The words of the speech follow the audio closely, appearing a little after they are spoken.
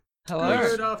Hello.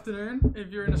 Good afternoon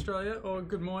if you're in Australia, or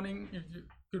good morning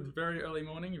good very early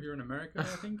morning if you're in America, I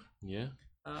think. Yeah.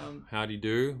 Howdy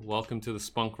do. Welcome to the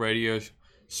Spunk Radio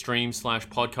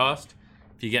stream/podcast.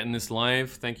 If you're getting this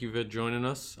live, thank you for joining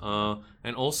us.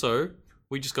 And also,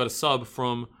 we just got a sub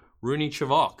from Rooney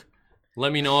Chavok.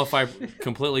 Let me know if I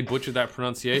completely butchered that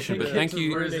pronunciation, but thank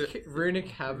you. Runic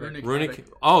Havoc. Runic.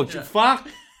 Oh, Yeah. fuck!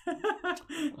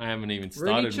 I haven't even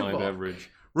started my Chavok. beverage.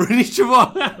 Rooney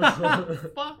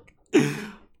Chavok. Fuck.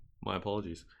 My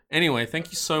apologies. Anyway, thank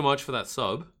you so much for that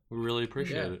sub. We really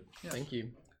appreciate it. Yeah. Thank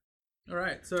you. All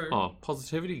right, so Oh,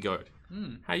 Positivity Goat.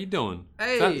 How you doing?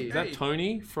 Hey. Is that Hey.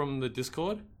 Tony from the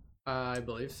Discord? I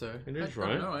believe so. It I is, don't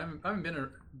right? know. I haven't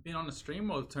been on a stream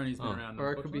while Tony's been Oh. around.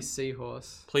 Or it could be unfortunately.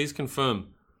 Seahorse. Please confirm.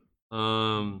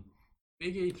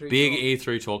 Big E3. Big talk.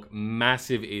 E3 talk.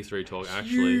 Massive E3 talk,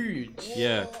 actually. Huge.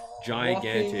 Yeah.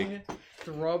 Gigantic. Whopping,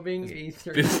 throbbing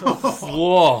E3.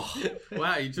 Whoa.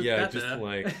 Wow, you just Yeah, got just there.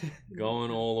 like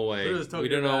going all the way. We were just We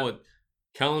talking don't know about- what...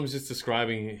 Callum's just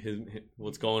describing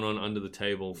what's going on under the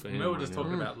table for him. We were right just now.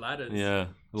 talking about ladders. Yeah.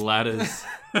 Ladders.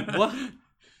 What?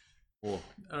 Oh,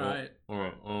 All right. All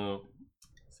right.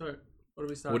 So, what do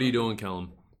we start? What are you off doing,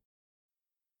 Callum?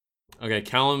 Okay,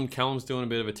 Callum's doing a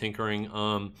bit of a tinkering.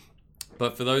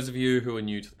 But for those of you who are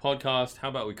new to the podcast, how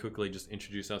about we quickly just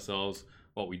introduce ourselves,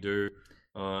 what we do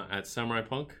at Samurai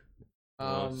Punk?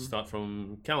 Start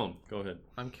from Callum. Go ahead.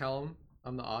 I'm Callum.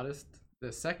 I'm the artist.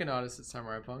 The second artist at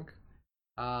Samurai Punk.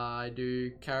 I do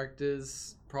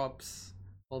characters, props,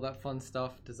 all that fun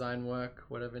stuff, design work,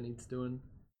 whatever needs doing.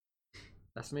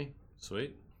 That's me.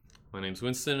 Sweet. My name's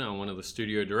Winston. I'm one of the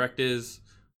studio directors.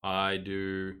 I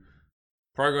do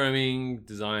programming,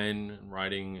 design,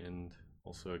 writing, and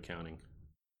also accounting.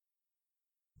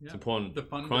 Yeah. It's important. The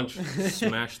fun Crunch, bit.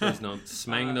 smash those numbers,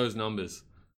 smang those numbers.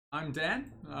 I'm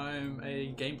Dan. I'm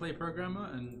a gameplay programmer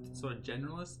and sort of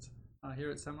generalist here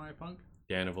at Samurai Punk.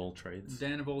 Dan of all trades.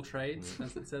 Dan of all trades,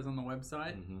 as it says on the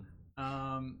website.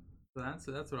 Mhm.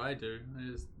 So that's what I do.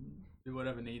 I just do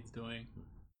whatever needs doing,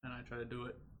 and I try to do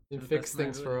it. You to the fix best of my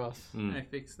things for ability. us. Mm. I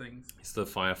fix things. He's the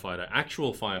firefighter,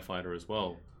 actual firefighter as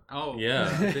well. Oh Yeah.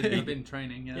 I've been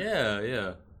training. Yeah. Yeah.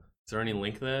 Is there any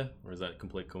link there, or is that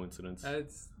complete coincidence?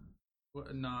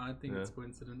 No, I think Yeah. it's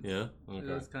coincidence. Yeah. It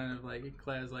Okay. was kind of like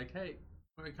Claire's like, hey,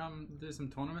 want to come do some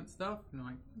tournament stuff? And I'm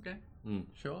like, okay.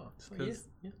 Sure. Because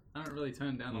I don't really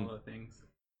turn down a lot of things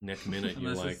Next minute, you're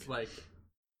unless like, it's like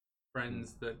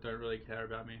friends that don't really care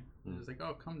about me. They're just like,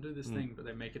 oh, come do this thing, but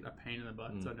they make it a pain in the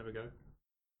butt, so I never go.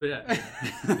 But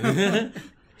yeah.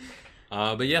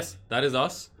 but yes, that is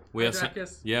us. We are,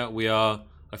 Jackass. we are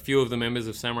a few of the members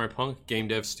of Samurai Punk Game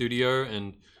Dev Studio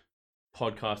and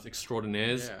podcast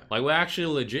extraordinaires. Yeah. Like, we're actually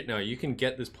legit now. You can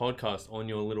get this podcast on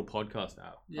your little podcast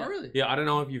app. Yeah. Oh, really? Yeah, I don't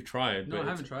know if you've tried. No, but I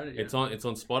haven't tried it yet. It's on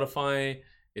Spotify.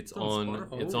 It's on on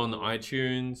Spotify. it's on Ooh.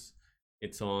 iTunes.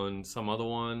 It's on some other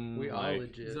one. We are like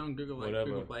legit. Is it on Google, like Whatever.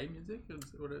 Google Play Music?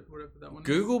 Whatever that one is?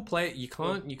 Google Play. You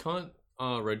can't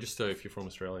register if you're from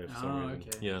Australia for some Oh, reason.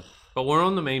 okay. Yeah, but we're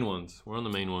on the main ones.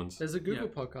 There's a Google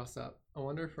podcast app. I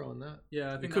wonder if we're on that.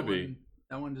 Yeah, I think could that be. one,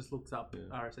 that one just looks up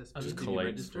Yeah. RSS. Just feeds and you Collates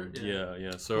register from- it.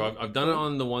 yeah. So I've done it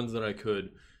on the ones that I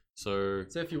could. So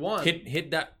So if you want,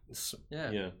 hit that. yeah,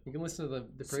 you can listen to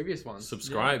the previous ones.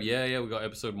 Subscribe. Yeah. We got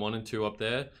episode 1 and 2 up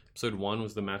there. Episode 1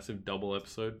 was the massive double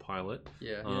episode pilot.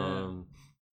 Yeah.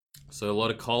 So a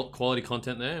lot of quality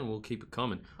content there, and we'll keep it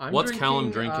coming. I'm What's Callum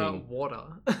drinking? Water.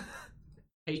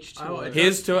 H2O. Oh, it's-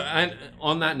 Here's to, and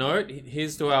on that note,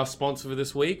 here's to our sponsor for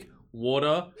this week: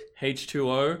 water,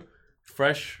 H2O,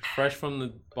 fresh from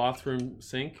the bathroom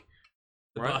sink.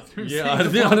 The Right? bathroom Yeah,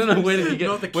 sink, I don't know where did you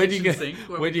Not the get where do you kitchen get sink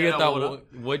where where we do you get our that water.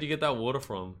 where do you get that water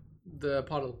from? The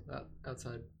puddle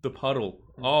outside. The puddle.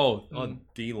 Oh,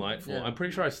 delightful. Yeah. I'm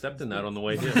pretty sure I stepped in that on the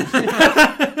way here.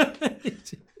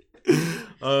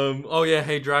 Oh yeah,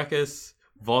 hey Dracus,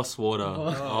 Voss water.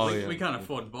 Oh, Oh yeah. We can't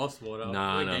afford Voss water.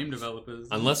 Nah, We're no. game developers.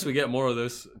 Unless we get more of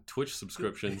those Twitch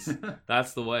subscriptions,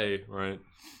 that's the way, right?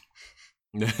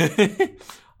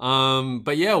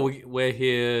 But yeah, we're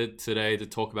here today to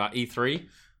talk about E3,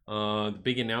 the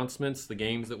big announcements, the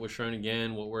games that were shown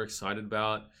again, what we're excited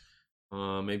about.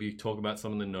 Maybe talk about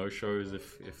some of the no-shows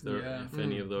if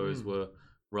any of those were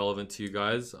relevant to you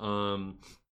guys.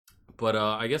 But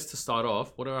I guess to start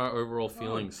off, what are our overall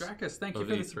feelings? Dracus, thank you of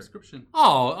for the E3? subscription.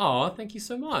 Oh, thank you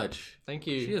so much. Thank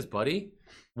you. Cheers, buddy.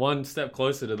 One step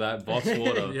closer to that Voss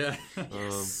water. Yeah.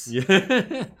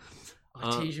 Yeah.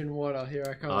 Artesian water. Here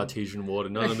I come. Artesian water.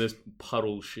 None of this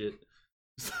puddle shit.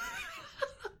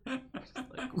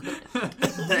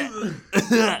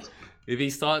 If he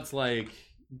starts like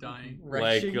Dying.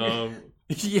 Retching.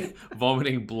 Yeah,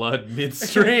 vomiting blood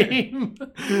midstream.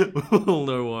 We'll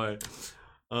know why.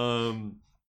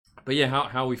 But yeah,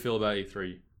 how we feel about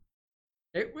E3?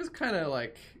 It was kind of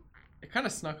like, it kind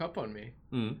of snuck up on me.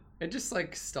 Mm. It just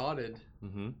like started,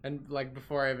 and like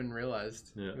before I even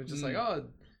realized, Yeah. it was just like, oh,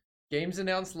 games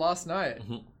announced last night.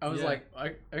 I was Yeah.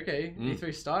 like, okay,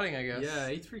 E3 starting, I guess. Yeah,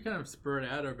 E3 kind of spread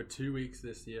out over 2 weeks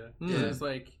this year. Mm. So it was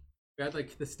like we had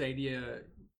like the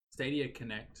Stadia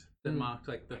Connect that marked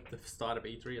like the start of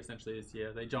E3 essentially this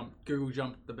year. Google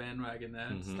jumped the bandwagon there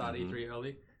and started E3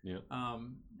 early. Yeah.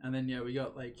 And then we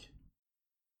got like,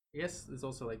 I guess there's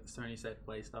also like the Sony State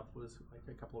Play stuff was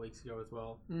like a couple of weeks ago as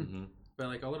well. But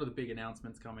like a lot of the big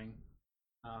announcements coming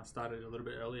started a little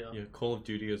bit earlier. Yeah, Call of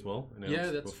Duty as well. Yeah,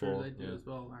 that's before. true. They did as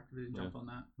well. Activision jumped on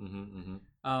that.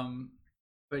 Mm-hmm.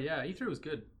 But yeah, E3 was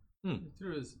good. Hmm.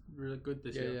 E3 was really good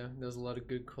this Yeah, year. yeah. There's a lot of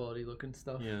good quality looking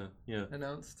stuff Yeah.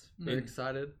 announced. Very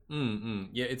excited.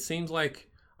 Yeah, it seems like,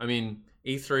 I mean,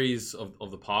 E3s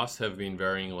of the past have been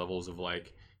varying levels of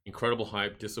like incredible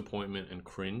hype, disappointment, and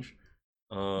cringe,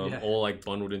 all like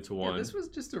bundled into one. Yeah, this was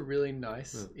just a really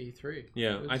nice E3. Yeah,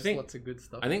 There was I just think lots of good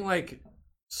stuff. I think like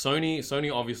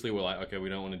Sony obviously were like, okay, we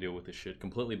don't want to deal with this shit.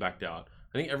 Completely backed out.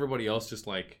 I think everybody else just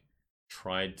like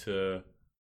tried to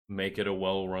make it a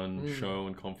well-run show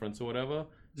and conference or whatever.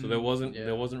 So there wasn't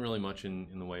really much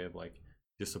in the way of like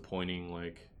disappointing,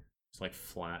 like just like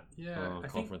flat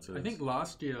conferences. I think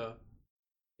last year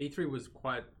E3 was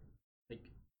quite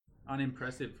like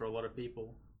unimpressive for a lot of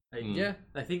people. Like,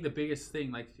 I think the biggest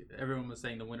thing, like everyone was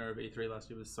saying, the winner of E3 last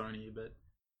year was Sony, but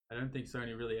I don't think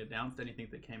Sony really announced anything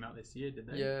that came out this year, did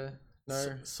they? Yeah,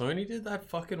 no. Sony did that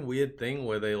fucking weird thing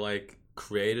where they like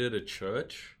created a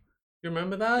church. You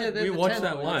remember that? Yeah, we the watched tent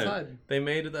that live. outside. They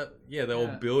made it that. Yeah, they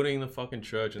were building the fucking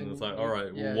church, and it's like, all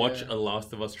right, we'll watch a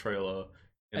Last of Us trailer,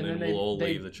 and then we'll all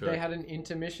leave the church. They had an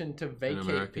intermission to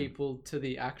vacate people to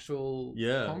the actual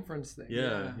conference thing.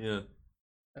 Yeah.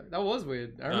 That was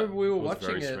weird. I remember we were watching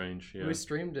very it. Strange, We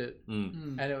streamed it,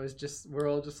 and it was just, we're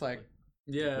all just like,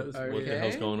 it was what the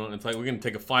hell's going on? It's like we're gonna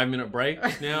take a 5-minute break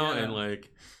now, and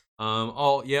like,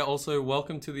 also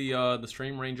welcome to the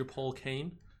Stream Ranger Paul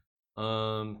Kane.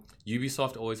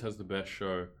 Ubisoft always has the best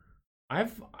show.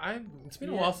 It's been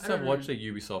a while since I've watched a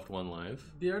Ubisoft one live.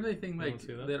 The only thing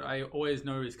that I always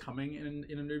know is coming in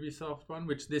an Ubisoft one,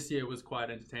 which this year was quite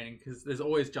entertaining because there's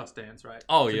always Just Dance, right?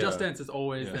 Oh, so yeah. Just Dance is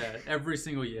always there every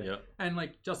single year. Yeah. And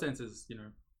like Just Dance is,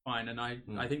 fine, and I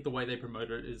think the way they promote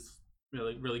it is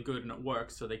really, really good and it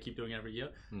works, so they keep doing it every year.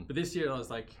 But this year I was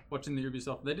like watching the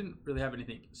Ubisoft, they didn't really have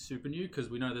anything super new because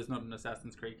we know there's not an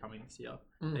Assassin's Creed coming this year.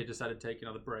 They decided to take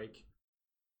another break.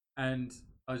 And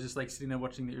I was just like sitting there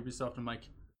watching the Ubisoft. I'm like,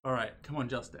 all right, come on,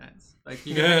 Just Dance. Like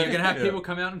you're gonna have people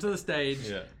come out into the stage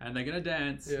and they're gonna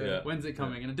dance. Yeah. When's it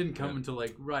coming? And it didn't come until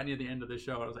like right near the end of the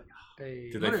show. I was like, hey,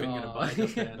 Did I'm they not even gonna buy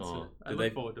Just Dance. I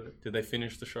look forward to it. Did they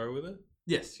finish the show with it?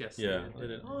 Yes. Yeah. They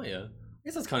did. Oh yeah. I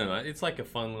guess that's kind of nice. It's like a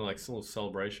fun like little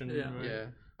celebration. Yeah. Right? Yeah.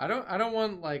 I don't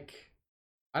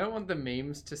want the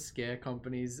memes to scare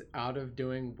companies out of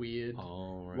doing weird,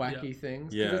 wacky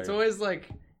things. Yeah. It's always like,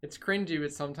 it's cringy,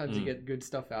 but sometimes you get good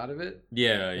stuff out of it.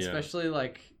 Yeah. Especially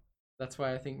like, that's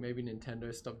why I think maybe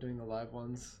Nintendo stopped doing the live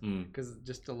ones, because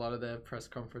just a lot of their press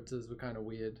conferences were kind of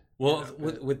weird. Well,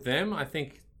 with them, I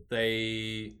think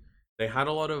they had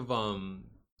a lot of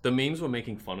the memes were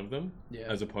making fun of them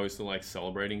as opposed to like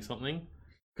celebrating something,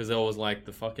 because there was like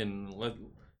the fucking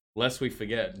lest we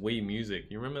forget Wii Music.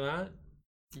 You remember that?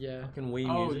 Yeah. Fucking Wii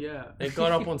Oh Music. yeah. They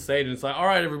got up on stage and it's like, all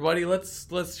right, everybody, let's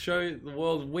show the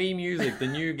world Wii Music, the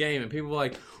new game, and people were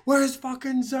like, where's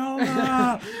fucking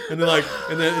Zelda? and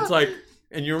then it's like,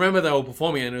 and you remember they were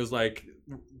performing, and it was like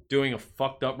doing a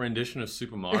fucked up rendition of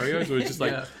Super Mario, so it was just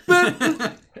like,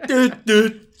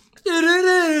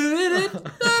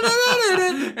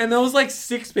 and there was like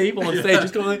 6 people on stage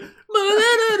just going like,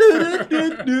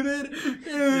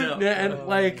 and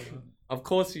like, of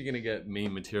course you're gonna get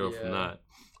meme material from that.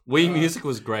 Wii Music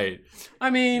was great. I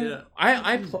mean,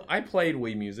 I played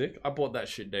Wii Music. I bought that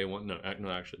shit day one. No,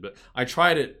 not actually, but I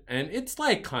tried it, and it's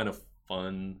like kind of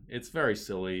fun. It's very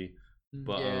silly,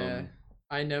 but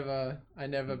I never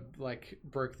like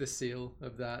broke the seal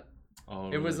of that.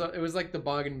 Oh, it was like the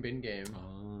bargain bin game.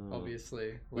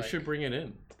 Obviously, we should bring it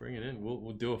in.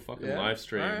 We'll do a fucking live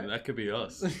stream. Right. That could be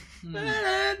us. Go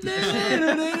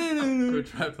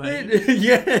try playing.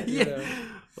 Yeah.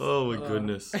 Oh my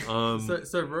goodness.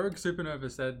 So Rogue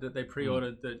Supernova said that they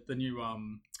pre-ordered the new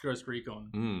Ghost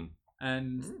Recon,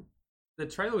 and the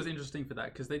trailer was interesting for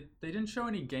that because they didn't show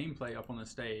any gameplay up on the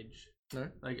stage. No,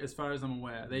 like as far as I'm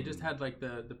aware, they just had like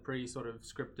the pre sort of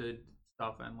scripted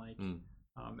stuff, and like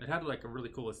it had like a really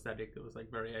cool aesthetic that was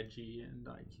like very edgy, and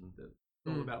like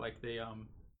It's all about like the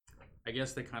I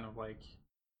guess they're kind of like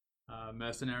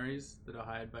mercenaries that are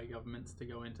hired by governments to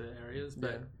go into areas.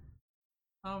 But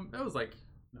it was like,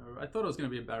 no, I thought it was going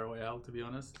to be a battle royale, to be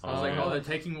honest. I was like, oh, they're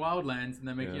taking Wildlands and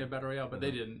they're making it a battle royale, but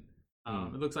they didn't.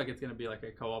 It looks like it's going to be like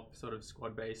a co-op sort of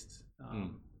squad based.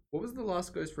 What was the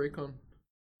last Ghost Recon?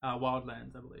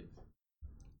 Wildlands, I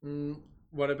believe.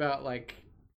 What about like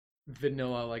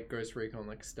vanilla like Ghost Recon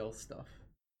like stealth stuff?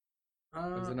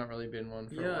 Has there not really been one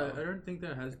for a while? I don't think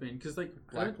there has been, because like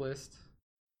Blacklist.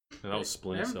 And that was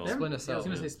Splinter Cell. Splinter Cell. I was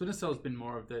going to say Splinter Cell's been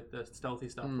more of the stealthy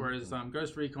stuff, whereas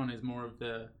Ghost Recon is more of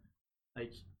the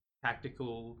like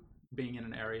tactical, being in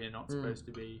an area you're not supposed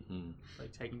to be,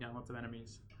 like taking down lots of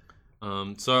enemies.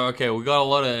 So okay, we got a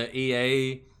lot of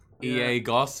EA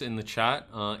goss in the chat.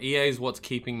 EA is what's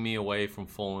keeping me away from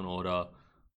Fallen Order.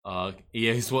 EA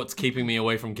is what's keeping me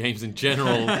away from games in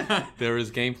general. There is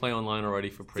gameplay online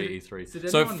already for pre-E3.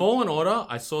 So Fallen Order,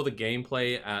 I saw the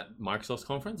gameplay at Microsoft's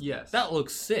conference. Yes. That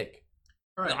looks sick.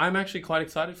 Right. I'm actually quite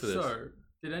excited for this. So,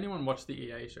 did anyone watch the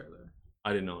EA show though?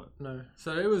 I did not. No.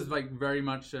 So it was like very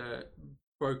much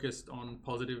focused on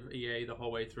positive EA the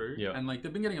whole way through. Yeah. And like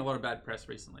they've been getting a lot of bad press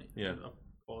recently. Yeah. Of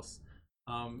course.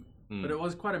 But it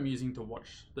was quite amusing to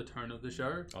watch the tone of the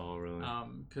show. Oh, really?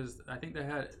 Because I think they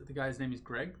had the guy's name is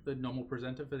Greg, the normal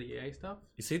presenter for the EA stuff.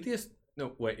 Is he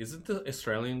no, wait, is it the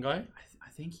Australian guy? I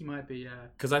think he might be, yeah.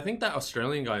 Because I think that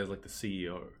Australian guy is like the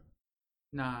CEO.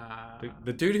 Nah.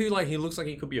 The dude who like, he looks like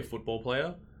he could be a football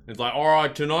player. It's like, all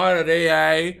right, tonight at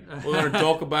EA, we're going to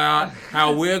talk about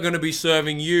how we're going to be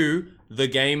serving you, the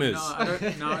gamers.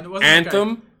 No, it wasn't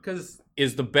Anthem because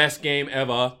is the best game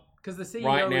ever. Because the CEO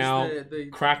right now, is the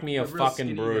crack me a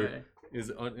fucking brew. Guy.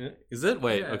 Is it?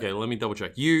 Wait, Yeah. okay, let me double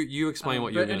check. You explain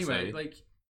what you were going to say. Like,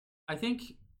 I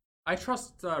think I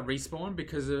trust Respawn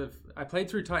because of I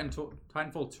played through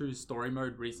Titanfall 2 story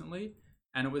mode recently,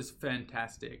 and it was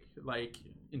fantastic. Like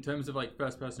in terms of like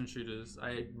first-person shooters,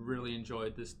 I really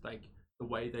enjoyed this, like the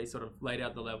way they sort of laid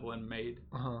out the level and made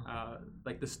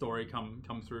like the story come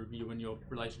through you and your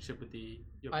relationship with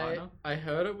your partner. I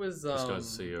heard it was this guy's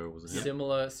CEO, wasn't it?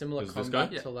 similar Was this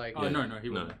combat guy? to like Oh no,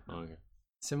 he wasn't. Oh, okay.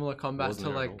 similar combat Wasn't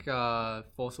to there at like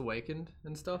Force Awakened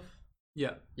and stuff.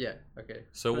 Yeah. Yeah. Okay.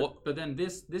 So what? But then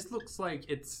this looks like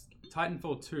it's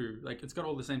Titanfall 2. Like it's got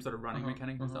all the same sort of running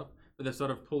mechanics and stuff, but they've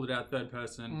sort of pulled it out third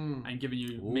person and given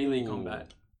you melee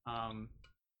combat.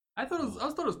 I thought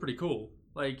it was pretty cool.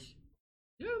 Like,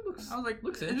 yeah, it looks. I was like,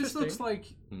 looks it just looks like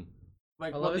I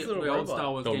what love his the little old robot.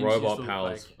 Star Wars The games robot used to look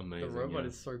powers, like. amazing. The robot yeah.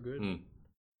 is so good.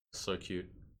 So cute.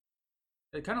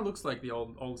 It kind of looks like the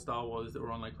old Star Wars that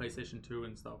were on like PlayStation 2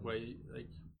 and stuff. Where you, like,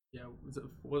 yeah, was it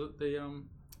the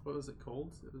what was it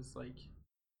called? It was like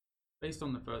based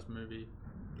on the first movie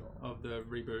of the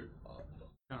reboot.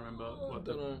 I can't remember what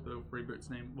the reboot's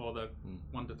name. Well, the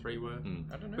 1 to 3 were.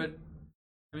 I don't know. But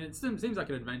I mean, it seems like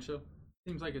an adventure.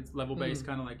 Seems like it's level based,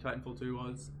 kind of like Titanfall 2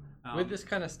 was. With this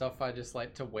kind of stuff, I just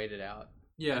like to wait it out.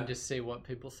 Yeah. And just see what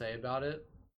people say about it.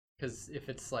 Because if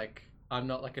it's like, I'm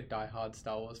not like a diehard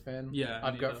Star Wars fan. Yeah,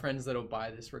 I've got neither. friends that'll buy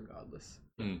this regardless.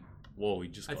 Whoa, we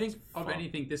just. I got think of fucked.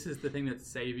 anything, this is the thing that's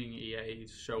saving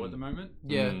EA's show at the moment.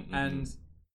 Yeah. And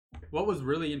what was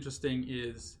really interesting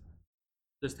is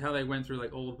just how they went through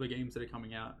like all of the games that are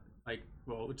coming out. Like,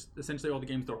 well, which essentially all the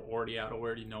games that are already out or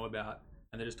already know about,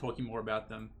 and they're just talking more about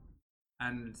them.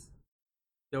 And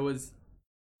there was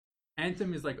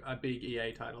Anthem is like a big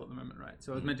EA title at the moment, right?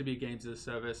 So it was meant to be games as a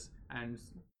service, and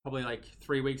probably like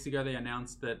 3 weeks ago they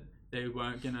announced that they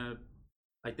weren't gonna,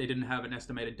 like they didn't have an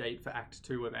estimated date for Act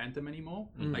 2 of Anthem anymore.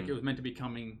 Like it was meant to be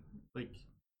coming like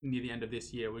near the end of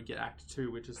this year. We'd get Act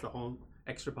 2, which is the whole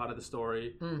extra part of the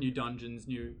story, new dungeons,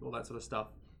 new all that sort of stuff.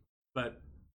 But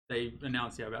they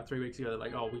announced about 3 weeks ago that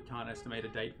like, oh, we can't estimate a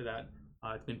date for that.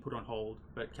 It's been put on hold,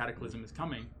 but Cataclysm is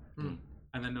coming.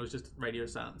 And then there was just radio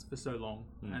silence for so long.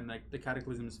 And like the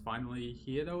Cataclysm is finally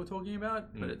here they were talking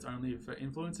about, but it's only for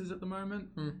influencers at the moment.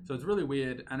 So it's really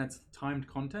weird, and it's timed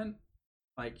content.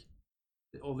 Like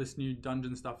all this new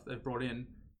dungeon stuff they've brought in,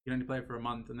 you can only play it for a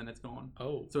month and then it's gone.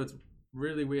 Oh. So it's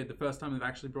really weird. The first time they've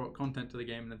actually brought content to the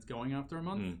game and it's going after a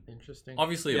month. Interesting.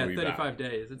 Obviously, Yeah, it'll be 35 back.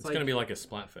 days. It's gonna be like a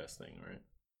Splatfest thing, right?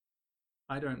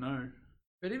 I don't know.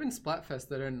 But even Splatfest,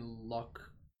 they don't lock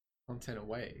content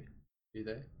away, do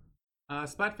they?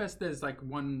 Splatfest, there's like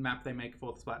one map they make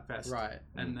for the Splatfest. Right.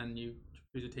 And then you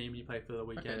choose a team and you play for the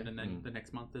weekend, Okay. and then the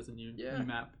next month there's a new Yeah. new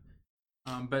map.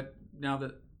 But now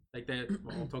that like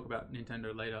well, we'll talk about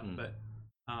Nintendo later,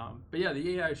 but yeah, the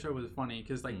EA show was funny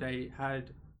because like they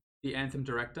had the Anthem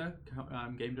director,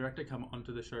 game director, come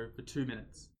onto the show for 2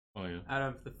 minutes, Oh yeah. out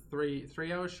of the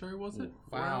 3 hour show, was it?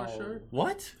 4 hour Wow. show?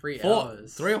 What? 3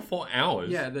 hours. 3 or 4 hours.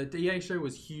 Yeah, the EA show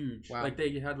was huge. Wow. Like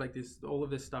they had like all of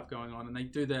this stuff going on, and they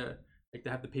do they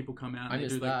have the people come out I and they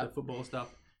do missed like that. the football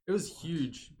stuff. It was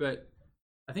huge, but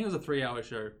I think it was a 3 hour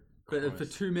show. But for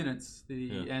Christ. 2 minutes, the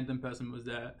Yeah. Anthem person was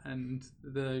there, and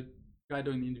the guy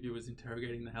doing the interview was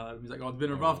interrogating the hell out of him. He's like, "Oh, it's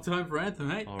been a rough time for Anthem,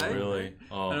 mate." Oh Hey?" really? And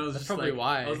I Oh. was That's just probably like,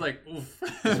 why. I was like, "Oof."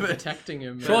 Protecting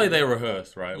him. Surely they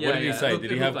rehearsed, right? Yeah, What did he yeah. say? It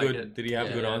Did he looked have like good? it. Did he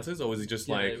have good Yeah. answers, or was he just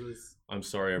Yeah, like, it was "I'm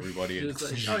sorry, everybody," and,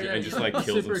 just like, "Oh yeah," and just like kills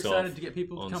super himself? excited to get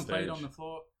people on to come play it stage. on the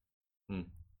floor. Hmm.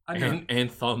 I know.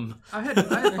 Anthem. I had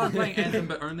fun playing Anthem,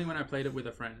 but only when I played it with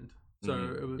a friend. So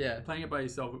Mhm. it was Yeah. playing it by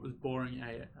yourself. It was boring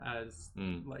as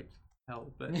Mm. like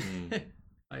hell. But Mm.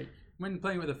 like when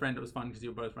playing with a friend, it was fun because you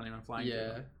were both running around flying. Yeah.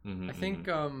 together. Mhm, I think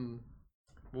mhm.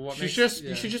 what you makes, just yeah.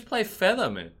 you should just play Feather,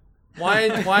 man.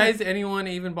 Why is anyone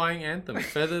even buying Anthem?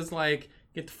 Feather's like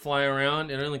you get to fly around.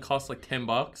 It only costs like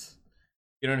 $10.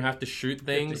 You don't have to shoot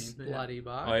things. 15, but yeah. bloody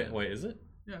bar. Wait, is it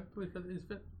Yeah, probably Feather is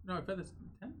no Feather's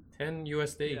 10. 10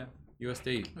 USD? Yeah.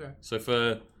 USD. Okay. So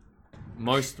for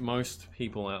most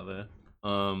people out there,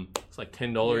 it's like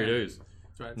 $10 Yeah. dues.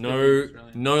 That's right. it's No 15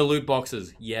 Australian. no loot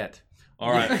boxes yet.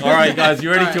 All right, guys,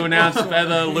 you ready to Alright. announce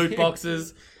Feather loot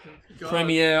boxes God.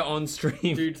 premiere on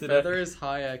stream? Dude, today? Feather is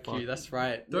high IQ. Fuck. That's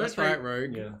right. Don't That's think- right,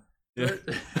 Rogue. Yeah.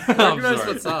 Recognize I'm sorry.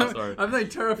 what's up. Sorry. I'm like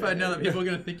terrified now that people are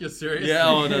gonna think you're serious. Yeah,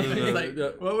 oh, no. It's like,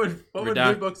 what would Redact-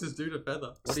 loot boxes do to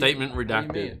Feather? do you- Statement what do you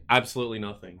redacted. mean? Absolutely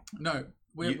nothing. No,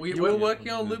 You You were Yeah. working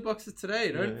on loot boxes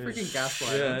today. Don't Yeah, freaking yeah.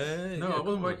 gaslight us. No, I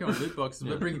wasn't working on loot boxes.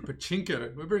 Yeah. We're bringing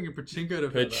pachinko. We're bringing pachinko to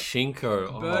Feather. Pachinko.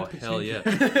 Oh, Bird hell yeah.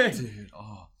 pachinko. Dude,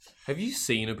 oh. Have you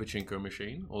seen a pachinko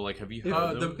machine? Or like, have you heard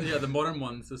Oh, them? the modern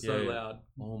ones are so Yeah, yeah. loud.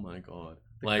 Oh my god.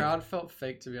 The Like, crowd felt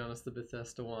fake, to be honest. The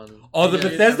Bethesda one. oh, the Yeah,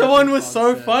 Bethesda everything one was so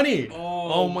Bob said. funny.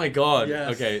 Oh my god.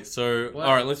 yes. Okay, so What?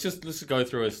 all right, let's just go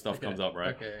through as stuff Okay, comes up,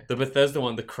 right? Okay. The Bethesda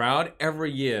one, the crowd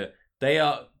every year, they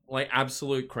are like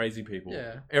absolute crazy people.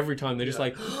 Yeah. Every time they're just Yeah.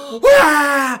 like,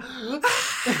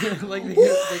 Like they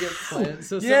get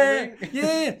plants or yeah, something.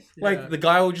 yeah. Yeah. Like the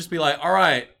guy will just be like, "All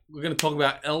right, we're gonna talk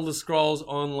about Elder Scrolls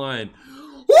Online,"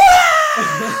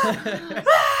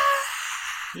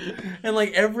 and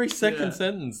like every second Yeah.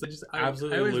 sentence, they're just I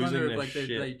absolutely always losing wonder their if like shit.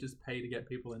 they just pay to get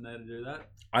people in there to do that.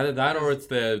 Either that or it's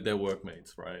their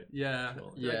workmates, right? Yeah,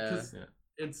 Yeah. 'cause Yeah.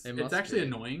 It's It must actually be.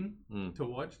 annoying Mm. to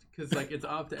watch because like it's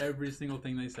after every single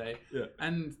thing they say. Yeah.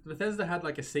 And Bethesda had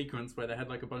like a sequence where they had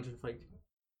like a bunch of like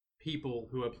people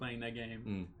who were playing their game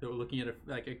Mm. that were looking at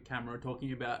a camera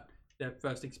talking about their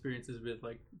first experiences with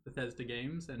like Bethesda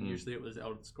games, and Mm. usually it was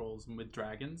Elder Scrolls and with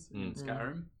dragons in Mm.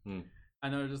 Skyrim. Mm.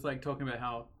 And they were just like talking about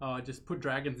how just put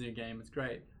dragons in your game, it's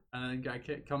great. And then the guy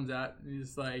comes out and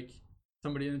he's like,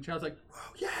 somebody in the chat's like,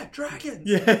 "Whoa, yeah, dragons."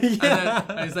 Yeah,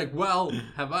 And he's like, "Well,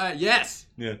 have I? Yes,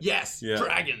 Yeah. yes, Yeah.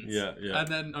 dragons." Yeah, yeah. And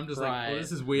then I'm just like, Right. "Well,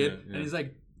 this is weird." Yeah, yeah. And he's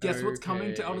like, "Guess what's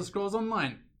coming to Okay. Elder Scrolls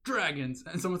Online? Dragons."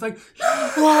 And someone's like,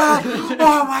 Wow!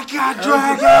 Oh my god,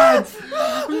 dragons!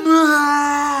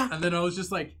 and then I was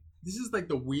just like, "This is like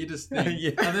the weirdest thing."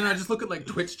 Yeah. And then I just look at like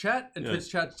Twitch chat, and Yeah. Twitch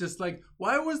chat's just like,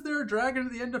 "Why was there a dragon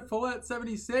at the end of Fallout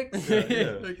 76?" Yeah,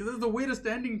 yeah. Like, this is the weirdest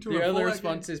ending to The a other Fallout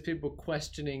response is people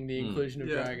questioning the inclusion of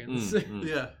Yeah. dragons. game.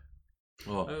 Yeah,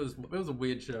 Oh. it was a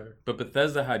weird show. But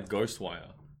Bethesda had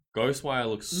Ghostwire. Ghostwire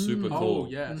looks super Mm. cool. Oh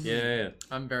yes. Yeah.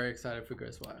 I'm very excited for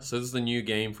Ghostwire. So this is the new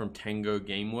game from Tango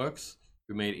Gameworks,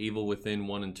 who made Evil Within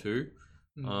 1 and 2.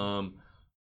 Mhm.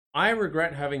 I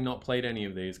regret having not played any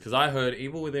of these because I heard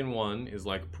Evil Within 1 is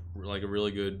like a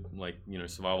really good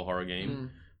survival horror game. Mm.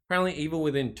 Apparently Evil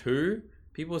Within 2,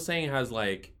 people are saying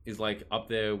is up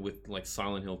there with like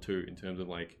Silent Hill 2 in terms of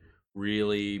like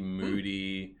really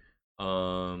moody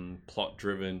plot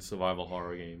driven survival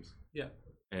horror games. Yeah.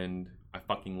 And I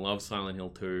fucking love Silent Hill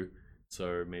 2,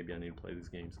 so maybe I need to play these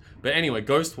games. But anyway,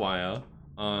 Ghostwire,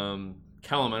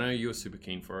 Callum, I know you were super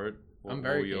keen for it. I'm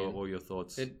very keen. All your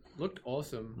thoughts. It looked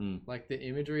awesome. Mm. Like the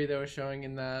imagery they were showing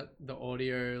in that, the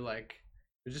audio, like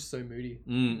it was just so moody.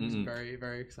 Mm, I was mm, mm. very,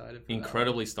 very excited for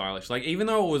Incredibly stylish. Like even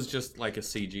though it was just like a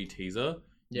CG teaser,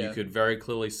 Yeah. you could very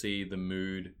clearly see the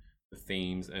mood, the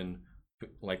themes, and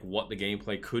like what the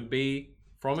gameplay could be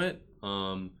from it.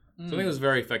 So I think it was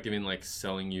very effective in like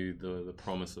selling you the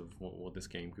promise of what this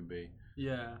game could be.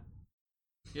 Yeah,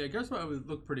 Ghostwire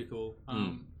looked pretty cool.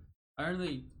 I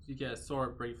only saw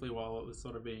it briefly while it was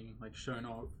sort of being like shown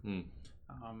off. Mm.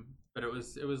 But it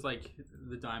was like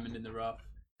the diamond in the rough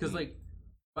because like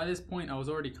by this point I was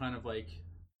already kind of like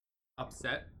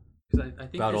upset because I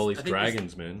think About all I these think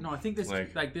dragons, man. No, I think this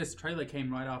Like- this trailer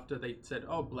came right after they said,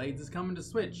 "Oh, Blades is coming to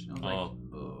Switch." And I was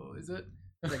like, "Oh, is it?"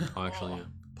 Like, Oh, actually, yeah.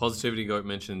 Positivity Goat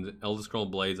mentioned Elder Scroll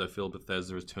Blades. I feel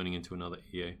Bethesda is turning into another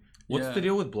EA. What's Yeah. the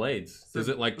deal with Blades? So Does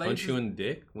it like Blades punch you is- in the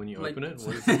dick when you like- open it?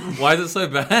 Why is it so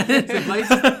bad?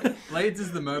 So Blades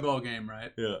is the mobile game,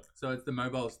 right? Yeah. So it's the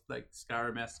mobile like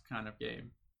Skyrim-esque kind of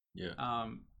game. Yeah.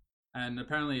 And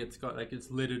apparently it's got like it's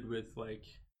littered with like,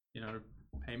 you know,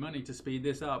 pay money to speed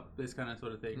this up, this kind of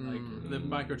sort of thing. Like the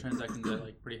microtransactions are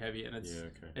like pretty heavy, and it's Yeah.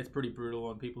 Okay. it's pretty brutal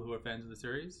on people who are fans of the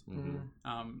series.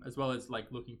 As well as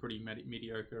like looking pretty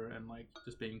mediocre and like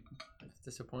just being It's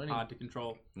disappointing. hard to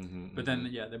control. Mm-hmm. But then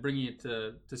they're bringing it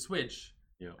to Switch,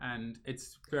 Yeah. and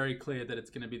it's very clear that it's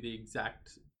going to be the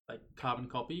exact like carbon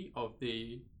copy of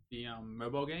the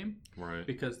mobile game, Right.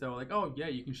 because they were like, oh yeah,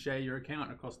 you can share your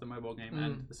account across the mobile game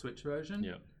and the Switch version.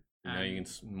 Yeah. Now you And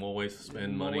can more ways to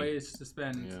spend more money. ways to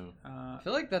spend. Yeah. I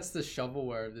feel like that's the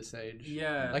shovelware of this age.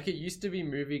 Yeah. Like it used to be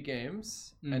movie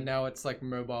games, and now it's like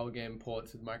mobile game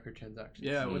ports with microtransactions.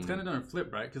 Yeah, well, it's kind of done a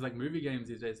flip, right? Because like movie games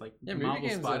these days, like Yeah, movie Marvel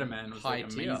games are Spider-Man was like high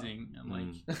tier. amazing, and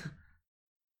like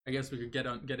I guess we could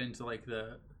get into like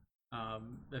the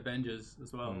Avengers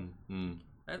as well.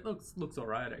 That looks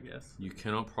alright, I guess. You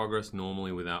cannot progress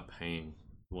normally without paying.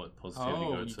 What Positivity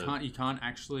Oh, Goat you said. can't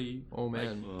actually. Oh,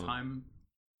 man. like, time.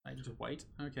 Like just wait.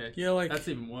 Okay. Yeah, like That's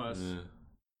even worse. yeah.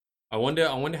 I wonder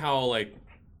how like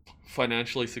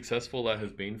financially successful that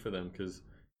has been for them, because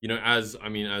you know, as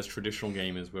traditional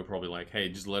gamers, we're probably like, hey,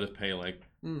 just let us pay like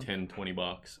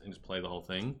 $10-$20 and just play the whole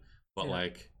thing. But Yeah.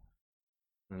 like,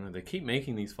 I don't know, they keep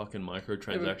making these fucking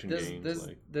microtransaction games.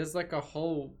 There's like a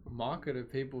whole market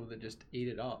of people that just eat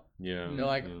it up. Yeah, They're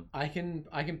like, yeah. I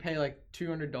can pay like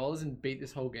 $200 and beat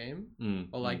this whole game,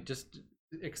 or like just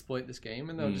exploit this game,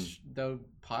 and they'll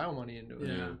pile money into it.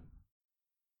 Yeah.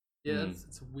 Yeah,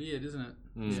 it's weird, isn't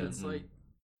it? So it's like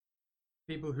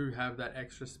people who have that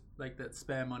extra, like that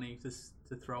spare money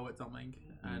to throw at something,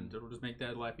 and it'll just make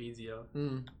their life easier.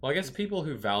 Well, I guess people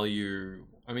who value,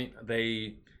 I mean,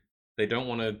 they don't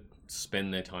want to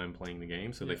spend their time playing the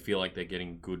game, so they feel like they're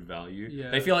getting good value.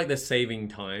 Yeah. They feel like they're saving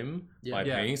time by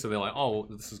Yeah. paying, so they're like, oh,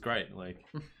 this is great. Like,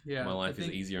 Yeah, my life I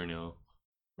think, is easier now.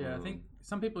 Yeah, I think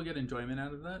some people get enjoyment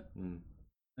out of that, Mm.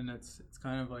 and it's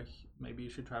kind of like maybe you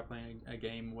should try playing a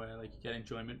game where like you get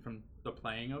enjoyment from the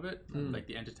playing of it, like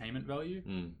the entertainment value,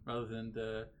 rather than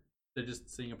the just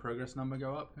seeing a progress number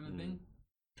go up kind of thing.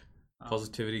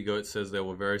 Positivity Goat says they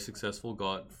were very successful,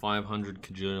 got $500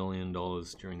 kajillion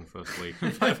during the first week.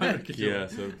 500 kajillion. Yeah,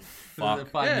 so Is it fuck.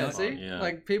 5 Yeah, million? see, Yeah.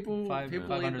 like people eat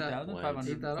 500,000, that.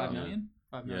 500, eat that 5 up. million,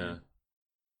 5 Yeah. million.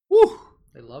 Woo!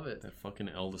 They love it. That fucking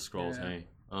Elder Scrolls, Yeah. hey.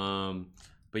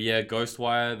 But yeah,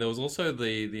 Ghostwire. There was also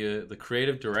the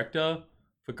creative director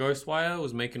for Ghostwire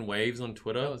was making waves on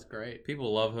Twitter. That was great.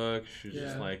 People love her. 'Cause she's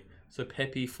just Yeah. like so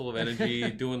peppy, full of energy,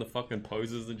 doing the fucking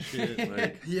poses and shit.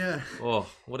 Like, Yeah. oh,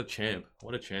 what a champ!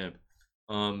 What a champ!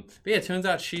 But yeah, it turns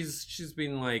out she's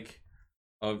been like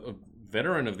a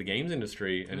veteran of the games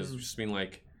industry and has just been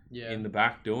like Yeah. in the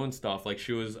back doing stuff. Like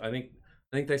she was, I think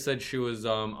they said she was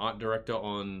art director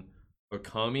on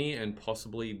Okami and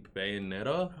possibly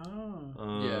Bayonetta.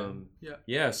 Oh.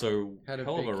 Yeah. So Had a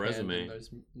hell of big a hand resume.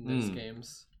 in those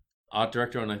games. Art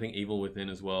director on I think Evil Within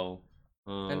as well.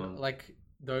 And like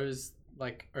those,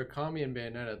 like Okami and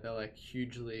Bayonetta, they're like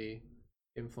hugely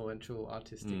influential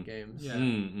artistic games. Yeah.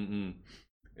 And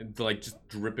like just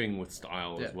dripping with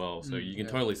style as Yeah. well. So you can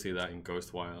Yeah. totally see that in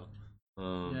Ghostwire.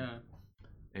 Yeah.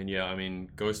 And yeah, I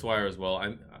mean Ghostwire as well.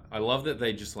 I love that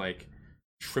they just like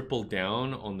triple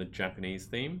down on the Japanese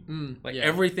theme. Like yeah.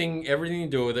 everything you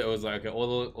do with it was like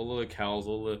all the locales,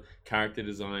 all the character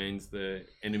designs, the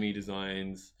enemy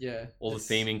designs, Yeah. all it's-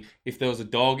 the theming. If there was a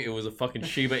dog, it was a fucking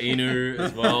Shiba Inu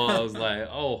as well. I was like,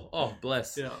 oh,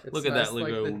 bless. Yeah. It's Look at nice, that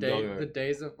like little the doggo.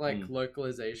 days of like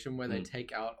localization where they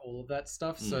take out all of that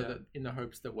stuff, so Yeah. that in the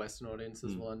hopes that Western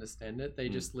audiences will understand it, they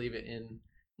just leave it in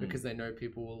because they know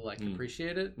people will like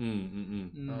appreciate it.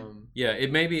 Yeah,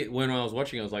 it made me, when I was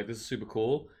watching, I was like, this is super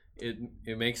cool.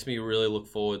 It makes me really look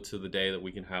forward to the day that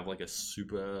we can have like a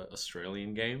super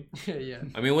Australian game. Yeah.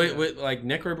 I mean, we like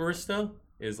Necrobarista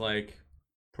is like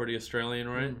pretty Australian,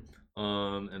 right?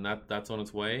 And that's on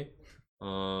its way.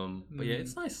 But yeah,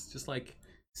 it's nice just like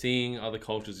seeing other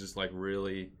cultures just like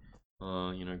really,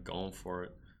 going for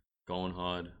it, going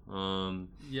hard.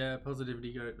 Yeah,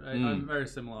 Positivity Goat. I'm very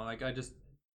similar. Like I just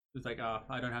was like,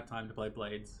 I don't have time to play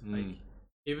Blades. Like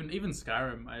even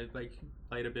Skyrim, I like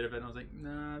played a bit of it and I was like,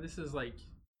 nah, this is like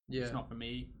it's not for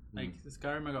me. Like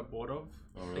Skyrim I got bored of.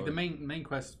 Oh, really? Like the main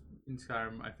quest in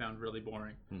Skyrim I found really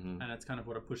boring. And that's kind of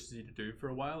what it pushes you to do for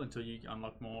a while until you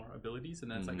unlock more abilities, and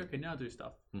then it's like, okay, now do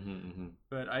stuff.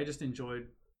 But I just enjoyed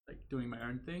like doing my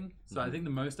own thing. So I think the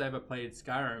most I ever played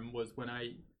Skyrim was when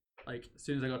I like as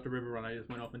soon as I got to Riverrun, I just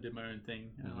went off and did my own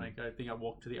thing. And like I think I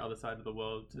walked to the other side of the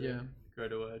world to go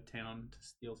to a town to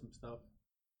steal some stuff.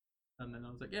 And then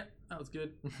I was like, yeah, that was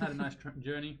good. Had a nice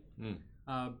journey.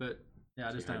 But yeah,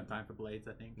 I just don't have time for Blades,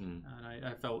 I think. And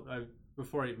I felt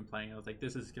before even playing, I was like,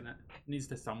 this is needs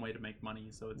to some way to make money,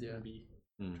 so it's gonna be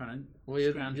trying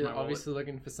to scrounge you're my obviously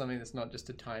looking for something that's not just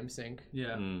a time sink.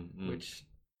 Yeah. Which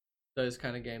those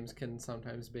kind of games can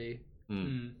sometimes be.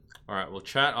 All right. Well,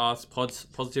 chat asks,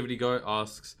 Positivity Go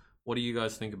asks, what do you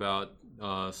guys think about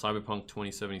Cyberpunk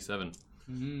 2077?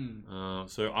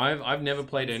 So I've never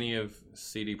played any of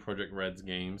CD Projekt Red's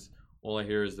games. All I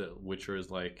hear is that Witcher is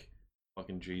like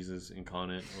fucking Jesus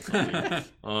incarnate or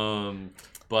something.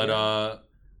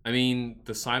 I mean,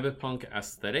 the cyberpunk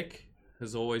aesthetic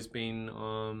has always been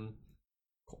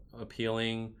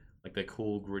appealing. Like they're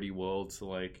cool, gritty worlds to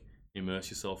like immerse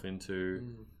yourself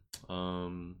into.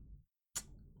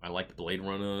 I liked Blade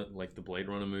Runner, like the Blade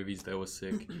Runner movies. They were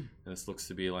sick, and this looks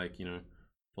to be like, you know,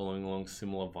 following along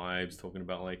similar vibes, talking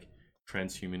about like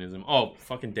transhumanism. Oh,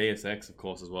 fucking Deus Ex, of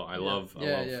course, as well. I love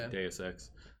Deus Ex.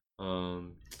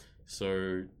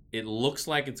 So it looks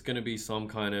like it's gonna be some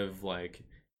kind of like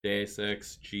Deus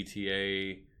Ex,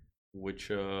 GTA,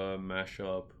 Witcher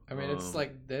mashup. I mean, it's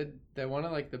like they're one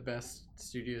of like the best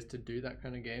studios to do that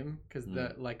kind of game, because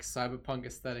the like cyberpunk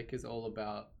aesthetic is all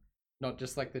about not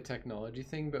just like the technology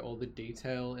thing, but all the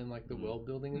detail in like the world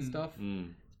building and stuff.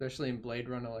 Especially in Blade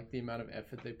Runner, like the amount of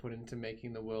effort they put into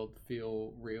making the world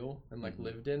feel real and like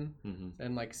lived in.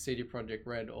 And like CD Projekt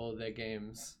Red, all of their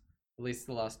games, at least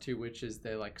the last two Witches,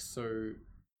 they're like so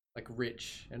like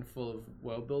rich and full of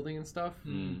world building and stuff.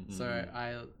 So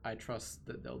I trust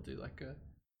that they'll do like a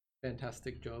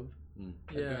fantastic job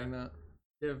at doing that.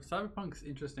 Yeah, Cyberpunk's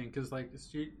interesting because like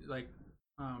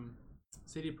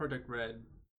CD Projekt Red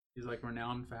is like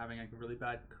renowned for having like a really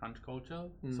bad crunch culture.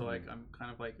 So like I'm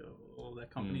kind of like, oh, that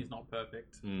company is not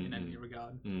perfect in any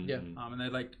regard. And they're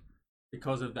like,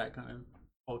 because of that kind of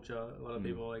culture, a lot of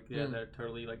people like they're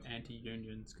totally like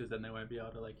anti-unions because then they won't be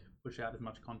able to like push out as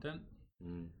much content.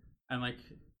 And like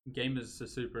gamers are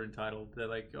super entitled. They're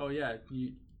like, oh yeah,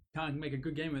 you can't make a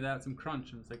good game without some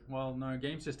crunch. And it's like, well, no,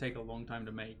 games just take a long time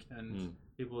to make, and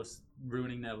people are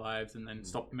ruining their lives and then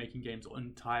stop making games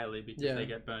entirely because they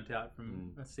get burnt out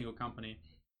from a single company.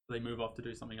 So they move off to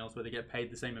do something else where they get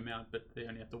paid the same amount, but they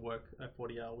only have to work a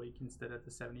 40-hour week instead of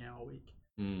the 70-hour week.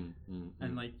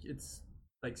 And like it's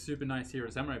like super nice here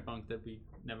at Samurai Punk that we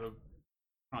never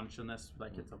crunch unless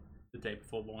like it's the day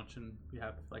before launch and we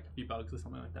have like a few bugs or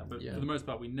something like that. But for the most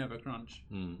part, we never crunch,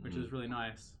 which is really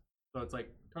nice. So it's like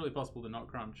totally possible to not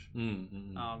crunch.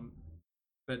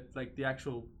 But like the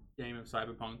actual game of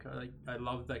Cyberpunk, I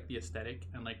love like the aesthetic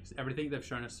and like everything they've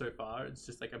shown us so far. It's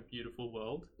just like a beautiful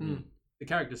world. The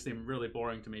characters seem really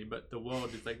boring to me, but the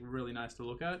world is like really nice to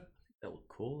look at. They look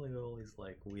cool. They got all these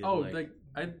like weird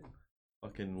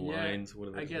fucking lines. What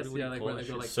are they? I guess what do you like call where it?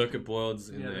 they go like circuit boards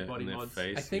in the their body mods.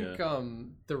 face. I think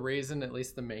the reason at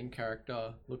least the main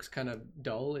character looks kind of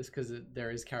dull is because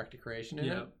there is character creation in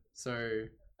it. So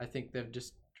I think they've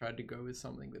just tried to go with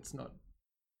something that's not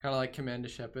kind of like Commander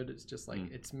Shepard. It's just like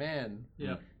it's man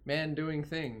doing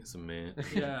things. It's a man.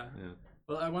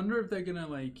 Well, I wonder if they're gonna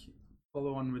like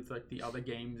follow on with like the other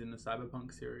games in the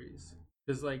Cyberpunk series,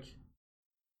 because like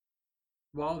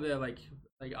while they're like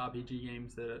RPG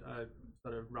games that are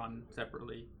sort of run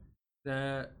separately,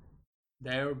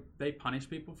 they punish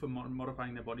people for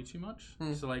modifying their body too much.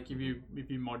 So like if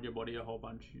you mod your body a whole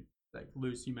bunch, you like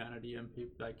lose humanity and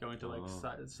people like go into like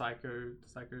psychosis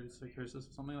or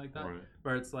something like that,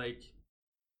 where it's like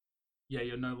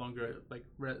you're no longer like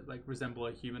resemble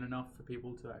a human enough for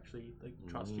people to actually like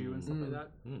trust you and stuff like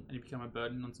that, and you become a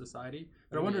burden on society.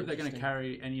 But I wonder if they're going to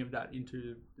carry any of that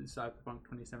into the Cyberpunk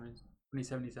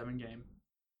 2077 game.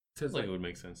 Because like it would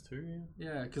make sense too.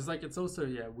 Yeah, because like it's also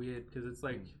weird because it's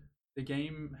like the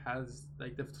game has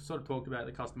like they've sort of talked about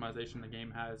the customization the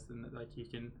game has, and that, like you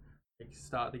can like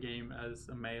start the game as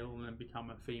a male and then become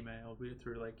a female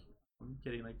through like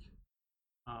getting like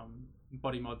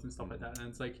body mods and stuff like that. And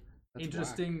it's like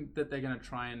interesting that they're going to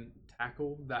try and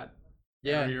tackle that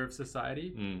area of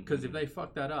society, because if they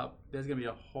fuck that up, there's going to be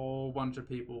a whole bunch of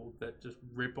people that just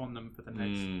rip on them for the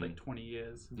next like 20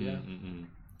 years.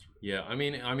 I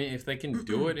mean if they can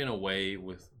do it in a way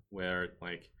where it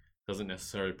like doesn't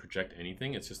necessarily project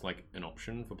anything, it's just like an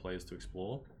option for players to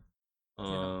explore,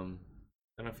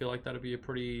 then I feel like that'd be a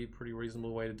pretty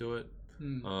reasonable way to do it.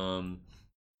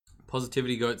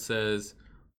 Positivity Goat says,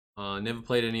 never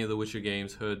played any of the Witcher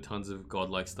games, heard tons of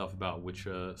godlike stuff about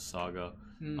Witcher Saga.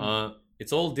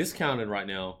 It's all discounted right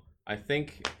now. I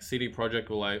think CD Projekt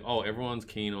were like, oh, everyone's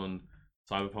keen on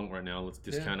Cyberpunk right now, let's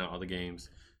discount our other games.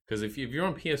 Because if you're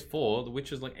on PS4, The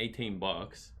Witcher's like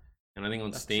 $18, and I think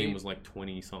on That's Steam cheap. was like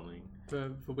 20 something.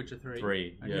 For Witcher 3.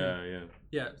 3, Okay. yeah.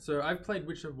 Yeah, so I've played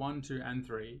Witcher 1, 2, and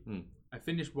 3. Mm. I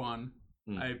finished 1.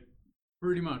 Mm. I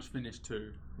pretty much finished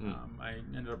 2. Mm. I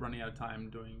ended up running out of time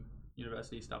doing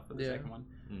university stuff for the Yeah. second one.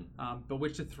 Mm. But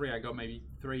Witcher 3, I got maybe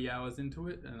 3 hours into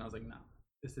it, and I was like, nah,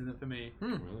 this isn't for me.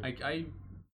 Hmm. Really?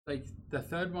 Like the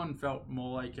third one felt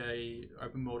more like a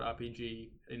open world RPG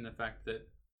in the fact that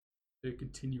to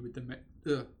continue with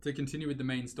the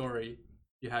main story,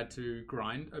 you had to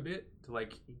grind a bit to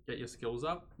like get your skills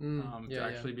up to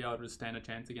actually be able to stand a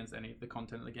chance against any of the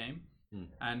content of the game. Mm.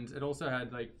 And it also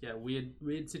had like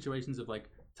weird situations of like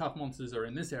tough monsters are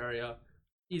in this area,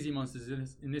 easy monsters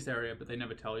in this area, but they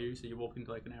never tell you. So you walk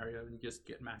into like an area and you just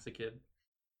get massacred,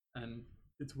 and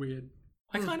it's weird.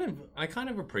 I kind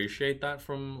of appreciate that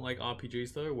from like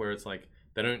RPGs though, where it's like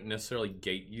they don't necessarily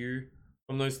gate you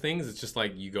from those things. It's just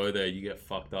like you go there, you get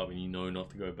fucked up, and you know not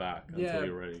to go back until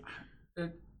you're ready.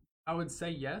 I would say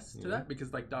yes to that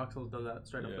because like Dark Souls does that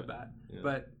straight off the bat. Yeah.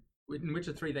 But in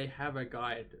Witcher 3, they have a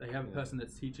guide. They have a person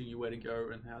that's teaching you where to go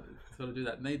and how to sort of do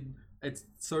that. And it's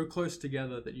so close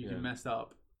together that you can mess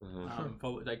up,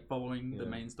 following the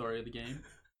main story of the game.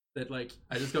 That like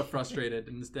I just got frustrated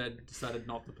and instead decided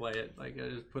not to play it. Like I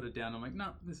just put it down. I'm like,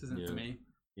 no, this isn't for me.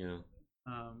 Yeah.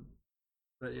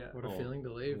 But yeah. What a feeling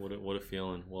to leave. What a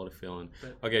feeling. What a feeling.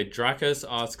 But, Okay, Dracus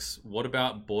asks, what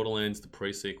about Borderlands the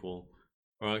pre-sequel?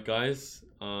 Alright guys,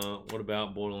 what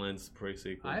about Borderlands the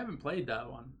pre-sequel? I haven't played that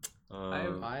one.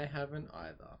 I haven't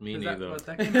either. Me neither.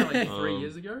 That came out like 3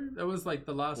 years ago. That was like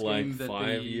the last Like game that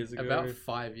 5 years ago? About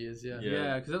 5 years, yeah.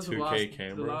 Yeah, because that was 2K the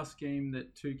Canberra. last game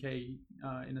that 2K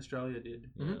in Australia did,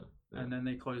 Yeah. and then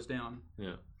they closed down.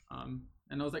 Yeah.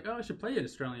 And I was like, oh, I should play an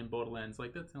Australian Borderlands.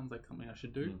 Like that sounds like something I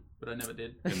should do, but I never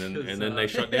did. And then 'Cause, they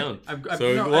shut down. I've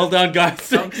Well done,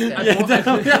 guys. I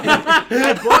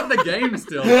bought the game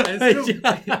still.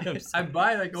 I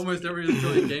buy like almost every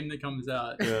Australian game that comes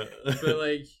out. Yeah. But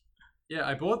like, yeah,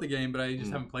 I bought the game, but I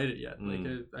just haven't played it yet. Like,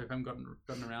 I haven't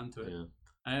gotten around to it. Yeah.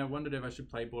 I wondered if I should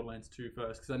play Borderlands 2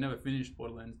 first because I never finished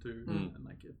Borderlands 2, and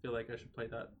like I feel like I should play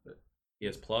that. But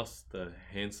Yes, plus the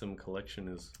Handsome collection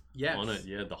is yes, on it.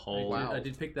 Yeah, the whole I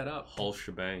did pick that up. whole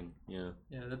shebang. Yeah.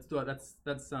 Yeah, that's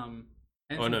Handsome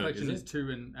no, collection is is 2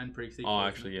 and pre-sequel. Oh, isn't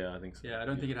actually, it? yeah, I think so. Yeah, I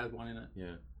don't think it has 1 in it.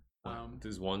 Yeah.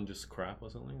 Does Is 1 just crap or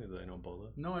something? Did they not bother?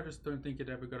 No, I just don't think it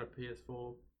ever got a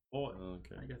PS4 port. Oh,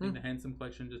 okay. Like, I think the Handsome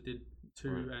collection just did 2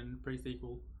 Right. and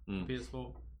pre-sequel Mm.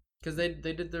 PS4. Because they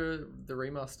did the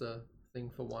remaster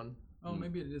thing for 1 Oh,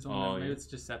 maybe it is on Oh, there. Maybe yeah. it's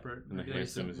just separate. And the Maybe they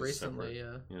Handsome just- is just recently,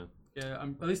 separate. yeah. Yeah,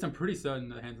 at least I'm pretty certain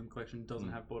the Handsome collection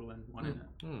doesn't have Borderlands 1 in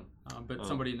it. Mm. But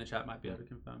somebody in the chat might be able to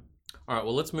confirm. All right,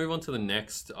 well, let's move on to the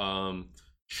next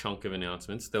chunk of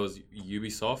announcements. There was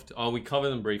Ubisoft. Oh, we covered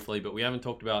them briefly, but we haven't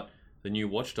talked about the new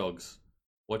Watch Dogs.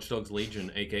 Watch Dogs Legion,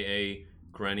 aka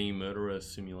Granny Murderer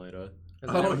Simulator. Has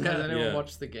Oh, anyone, yeah. has anyone Yeah.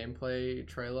 watched the gameplay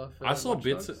trailer for I saw Watch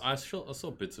bits. Dogs? I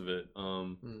saw bits of it.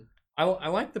 I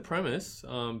like the premise.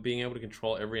 Being able to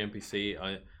control every NPC.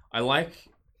 I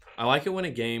like it when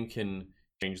a game can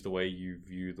change the way you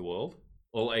view the world,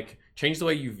 or like change the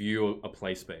way you view a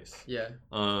play space. Yeah.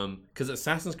 Because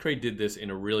Assassin's Creed did this in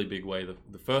a really big way.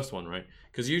 The first one, right?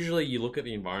 Because usually you look at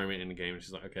the environment in the game, and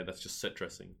it's like, okay, that's just set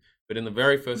dressing. But in the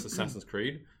very first Assassin's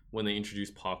Creed, when they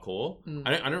introduced parkour,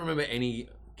 I don't remember any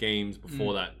games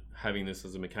before that having this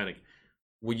as a mechanic.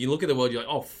 When you look at the world, you're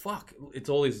like, oh fuck, it's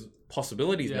all these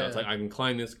possibilities now. It's like I can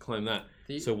climb this, climb that.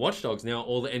 So Watch Dogs now,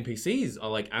 all the NPCs are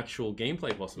like actual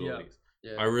gameplay possibilities.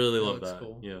 Yeah. I really That love looks that.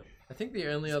 cool. Yeah. I think the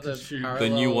only other consume. parallel...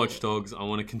 The new Watch Dogs, I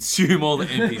want to consume all the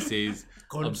NPCs,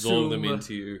 absorb them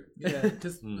into you. Yeah,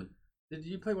 because did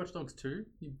you play Watch Dogs 2?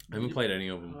 I haven't played any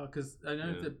of them. Because I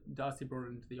know that Darcy brought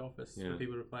it into the office for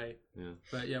people to play. Yeah.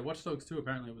 But yeah, Watch Dogs 2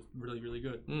 apparently was really, really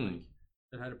good. Like,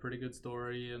 it had a pretty good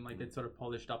story, and like they'd sort of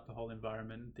polished up the whole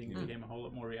environment, and things became a whole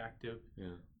lot more reactive.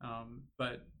 Yeah.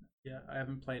 But yeah, I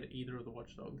haven't played either of the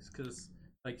Watch Dogs because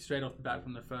like straight off the bat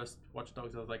from the first Watch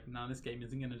Dogs, I was like, nah, this game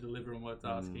isn't going to deliver on what it's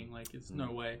asking. Like, it's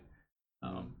no way.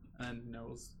 And you know, it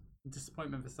was a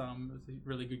disappointment for some. It was a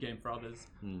really good game for others.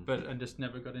 But I just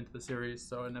never got into the series,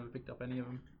 so I never picked up any of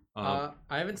them. I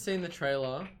haven't seen the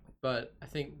trailer, but I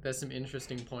think there's some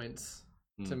interesting points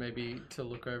to maybe to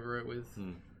look over it with.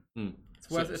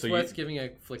 It's worth giving a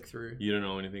flick through. You don't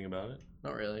know anything about it?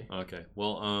 Not really. Okay.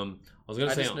 Well, I was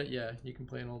gonna say, just know, yeah, you can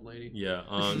play an old lady.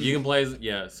 yeah, you can play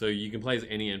as so you can play as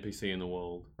any NPC in the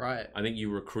world. Right. I think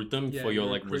you recruit them Yeah, for your you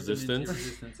like recruit them into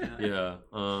resistance. your resistance,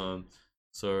 Yeah.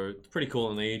 So it's pretty cool,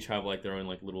 and they each have like their own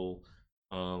like little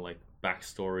like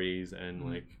backstories and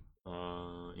like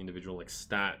individual like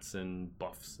stats and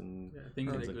buffs and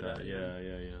things things they're like good that. at.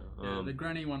 Yeah. The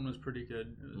granny one was pretty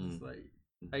good. It was like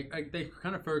they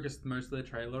kind of focused most of the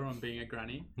trailer on being a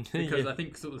granny because I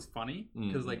think it was funny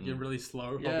because like you're really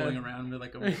slow hobbling around with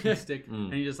like a walking stick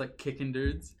and you're just like kicking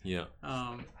dudes. Yeah.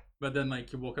 But then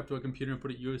like you walk up to a computer and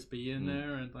put a USB in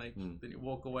there and like then you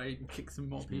walk away and kick some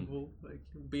more people, like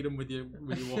beat them with your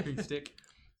walking stick.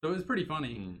 So it was pretty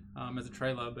funny as a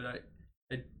trailer, but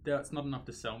that's not enough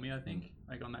to sell me. I think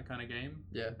like on that kind of game.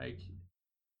 Yeah. Like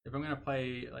if I'm gonna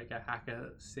play like a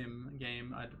hacker sim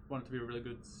game, I'd want it to be a really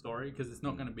good story because it's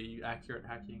not gonna be accurate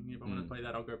hacking. If I'm gonna play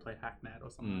that, I'll go play Hacknet or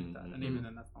something like that, and even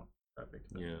then, that's not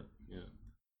perfect. But...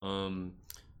 Yeah.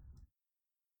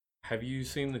 Have you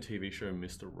seen the TV show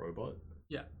Mr. Robot?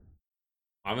 Yeah.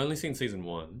 I've only seen season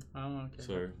 1. Oh, okay.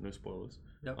 So no spoilers.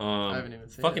 Yep. I haven't even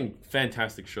seen fucking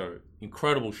fantastic show,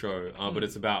 incredible show. But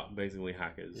it's about basically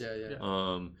hackers. Yeah.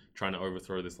 Trying to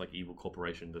overthrow this like evil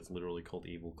corporation that's literally called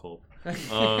Evil Corp.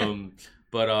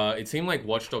 But it seemed like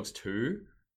Watch Dogs 2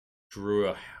 drew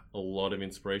a lot of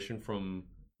inspiration from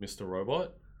Mr.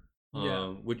 Robot.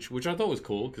 Which I thought was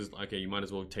cool because okay, you might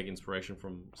as well take inspiration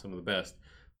from some of the best.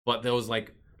 But there was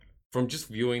like, from just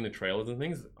viewing the trailers and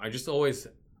things,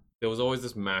 there was always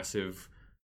this massive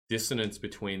dissonance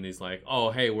between these like,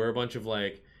 oh hey, we're a bunch of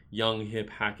like young hip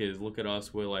hackers, look at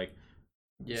us, we're like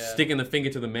sticking the finger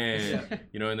to the man,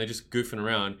 you know, and they're just goofing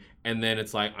around, and then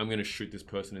it's like, I'm gonna shoot this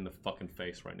person in the fucking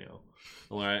face right now,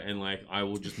 and like I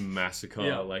will just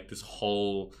massacre like this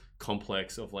whole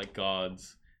complex of like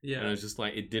guards. And it was just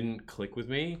like, it didn't click with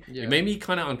me. It made me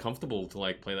kind of uncomfortable to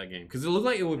like play that game because it looked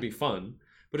like it would be fun,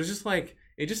 but it's just like,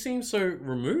 it just seems so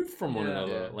removed from one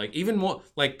another. Like even more,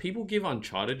 like people give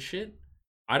Uncharted shit.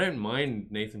 I don't mind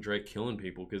Nathan Drake killing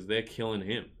people because they're killing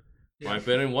him, right?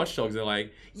 But in Watch Dogs, they're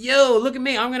like, "Yo, look at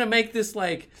me! I'm gonna make this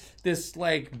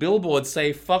billboard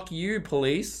say "fuck you,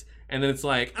 police," and then it's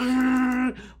like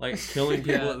killing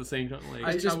people at the same time.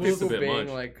 Like it's just a people bit being much.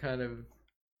 like kind of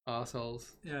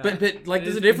assholes. Yeah. But like,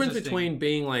 there's a difference between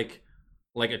being like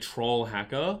a troll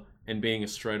hacker and being a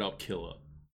straight up killer,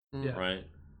 right?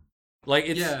 Like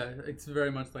it's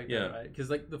very much like that, right? Because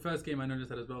like the first game I noticed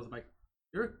that as well. I was like,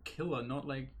 you're a killer, not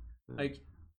like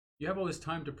you have all this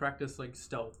time to practice like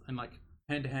stealth and like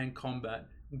hand-to-hand combat,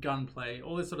 gunplay,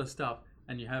 all this sort of stuff,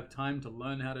 and you have time to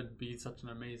learn how to be such an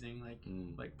amazing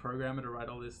like programmer to write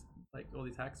all these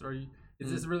hacks. Or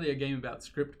is this really a game about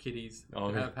script kiddies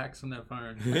who have hacks on their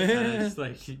phone and it's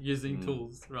like using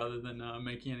tools rather than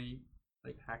making any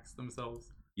like hacks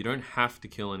themselves? You don't have to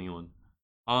kill anyone.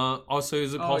 Also,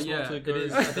 is it possible to go? I think it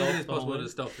is possible to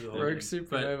stealth through the whole Rogue thing,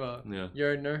 Supernova. Yeah.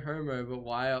 You're no homo, but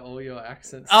why are all your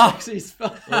accents Ah! sexy as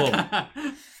fuck?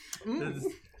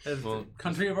 Well,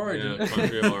 country of origin. Yeah,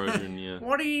 country of origin, yeah.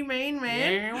 What do you mean,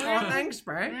 man? Oh, thanks,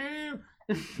 bro.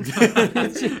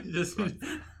 Just,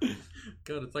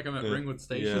 God, it's like I'm at Ringwood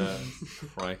Station. Yeah,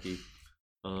 crikey.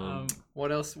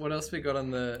 What else we got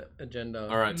on the agenda?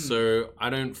 All right, so I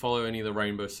don't follow any of the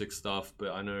Rainbow Six stuff,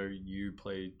 but I know you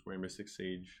played Rainbow Six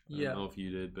Siege. I don't know if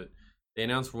you did, but they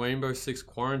announced Rainbow Six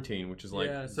Quarantine, which is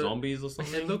like zombies or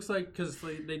something. It looks like, because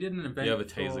they did an event. You have a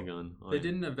taser gun. They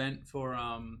did an event for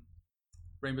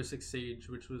Rainbow Six Siege,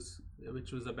 which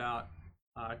was about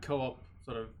co-op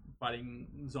sort of fighting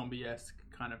zombie-esque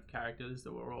kind of characters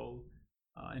that were all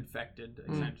infected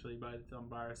essentially by some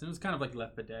virus. And it was kind of like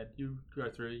Left 4 Dead. You go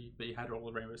through, but you had all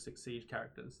the Rainbow Six Siege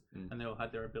characters, and they all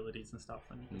had their abilities and stuff,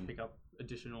 and you could pick up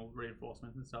additional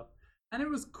reinforcements and stuff. And it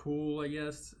was cool, I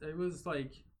guess. It was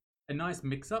like a nice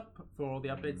mix-up for all the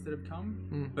updates that have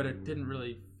come, but it didn't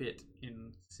really fit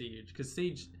in Siege, because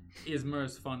Siege is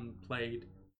most fun played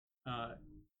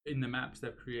in the maps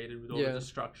they've created with all the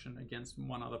destruction against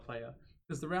one other player,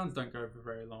 because the rounds don't go for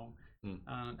very long.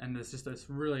 And there's just this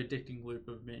really addicting loop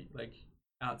of me like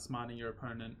outsmarting your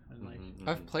opponent and like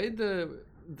I've played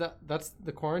that's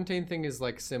the quarantine thing is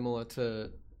like similar to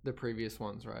the previous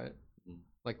ones, right?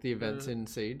 Like the events in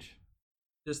Siege.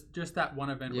 Just that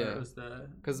one event where it was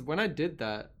because when I did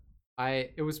that,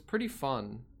 it was pretty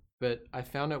fun, but I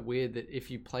found it weird that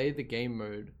if you play the game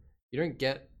mode, you don't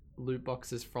get loot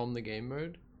boxes from the game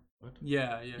mode. What?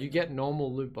 Yeah. You get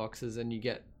normal loot boxes, and you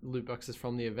get loot boxes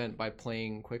from the event by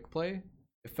playing quick play.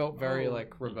 It felt very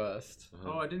like reversed.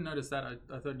 Oh, I didn't notice that.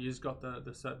 I thought you just got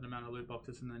the certain amount of loot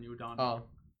boxes and then you were done.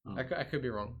 I could be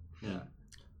wrong. Yeah.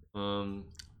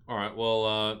 All right.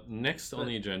 Well, next on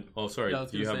the agenda. Oh, sorry. Yeah,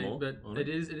 do you have more? But it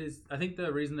is. I think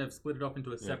the reason they've split it off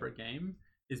into a separate game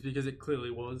is because it clearly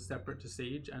was separate to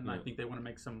Siege, and I think they want to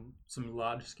make some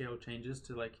large scale changes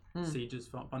to like Siege's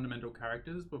fundamental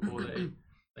characters before they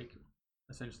like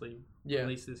essentially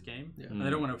release this game, and they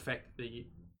don't want to affect the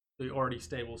the already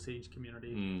stable Siege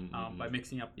community by Mm.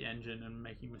 mixing up the engine and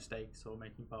making mistakes or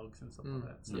making bugs and stuff like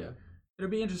that. So Yeah. it'll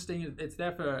be interesting. It's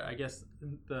there for, I guess,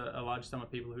 a large sum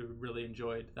of people who really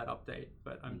enjoyed that update.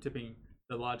 But I'm tipping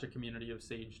the larger community of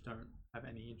Siege don't have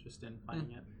any interest in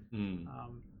playing it.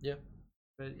 Yeah.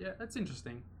 But yeah, that's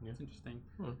interesting. Yeah. It's interesting.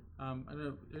 Hmm. I don't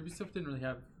know. Ubisoft didn't really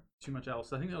have too much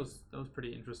else. I think that was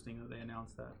pretty interesting that they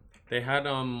announced that. They had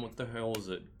what the hell was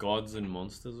it? Gods and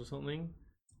Monsters or something?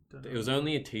 Don't It was know.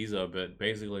 only a teaser, but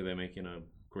basically they're making a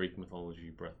Greek mythology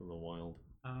Breath of the Wild.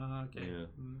 Okay. Yeah.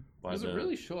 Mm. It was a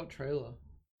really short trailer.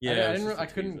 Yeah, I it's didn't. just a I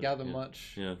couldn't teaser, gather yeah.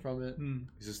 much Yeah. from it. Mm.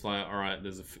 It's just like, all right,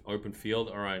 there's an open field.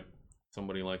 All right,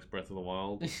 somebody likes Breath of the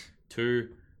Wild. 2,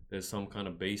 there's some kind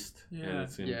of beast, and Yeah.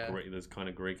 it's in Yeah. Greek. There's kind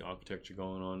of Greek architecture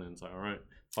going on, and it's like, all right,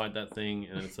 fight that thing,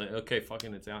 and then it's like, okay,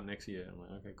 fucking, it's out next year. I'm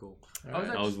like, okay, cool. I was,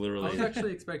 I was literally. I was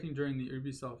actually expecting during the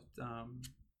Ubisoft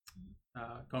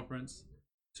conference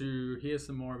to hear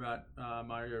some more about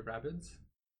Mario Rabbids,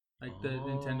 like the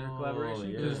Nintendo collaboration.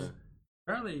 yeah. Because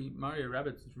apparently Mario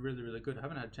Rabbids is really, really good. I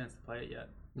haven't had a chance to play it yet.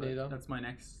 But Neither. that's my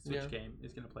next Switch Yeah. game.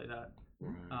 Is going to play that.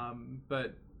 Right.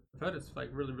 But I've heard it's like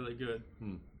really, really good.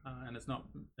 Hmm. And it's not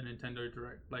a Nintendo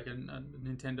direct, like a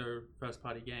Nintendo first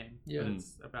party game. Yeah. But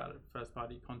it's about first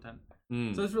party content.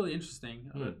 Mm. So it's really interesting.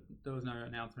 Hmm. But there was no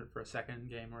announcement for a second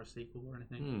game or a sequel or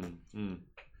anything.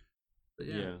 But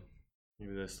Yeah. yeah.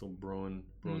 Maybe they're still brewing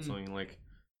Mm. something like,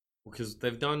 because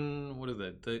they've done, what is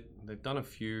it? They've done a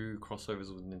few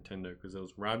crossovers with Nintendo, because there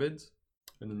was Rabbids,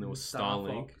 and then there was Star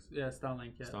Starlink. Fox. Yeah,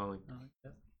 Starlink. Yeah. Starlink.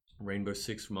 Yeah. Rainbow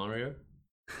Six Mario.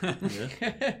 Yeah.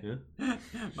 Yeah.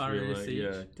 Mario You're like,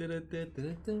 Siege.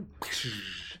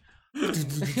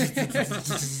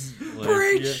 Like,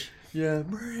 Breach! Yeah,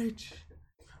 breach.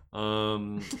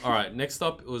 All right. Next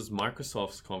up was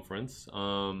Microsoft's conference.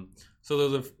 So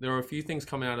there were a few things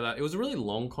coming out of that. It was a really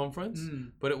long conference,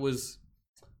 Mm. but it was.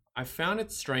 I found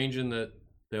it strange in that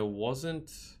there wasn't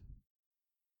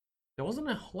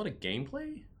a whole lot of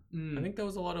gameplay. Mm. I think there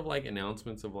was a lot of like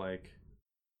announcements of like.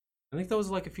 I think there was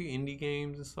like a few indie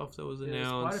games and stuff that was Yeah, there's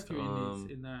announced. quite a few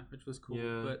indies in there, which was cool.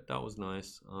 Yeah, But that was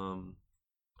nice.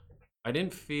 I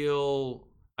didn't feel.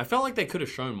 I felt like they could have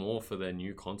shown more for their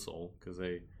new console, because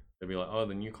they'd be like, "Oh,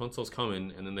 the new console's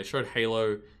coming," and then they showed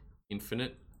Halo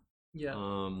Infinite. yeah,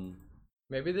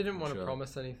 Maybe they didn't want to Sure.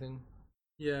 promise anything.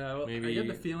 yeah. Well, I maybe- get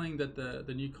the feeling that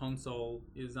the new console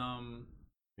is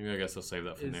Maybe I guess I'll save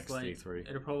that for is next like E3.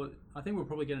 it'll probably. I think we'll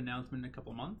probably get an announcement in a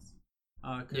couple of months.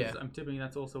 Because Yeah. I'm tipping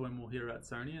that's also when we'll hear about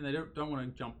Sony, and they don't want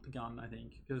to jump the gun. I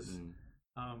think because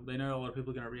Mm. they know a lot of people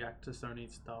are going to react to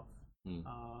Sony's stuff.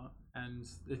 Mm. And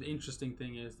the interesting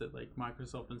thing is that like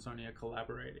Microsoft and Sony are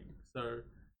collaborating. So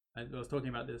I was talking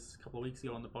about this a couple of weeks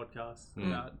ago on the podcast Mm.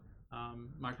 about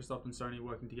Microsoft and Sony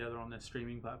working together on their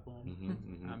streaming platform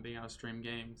and being able to stream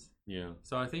games. Yeah.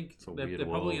 So I think It's a they're weird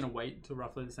probably world. going to wait till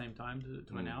roughly the same time to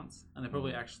Mm. announce, and they're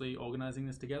probably actually organizing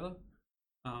this together.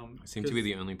 I seem to be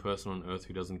the only person on Earth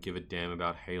who doesn't give a damn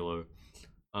about Halo.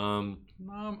 No,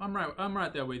 I'm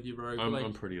right there with you, bro.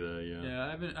 I'm pretty there, yeah. Yeah,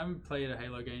 I haven't played a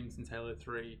Halo game since Halo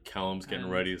 3. Callum's getting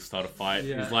And- ready to start a fight.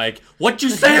 Yeah. He's like, "What you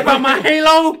say about my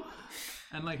Halo?"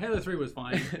 And like Halo 3 was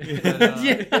fine.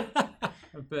 Yeah.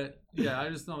 But yeah,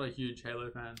 I'm just not a huge Halo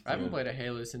fan. I haven't Yeah. played a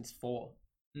Halo since 4.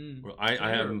 Mm. Well, I Yeah.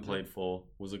 haven't played 4.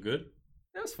 Was it good?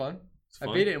 It was fun. It's I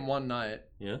fun? beat it in one night.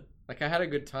 Yeah. Like I had a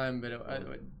good time, but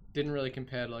it didn't really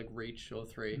compare to like Reach or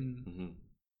 3. Mm. hmm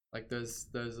Like those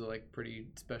are like pretty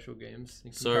special games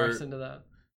in So- comparison to that.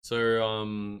 So,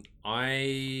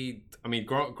 I mean,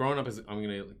 growing up, I'm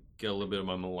gonna get a little bit of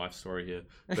my life story here.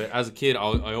 But as a kid,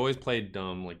 I always played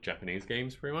like Japanese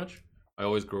games, pretty much. I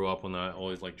always grew up on that.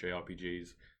 Always like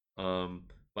JRPGs.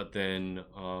 But then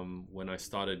when I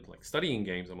started like studying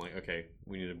games, I'm like, okay,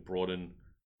 we need to broaden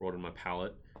my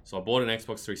palette. So I bought an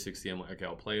Xbox 360. I'm like, okay,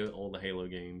 I'll play all the Halo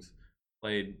games.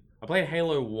 I played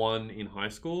Halo 1 in high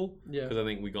school Yeah. because I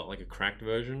think we got like a cracked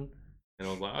version, and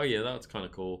I was like, oh yeah, that's kind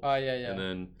of cool. Oh yeah, yeah. And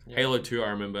then Yeah. Halo 2, I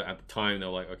remember at the time they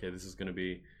were like, okay, this is gonna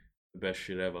be the best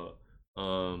shit ever.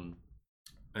 And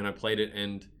I played it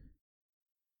and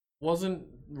wasn't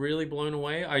really blown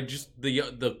away. I just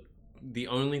the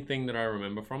only thing that I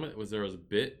remember from it was there was a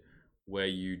bit where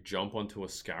you jump onto a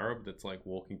scarab that's like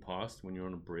walking past when you're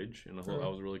on a bridge, and I thought Oh. that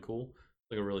was really cool,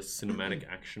 like a really cinematic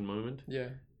action moment. Yeah.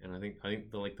 And I think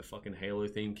the fucking Halo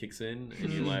theme kicks in,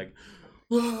 and you're like,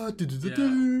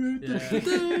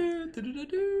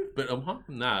 but apart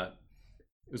from that,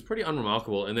 it was pretty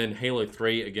unremarkable. And then Halo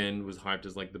 3 again was hyped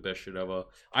as like the best shit ever.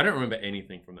 I don't remember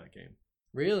anything from that game.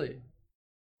 Really?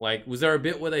 Like, was there a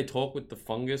bit where they talk with the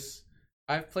fungus?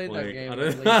 I've played that Like, game. I at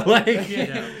don't least- like,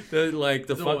 Yeah. the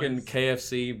There's fucking always-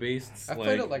 KFC beasts. I've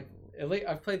played it like at least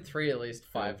I've played 3 at least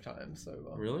 5 times so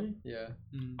far. Really? Yeah.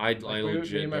 I Me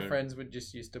legit and my don't- friends would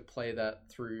just used to play that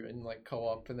through in like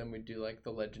co-op, and then we'd do like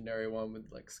the legendary one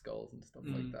with like skulls and stuff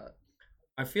like that.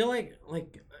 I feel like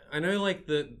I know like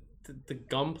the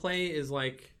gunplay is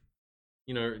like,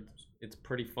 you know, it's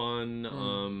pretty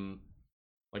fun.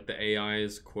 Like the AI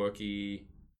is quirky.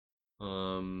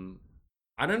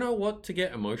 I don't know what to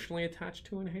get emotionally attached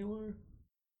to in Halo.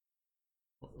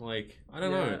 Like I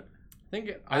don't know.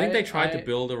 I think they tried to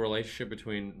build a relationship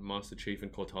between Master Chief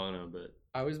and Cortana, but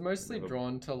I was mostly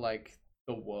drawn to like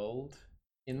the world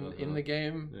in the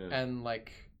game, and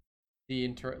like the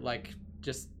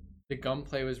just the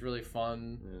gunplay was really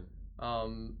fun.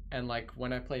 And like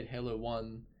when I played Halo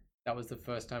 1, that was the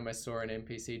first time I saw an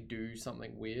NPC do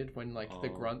something weird when like the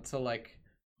grunts are like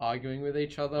arguing with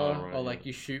each other, or like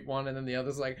you shoot one and then the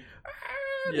other's like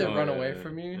they run away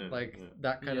from you.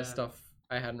 That kind of stuff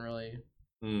I hadn't really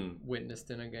witnessed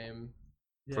in a game,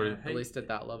 at least at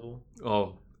that level.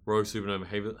 Oh, Rogue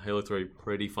Supernova, Halo 3,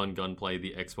 pretty fun gunplay.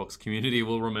 The Xbox community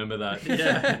will remember that.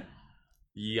 Yeah.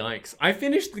 Yikes. I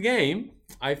finished the game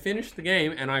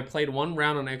and I played one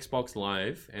round on Xbox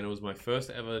Live, and it was my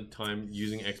first ever time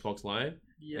using Xbox Live.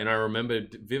 And I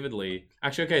remembered vividly.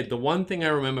 Actually, okay, the one thing I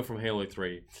remember from Halo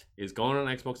 3 is going on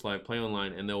Xbox Live, playing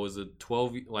online, and there was a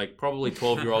probably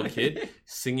 12-year-old kid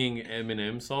singing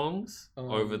Eminem songs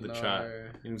over the chat.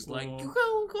 He was like, "You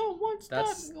go, one step,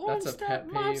 that's a pet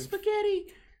Mom peeve.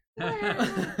 Spaghetti."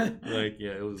 Like,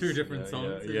 yeah, it was 2 different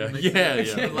songs. Yeah.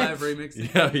 Live remix.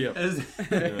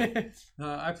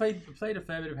 I played a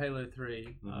fair bit of Halo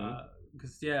 3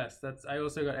 because I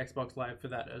also got Xbox Live for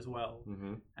that as well,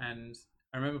 and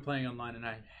I remember playing online and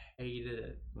I hated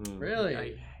it. Really?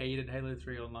 I hated Halo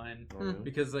 3 online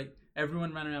because like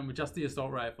everyone ran around with just the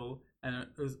assault rifle, and it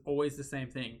was always the same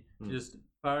thing, just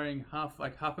firing half a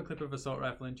clip of assault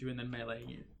rifle into you and then meleeing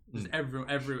you. Just everyone,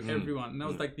 and that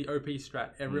was like the OP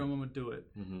strat. Everyone would do it.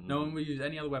 No one would use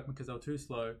any other weapon because they were too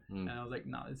slow. And I was like,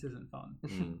 no, this isn't fun.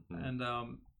 And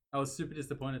I was super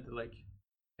disappointed that like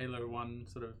Halo 1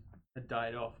 sort of had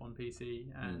died off on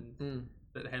PC, and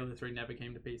that Halo 3 never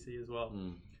came to PC as well.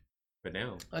 But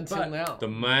now, now, the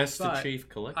Master Chief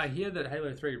Collection. I hear that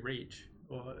Halo 3 Reach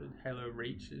or Halo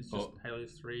Reach is just Halo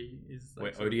 3 is.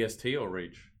 Like wait, ODST or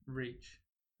Reach? Reach.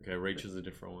 Okay, Reach is a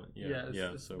different one.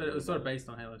 So but it was sort of based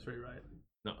on Halo 3, right?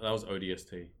 No, that was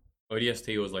ODST.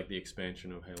 ODST was like the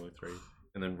expansion of Halo 3,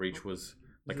 and then Reach was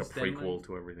like a prequel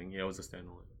to everything. Yeah, it was a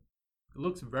standalone. It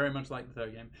looks very much like the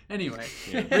third game. Anyway,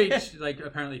 Reach like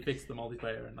apparently fixed the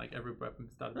multiplayer, and like every weapon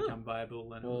started to become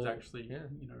viable, and it was actually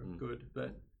good.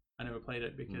 But I never played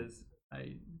it because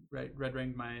I red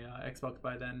ringed my Xbox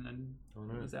by then, and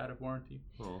it was out of warranty.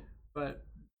 But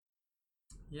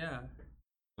yeah.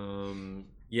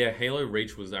 Halo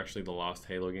Reach was actually the last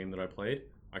Halo game that I played.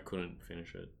 I couldn't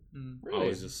finish it. Really? I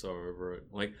was just so over it.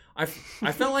 Like I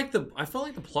felt like the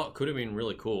plot could have been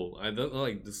really cool. I don't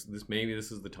like this maybe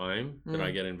this is the time that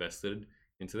I get invested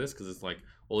into this, because it's like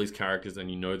all these characters and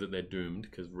you know that they're doomed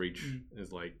because Reach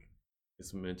is like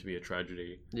it's meant to be a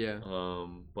tragedy. Yeah.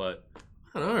 But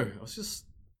I don't know. I was just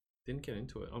didn't get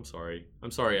into it. I'm sorry,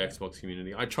 Xbox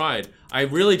community. I tried. I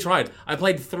really tried. I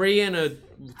played 3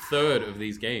 1/3 of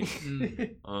these games.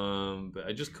 But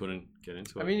I just couldn't get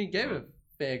into it. I mean, you gave it a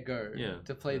fair go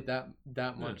to play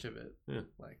that much of it. Yeah.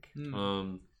 Like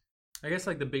I guess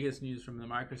like the biggest news from the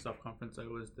Microsoft conference though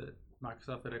was that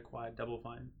Microsoft had acquired Double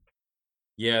Fine.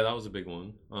 Yeah, that was a big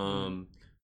one.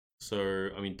 So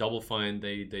I mean, Double Fine,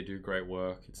 they do great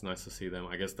work. It's nice to see them.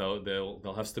 I guess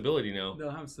they'll have stability now.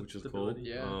 They'll have which is stability, cool.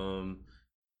 Yeah.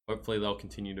 Hopefully they'll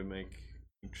continue to make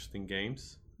interesting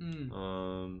games.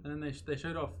 And then they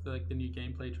showed off the new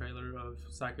gameplay trailer of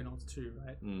Psychonauts 2,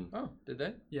 right? Oh, did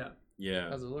they? Yeah.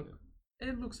 Yeah. How's it look?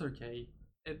 It looks okay.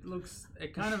 It looks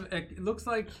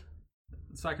like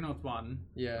Psychonauts 1.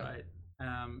 Yeah. Right.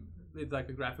 With like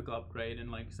a graphical upgrade and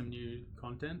like some new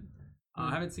content. I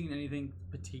haven't seen anything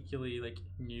particularly like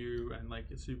new and like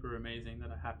super amazing that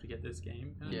I have to get this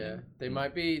game. Yeah, they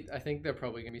might be. I think they're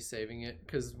probably gonna be saving it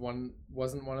because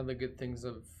wasn't one of the good things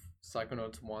of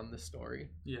Psychonauts 1 the story.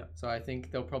 Yeah. So I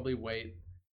think they'll probably wait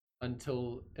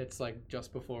until it's like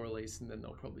just before release, and then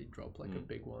they'll probably drop like a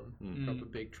big one, drop a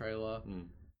big trailer,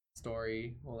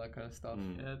 story, all that kind of stuff.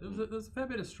 Yeah, there's a fair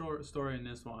bit of story in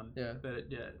this one. Yeah.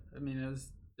 But yeah, I mean,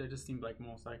 there just seemed like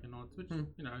more Psychonauts, which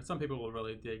you know some people will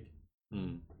really dig.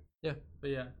 Yeah, but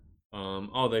yeah.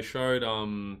 They showed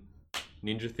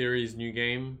Ninja Theory's new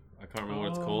game. I can't remember what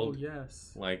it's called.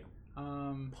 Yes. Like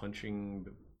punching.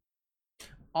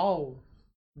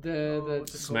 The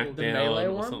SmackDown the Melee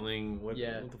or one? something. What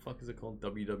the fuck is it called?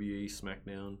 WWE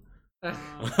SmackDown.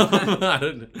 I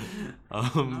don't know.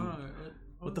 No,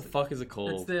 What the fuck is it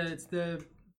called? It's the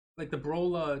like the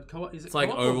brawler. Is it It's like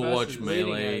co-op or Overwatch, versus?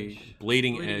 Melee,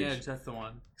 Bleeding Edge. That's the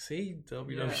one. See,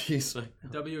 WWE. So,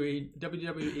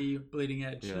 WWE Bleeding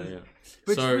Edge. yeah.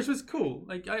 Which So- was cool.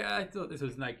 Like I thought this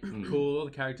was like cool.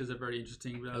 The characters are very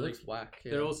interesting. But It looks whack.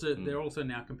 Yeah. they're also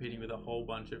now competing with a whole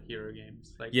bunch of hero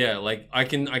games. Like Yeah, like I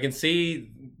can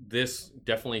see this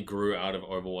definitely grew out of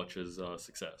Overwatch's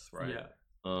success, right? Yeah.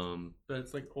 Um. But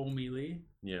it's like all melee,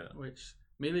 Yeah. which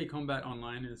melee combat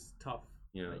online is tough.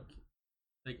 Yeah.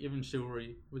 Like even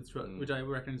Chivalry, which I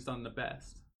reckon has done the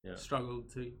best. Yeah.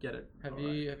 Struggled to get it. Have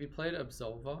alright. you played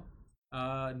Absolver?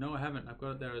 No, I haven't. I've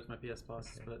got it there as my PS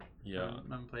Plus, but Yeah.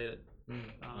 I haven't played it.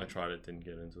 I tried it, didn't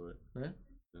get into it.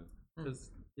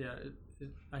 Because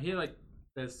I hear like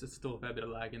there's just still a fair bit of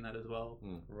lag in that as well.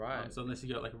 Right. So unless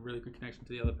you got like a really good connection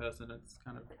to the other person, it's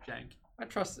kind of jank. I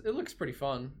trust. It looks pretty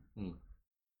fun.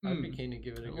 I'd be keen to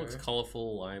give it a It go. looks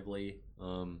colorful, lively.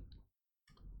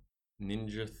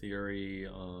 Ninja Theory.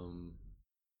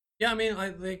 Yeah, I mean,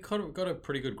 they kind of got a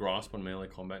pretty good grasp on melee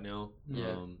combat now.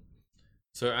 Yeah.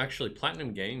 So actually,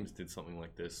 Platinum Games did something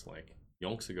like this like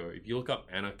yonks ago. If you look up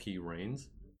Anarchy Reigns,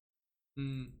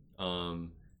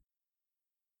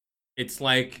 it's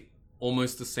like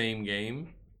almost the same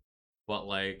game, but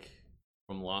like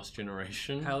from last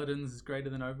generation. Paladins is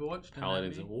greater than Overwatch.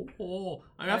 Paladins. I mean,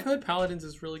 I've heard Paladins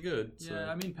is really good. So.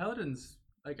 Yeah, I mean Paladins.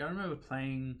 Like I remember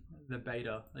playing the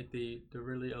beta, like the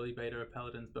really early beta of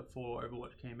Paladins before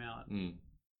Overwatch came out,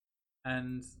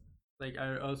 and like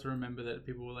I also remember that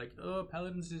people were like, "Oh,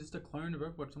 Paladins is just a clone of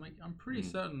Overwatch." I'm like, I'm pretty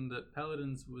certain that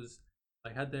Paladins was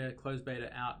like had their closed beta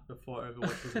out before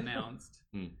Overwatch was announced,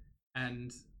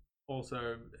 and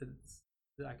also it's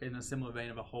like in a similar vein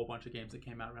of a whole bunch of games that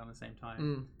came out around the same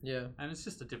time. Yeah. And it's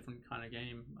just a different kind of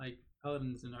game. Like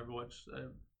Paladins and Overwatch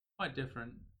are quite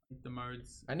different. Like the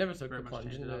modes. I never took very the much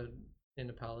plunge changed it up.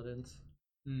 into Paladins.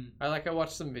 I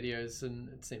watched some videos and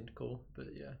it seemed cool, but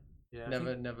yeah, Yeah.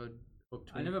 never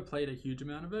hooked me. I never played a huge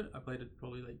amount of it. I played it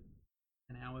probably like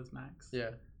 10 hours max.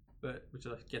 Yeah. But which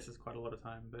I guess is quite a lot of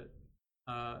time. But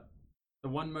the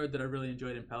one mode that I really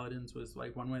enjoyed in Paladins was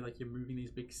like one way like you're moving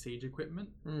these big siege equipment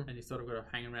and you sort of got to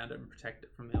hang around it and protect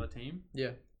it from the other team.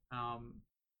 Yeah.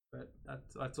 But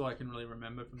that's all I can really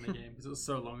remember from the game because it was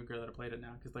so long ago that I played it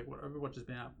now. Because like what Overwatch has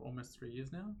been out for almost 3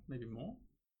 years now, maybe more.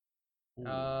 Ooh,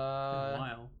 been a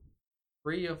while.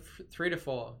 3 to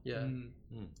 4. Yeah.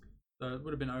 So it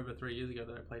would have been over 3 years ago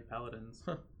that I played Paladins.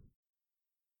 Huh.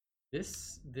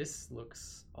 This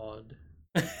looks odd.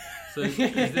 So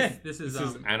this is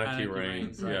Anarchy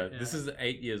Reigns. right? Yeah, this is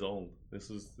 8 years old.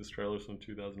 This trailer's from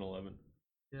 2011.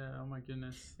 Yeah. Oh my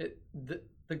goodness.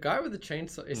 The guy with the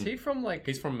chainsaw, is he from like?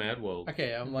 He's from Mad World.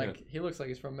 Okay, I'm like, he looks like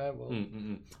he's from Mad World.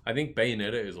 I think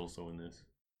Bayonetta is also in this.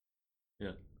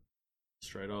 Yeah,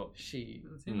 straight up.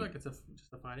 It seems like it's just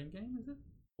a fighting game, is it?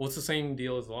 Well, it's the same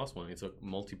deal as the last one. It's a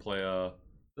multiplayer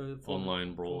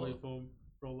online brawler. Something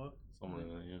like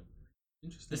that, yeah.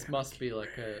 Interesting. This must be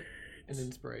like an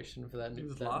inspiration for that, It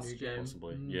was that last new gen. game.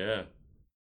 Possibly, yeah.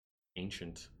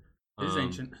 Ancient. It is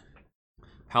ancient.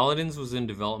 Paladins was in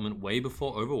development way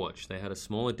before Overwatch. They had a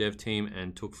smaller dev team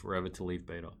and took forever to leave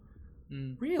beta.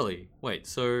 Really? Wait,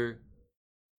 so...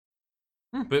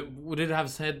 But would it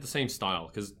have had the same style?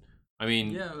 Because, I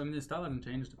mean... Yeah, I mean, the style hadn't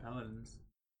changed to Paladins.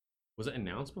 Was it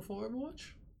announced before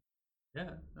Overwatch? Yeah,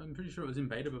 I'm pretty sure it was in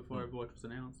beta before Overwatch was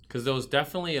announced. Because there was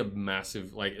definitely a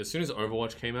massive... Like, as soon as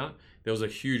Overwatch came out, there was a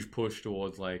huge push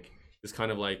towards, like, this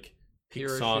kind of, like,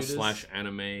 Hero Pixar /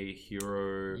 anime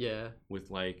hero... Yeah.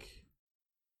 With, like...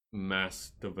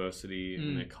 mass diversity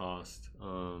in their cast.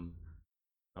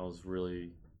 That was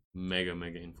really mega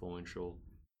influential.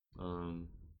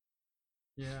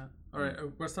 Yeah. All right,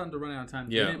 we're starting to run out of time.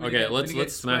 Yeah. Okay.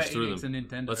 Let's smash through them.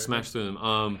 Nintendo, Let's smash through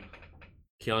them.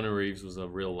 Keanu Reeves was a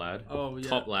real lad. Oh yeah.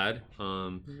 Top lad.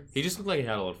 He just looked like he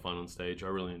had a lot of fun on stage. I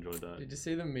really enjoyed that. Did you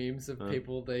see the memes of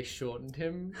people? They shortened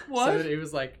him. What? So that he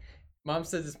was like, "Mom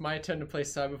says it's my turn to play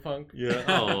Cyberpunk." Yeah.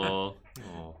 Oh.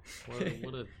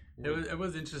 It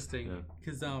was interesting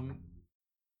because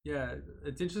yeah,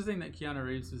 it's interesting that Keanu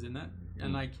Reeves was in that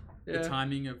and like the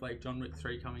timing of like John Wick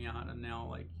 3 coming out and now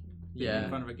like in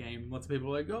front of a game, lots of people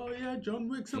are like, oh yeah, John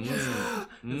Wick's up.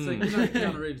 It's like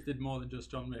Keanu Reeves did more than just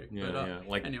John Wick. Yeah, but,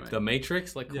 like anyway. The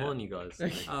Matrix. Like, come on, you guys.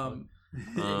 Like,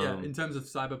 yeah, in terms of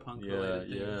cyberpunk related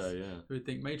things, yeah. I would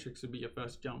think Matrix would be your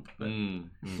first jump, but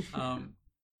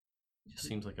just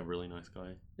seems like a really nice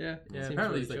guy. Yeah. Yeah,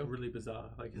 apparently he's like really bizarre.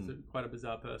 Like he's quite a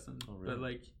bizarre person. Oh, really? But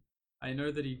like I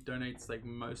know that he donates like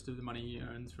most of the money he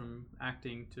earns from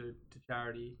acting to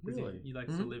charity because Really? he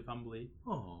likes to live humbly.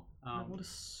 Oh, what a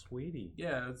sweetie.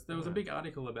 Yeah, there was a Yeah. big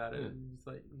article about it. Yeah. And he's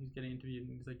like, he's getting interviewed,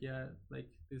 and he's like, yeah, like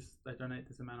this, I donate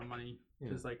this amount of money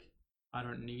because like I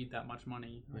don't need that much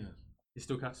money. Like, Yeah. he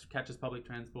still catches public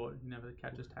transport. He never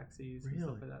catches taxis and stuff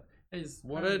Really? like that. He's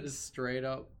What apparently a straight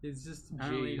up. he's just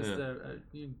apparently Jeez. just a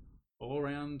all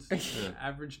around Yeah.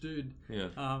 average dude. Yeah.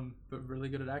 But really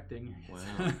good at acting.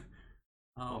 Wow.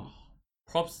 um,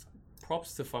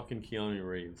 Props to fucking Keanu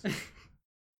Reeves.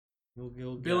 He'll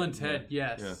Bill get- and Ted,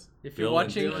 yeah. yes. Yeah. If you're Bill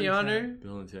watching and Ted. Keanu,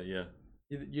 Bill and Ted, yeah.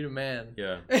 you're the man.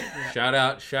 Yeah. Shout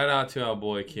out to our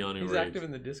boy Keanu He's Reeves. active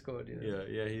in the Discord. You know?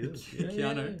 Yeah, he is.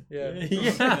 Keanu.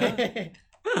 Yeah.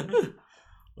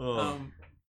 Oh.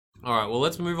 All right, well,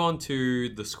 let's move on to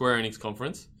the Square Enix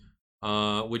conference,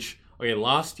 which, okay,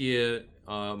 last year,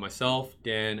 myself,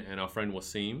 Dan, and our friend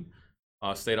Wasim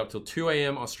stayed up till 2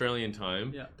 a.m. Australian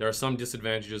time. Yeah. There are some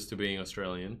disadvantages to being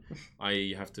Australian.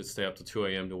 I have to stay up till 2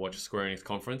 a.m. to watch a Square Enix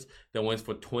conference that went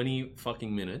for 20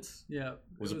 fucking minutes. Yeah.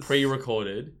 It was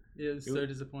pre-recorded. It was so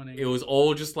disappointing. It was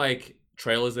all just like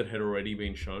trailers that had already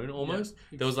been shown almost.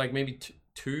 Yeah. There was like maybe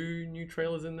two new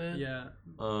trailers in there. Yeah.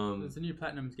 There's a new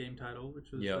Platinum's game title,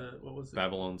 which was what was it?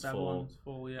 Babylon's Fall.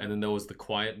 Fall, yeah. And then there was The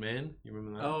Quiet Man. You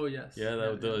remember that? Oh yes. Yeah,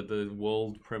 that was the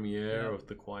world premiere of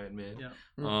The Quiet Man.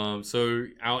 Yeah. So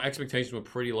our expectations were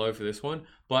pretty low for this one,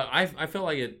 but I felt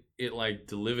like it like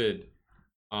delivered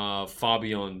far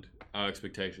beyond our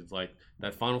expectations. Like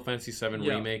that Final Fantasy VII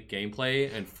remake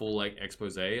gameplay and full like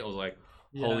expose. I was like,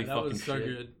 holy that fucking was so shit.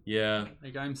 good. Yeah.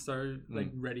 Like I'm so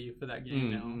like ready for that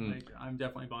game now. Like I'm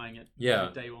definitely buying it. Yeah.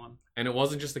 Like, day one. And it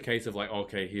wasn't just a case of like,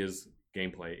 okay, here's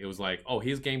gameplay. It was like, oh,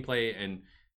 here's gameplay, and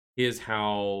here's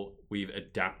how we've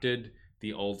adapted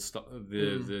the old stuff,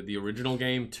 the original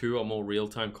game to a more real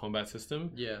time combat system.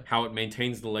 Yeah. How it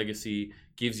maintains the legacy,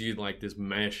 gives you like this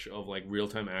mesh of like real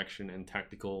time action and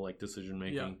tactical like decision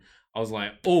making. Yeah. I was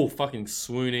like, oh, fucking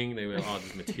swooning. They were, oh,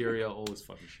 this materia, all this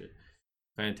fucking shit.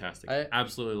 Fantastic. I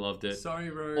absolutely loved it. Sorry,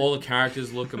 Rogue. All the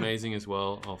characters look amazing as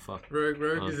well. Oh fuck.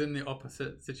 Rogue is in the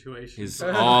opposite situation.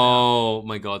 Oh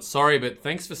my god. Sorry, but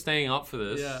thanks for staying up for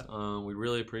this. Yeah. We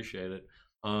really appreciate it.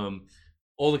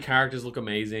 All the characters look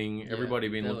amazing. Everybody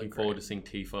been they looking look forward great. to seeing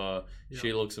Tifa. Yeah.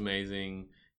 She looks amazing.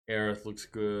 Aerith looks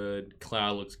good.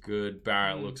 Cloud looks good.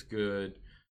 Barrett looks good.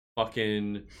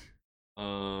 Fucking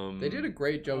They did a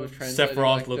great job of translating.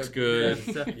 Sephiroth like, looks the- good.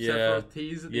 Yeah, Sephiroth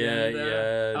tease at the Yeah, end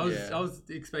there. yeah. I was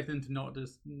expecting to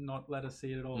not let us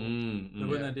see it at all. Mm, But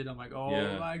when they did, I'm like, oh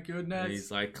Yeah. my goodness. And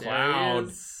he's like, There he Cloud,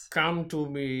 is. come to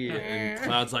me. And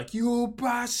Cloud's like, you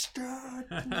bastard.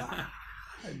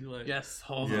 And you're like, yes,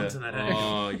 hold yeah. on to that.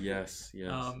 Oh, yes.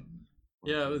 Yeah,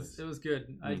 it was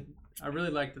good. I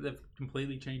really like that they've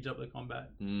completely changed up the combat.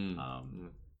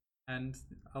 And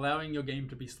allowing your game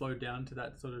to be slowed down to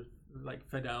that sort of like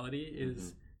fidelity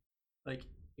is like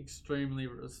extremely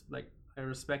I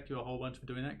respect you a whole bunch for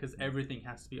doing that because everything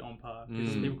has to be on par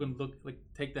because people can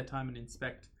take their time and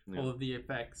inspect all of the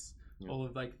effects, all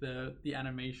of like the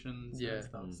animations and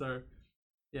stuff. So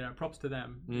props to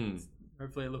them.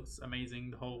 Hopefully it looks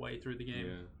amazing the whole way through the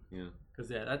game. Yeah. Because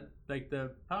that like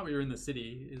the part where you're in the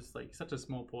city is like such a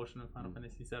small portion of Final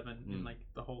Fantasy VII in like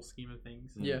the whole scheme of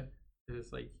things. Yeah.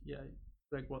 It's like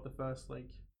like what the first like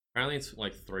Apparently it's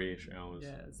like 3-ish hours.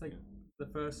 yeah it's like the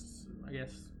first I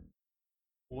guess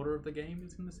quarter of the game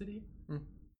is in the city.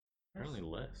 Apparently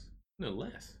less. No,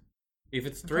 less. If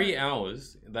it's 3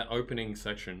 hours, that opening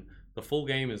section, the full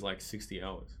game is like 60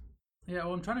 hours. Yeah,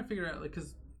 well I'm trying to figure out like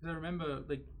because I remember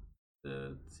like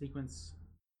the sequence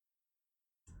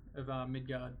of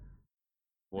Midgard.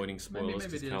 Avoiding spoilers maybe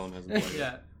because it is. Callum hasn't played it.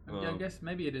 Yeah. I guess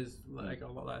maybe it is like a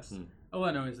lot less. All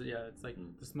I know is that it's like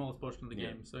the smallest portion of the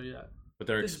game. So yeah. But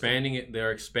they're expanding it.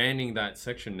 They're expanding that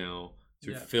section now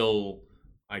to fill,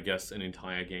 I guess, an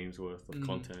entire game's worth of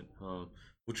content,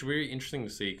 which will be interesting to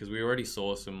see because we already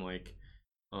saw some like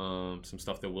some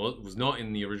stuff that was not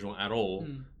in the original at all,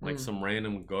 like some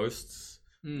random ghosts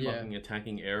fucking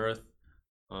attacking Aerith.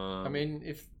 I mean,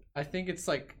 I think it's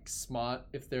like smart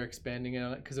if they're expanding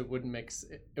it because it wouldn't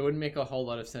make a whole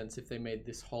lot of sense if they made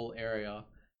this whole area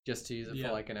just to use it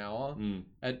for like an hour.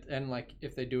 And like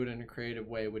if they do it in a creative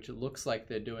way, which it looks like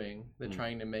they're doing, they're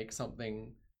trying to make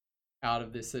something out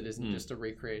of this that isn't just a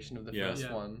recreation of the first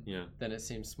one. Then it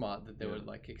seems smart that they would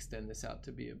like extend this out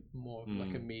to be more of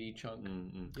like a meaty chunk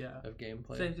of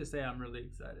gameplay. Safe to say I'm really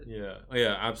excited.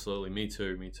 Yeah, absolutely. Me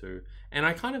too. And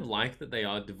I kind of like that they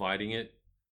are dividing it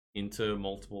into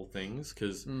multiple things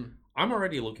because I'm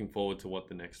already looking forward to what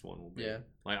the next one will be.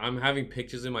 Like I'm having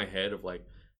pictures in my head of like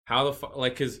how the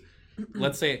like because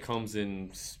let's say it comes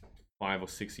in 5 or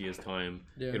 6 years time.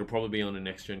 Yeah. It'll probably be on a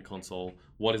next gen console.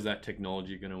 What is that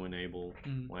technology going to enable?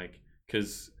 Like,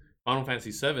 because Final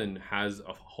Fantasy VII has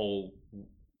a whole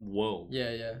world.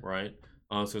 Yeah. Right.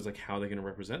 So it's like, how are they going to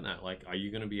represent that? Like, are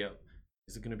you going to be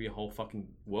is it going to be a whole fucking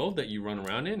world that you run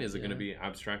around in? Is it going to be an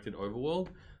abstracted overworld?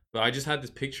 But I just had this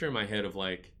picture in my head of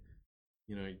like,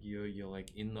 you know, you're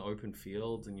like in the open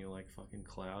fields and you're like fucking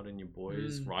Cloud and your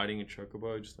boys riding a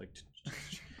chocobo, just like,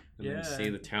 and then you see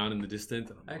the town in the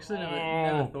distance. I actually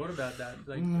never thought about that.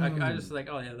 Like, I just like,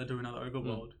 oh yeah, they'll do another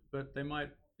overworld, but they might,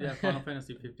 Final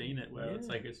Fantasy 15 it, where it's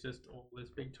like it's just all this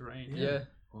big terrain. Yeah.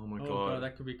 Oh my god,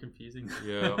 that could be confusing.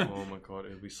 Yeah. Oh my god,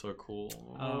 it'd be so cool.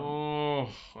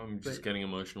 I'm just getting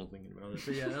emotional thinking about it.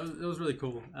 But yeah, it was really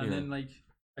cool. And then like,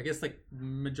 I guess like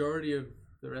majority of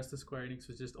the rest of Square Enix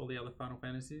was just all the other Final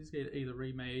Fantasies either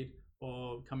remade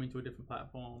or coming to a different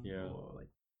platform. Yeah. Or like,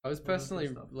 I was personally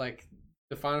like,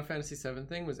 the Final Fantasy VII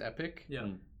thing was epic. Yeah.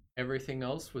 Everything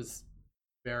else was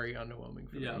very underwhelming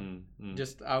for me.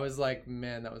 Just, I was like,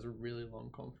 man, that was a really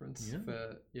long conference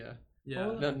for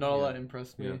not a lot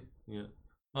impressed me. Yeah.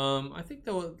 I think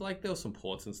there were some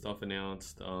ports and stuff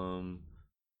announced.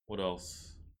 What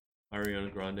else?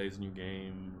 Ariana Grande's new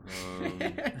game.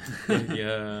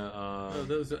 That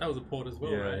was a port as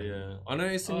well, right? Yeah. I know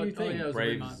it's a new thing. Yeah,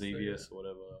 Brave Xevious or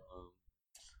whatever.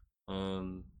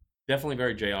 Definitely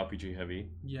very JRPG heavy.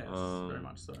 Yes, very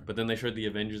much so. But then they showed the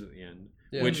Avengers at the end,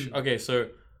 Yeah. which so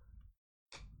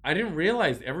I didn't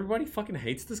realize everybody fucking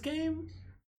hates this game.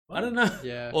 What? I don't know.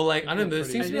 Yeah. Or like, I don't know. There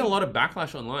seems to be a lot of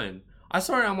backlash online. I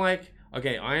saw it. I'm like,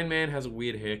 okay, Iron Man has a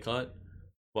weird haircut,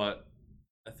 but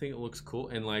I think it looks cool.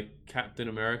 And like Captain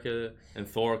America and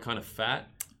Thor are kind of fat.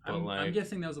 But I'm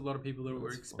guessing there was a lot of people that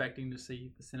were expecting to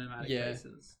see the cinematic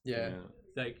faces. Yeah.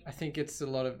 Like, I think it's a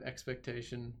lot of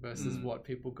expectation versus what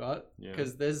people got. Yeah.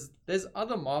 Because there's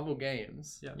other Marvel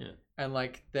games. Yeah. And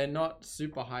like, they're not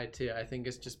super high tier. I think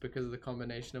it's just because of the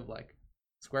combination of like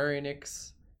Square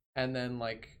Enix and then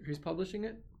like, who's publishing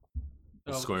it?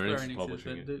 Square Enix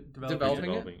publishing it.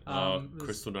 Developing it?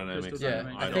 Crystal Dynamics.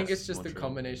 I think it's just the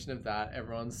combination of that.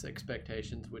 Everyone's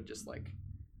expectations would just like,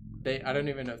 I don't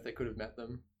even know if they could have met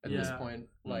them at this point.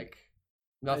 Like,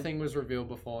 nothing was revealed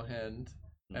beforehand.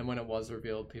 And when it was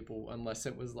revealed, people, unless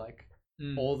it was like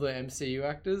all the MCU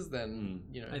actors, then,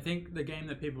 you know. I think the game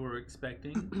that people were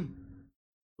expecting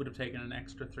would have taken an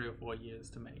extra 3 or 4 years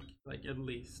to make, like, at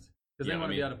least. Because they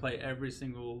want to be able to play every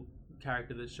single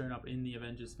character that's shown up in the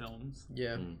Avengers films.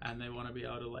 Yeah. And they want to be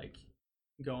able to, like,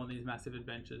 go on these massive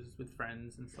adventures with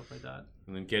friends and stuff like that.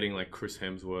 And then getting, like, Chris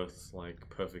Hemsworth's, like,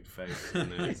 perfect face. And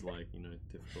then it's, like, you know,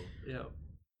 difficult. Yeah.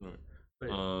 Right.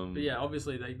 But yeah,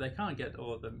 obviously they can't get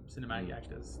all of the cinematic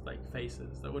actors, like,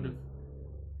 faces. That would have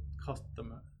cost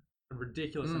them a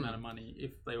ridiculous amount of money if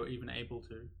they were even able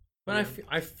to. But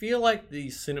I feel like the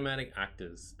cinematic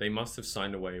actors, they must have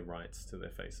signed away rights to their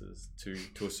faces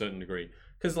to a certain degree,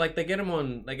 because like they get them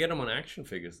on action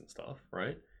figures and stuff,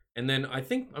 right? And then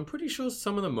I'm pretty sure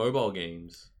some of the mobile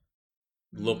games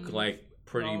look like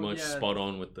pretty much spot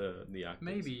on with the actors.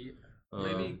 Maybe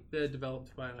they're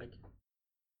developed by like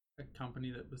a company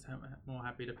that was more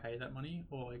happy to pay that money,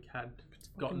 or like had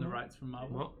gotten the rights from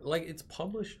Marvel. Like it's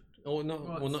published, or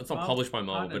no? Well, it's not published by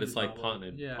Marvel, but it's like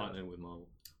partnered with Marvel.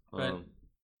 But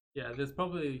yeah, there's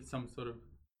probably some sort of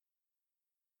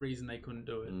reason they couldn't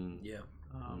do it.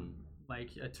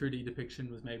 Like a 2D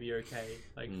depiction was maybe okay,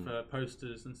 like for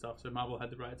posters and stuff. So Marvel had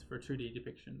the rights for a 2D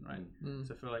depiction, right?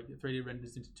 So for like 3D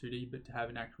renders into 2D, but to have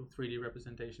an actual 3D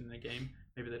representation in a game,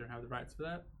 maybe they don't have the rights for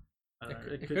that.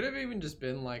 It could have even just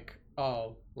been like,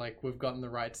 oh, like we've gotten the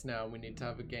rights now, we need to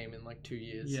have a game in like 2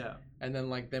 years. Yeah. And then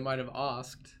like they might have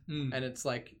asked, and it's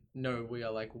like, no, we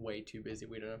are like way too busy.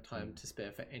 We don't have time to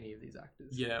spare for any of these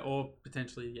actors. Yeah, or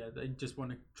potentially, they just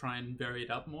want to try and vary it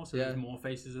up more, so there's more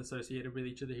faces associated with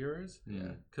each of the heroes.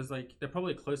 Yeah. Because like they're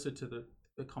probably closer to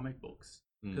the comic books.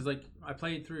 Because like I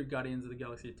played through Guardians of the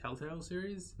Galaxy Telltale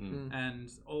series, and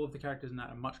all of the characters in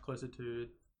that are much closer to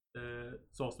the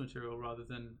source material rather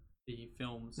than the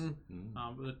films.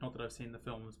 Not that I've seen the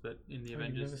films, but in the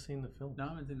Avengers. You've never seen the films? No, I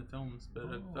haven't seen the films, but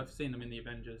I've seen them in the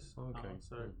Avengers. Okay.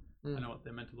 So I know what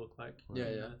they're meant to look like in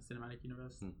the cinematic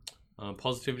universe.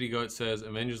 Positivity Goat says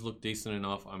Avengers look decent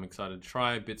enough. I'm excited to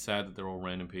try. A bit sad that they're all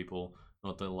random people,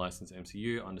 not the licensed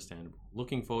MCU. Understandable.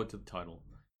 Looking forward to the title.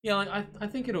 Yeah, like I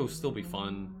think it'll still be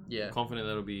fun. Yeah, confident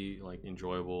that it'll be like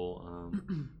enjoyable.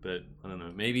 But I don't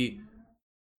know. Maybe.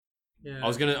 Yeah. I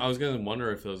was gonna wonder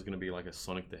if there was gonna be like a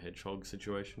Sonic the Hedgehog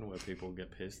situation where people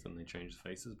get pissed and they change the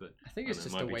faces, but I think it's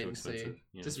just a wait and see.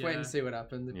 Yeah. Just wait and see what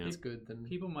happens. If it's good, then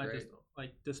people might great. just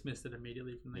like dismiss it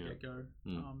immediately from the get go,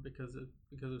 because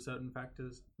of certain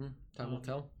factors. Time will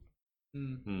tell.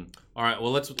 All right,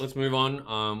 well let's move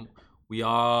on. We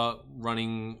are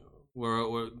running.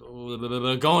 We're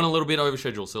going a little bit over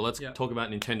schedule, so let's talk about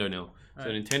Nintendo now. So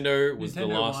Nintendo was the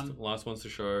last ones to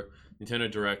show.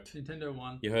 Nintendo Direct. Nintendo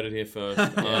won. You heard it here first.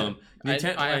 I 100%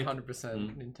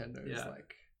 Nintendo is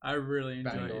like. I really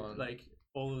enjoyed like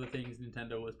all of the things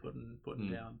Nintendo was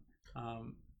putting down.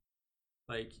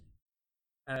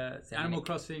 Animal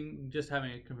Crossing, just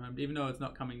having it confirmed, even though it's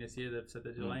not coming this year, they've said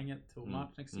they're delaying it till March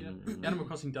next year. Animal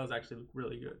Crossing does actually look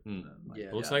really good.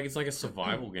 It looks like it's like a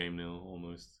survival game now,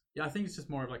 almost. Yeah, I think it's just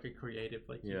more of like a creative,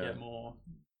 like you get more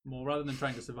rather than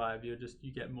trying to survive, you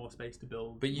get more space to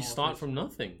build. But you start from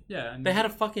nothing. Yeah, and they had a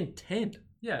fucking tent.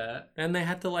 Yeah, and they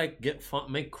had to like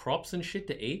make crops and shit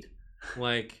to eat.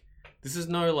 Like this is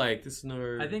no.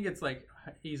 I think it's like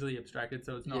easily abstracted,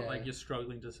 so it's not like you're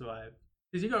struggling to survive.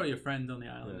 Because you got all your friends on the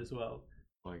island as well.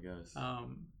 I guess.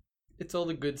 It's all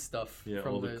the good stuff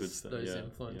from all the those, good stuff. those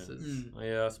influences.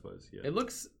 Yeah, I suppose. Yeah. It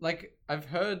looks like I've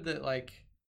heard that like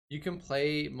you can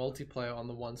play multiplayer on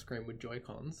the one screen with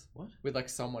Joy-Cons. What? With like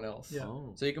someone else. Yeah.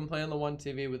 Oh. So you can play on the one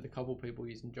TV with a couple people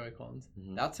using Joy-Cons.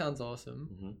 That sounds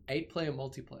awesome. 8-player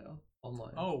multiplayer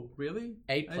online. Oh, really?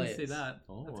 8 I players. didn't see that.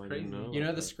 Oh, that's I crazy. didn't know You know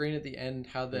that. the screen at the end,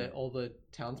 how all the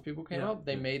townspeople came up?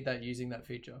 They made that using that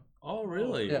feature. Oh,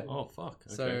 really? Yeah. Oh, fuck.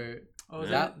 Okay. So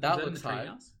that looks in hype.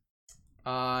 Treehouse?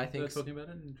 I think they're talking about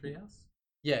it in Treehouse.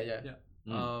 Yeah.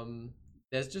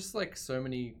 There's just like so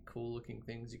many cool looking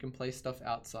things. You can play stuff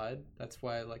outside. That's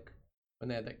why like when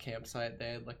they had that campsite, they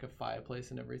had like a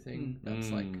fireplace and everything.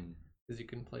 That's like because you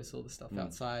can place all the stuff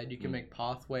outside. You can make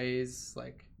pathways,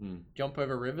 like jump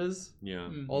over rivers. Yeah.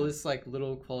 All this like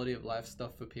little quality of life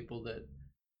stuff for people that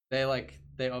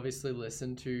they obviously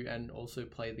listen to and also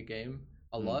play the game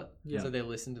a lot. Yeah. So they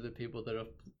listen to the people that have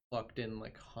locked in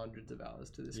like hundreds of hours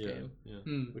to this game. Yeah.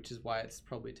 Which is why it's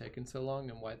probably taken so long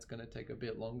and why it's going to take a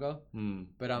bit longer.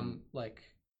 But I'm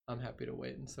happy to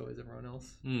wait, and so is everyone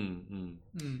else.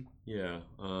 Yeah.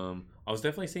 I was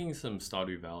definitely seeing some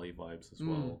Stardew Valley vibes as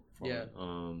well. From yeah. it,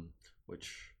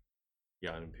 which,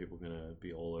 yeah, and people are gonna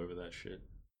be all over that shit.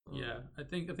 Yeah, I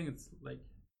think it's like,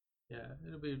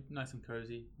 it'll be nice and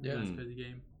cozy. Yeah, nice cozy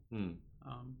game.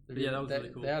 But yeah, that was really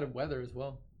cool. They added weather as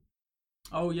well.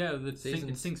 Oh yeah, it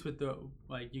syncs with the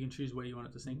like you can choose where you want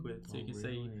it to sync with, so you can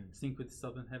say sync with the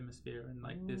southern hemisphere and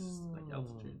like this like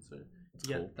altitude. So you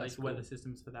get like weather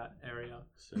systems for that area,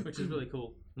 which is really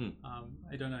cool.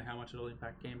 I don't know how much it'll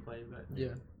impact gameplay, but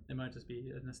it might just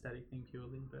be an aesthetic thing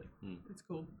purely. But it's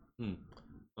cool.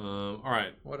 All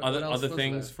right. What other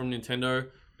things there? from Nintendo?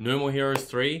 No More Heroes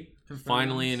 3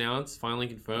 finally announced, finally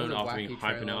confirmed That was a after being wacky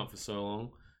hyping trailer. out for so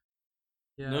long.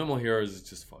 Yeah. No More Heroes is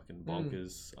just fucking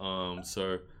bonkers.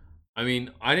 So, I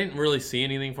mean, I didn't really see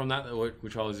anything from that,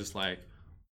 which I was just like,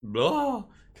 blah.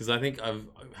 Because I think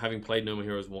having played No More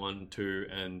Heroes 1, 2,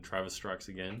 and Travis Strikes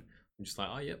Again, I'm just like,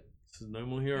 oh, yep, this is No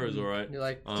More Heroes, all right. You're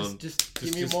like, just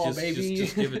give me more, baby.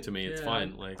 Just give it to me. It's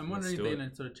fine. Like, I'm wondering if let's they're do it.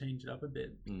 gonna sort of change it up a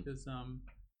bit because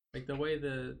like the way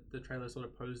the trailer sort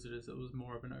of posed it is it was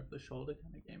more of an over the shoulder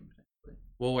kind of game potentially.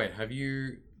 Well, wait, have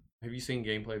you seen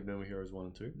gameplay of No More Heroes 1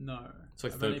 and 2? No. It's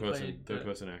like third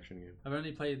person action game. I've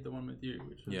only played the one with you,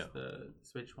 which was the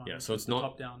Switch one. Yeah, so it's the not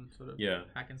top down sort of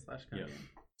hack and slash kind of game.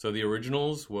 So the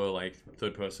originals were like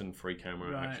third person free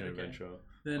camera action adventure.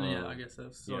 Then I guess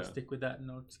I'll stick with that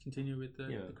and I'll just continue with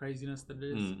the craziness that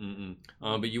it is.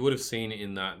 But you would have seen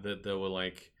in that there were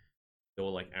like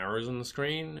arrows on the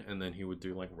screen, and then he would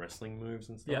do like wrestling moves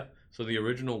and stuff. Yeah. So the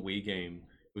original Wii game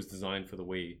was designed for the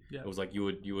Wii. Yeah. It was like you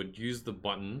would use the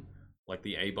button, like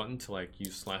the A button, to like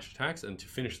use slash attacks, and to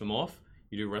finish them off,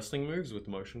 you do wrestling moves with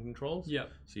the motion controls. Yeah.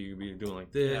 So you'd be doing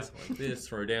like this,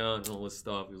 throw down, and all this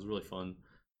stuff. It was really fun.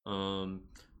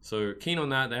 So keen on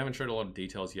that. They haven't showed a lot of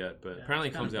details yet, but apparently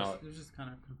it comes out. It was just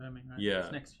kind of confirming, right? Yeah.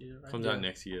 It's next year, right? Comes out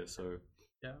next year, so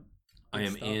yeah. I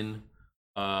am in.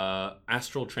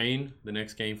 Astral Chain, the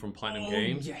next game from Platinum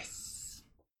Games. Yes.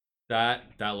 That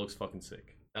looks fucking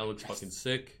sick. That looks fucking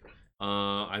sick.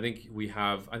 I think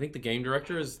the game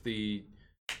director is the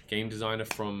game designer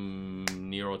from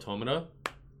Nier Automata.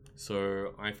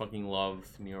 So I fucking love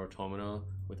Nier Automata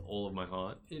with all of my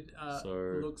heart. It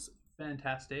looks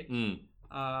fantastic.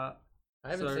 I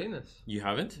haven't seen this. You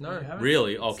haven't? No, I haven't.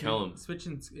 Really? Oh, Callum. Switch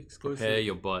exclusive. Prepare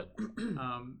your butt.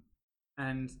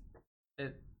 And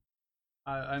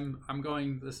I'm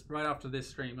going this right after this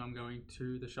stream. I'm going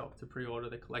to the shop to pre-order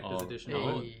the collector's edition.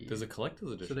 Oh, there's a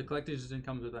collector's edition. So the collector's edition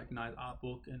comes with like nice art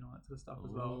book and all that sort of stuff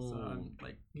as well. So I'm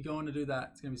like, you going to do that?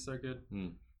 It's gonna be so good.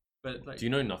 But like, do you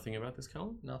know nothing about this,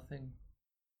 Callum? Nothing.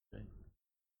 Okay.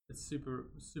 It's super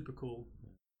cool.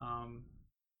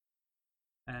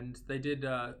 And they did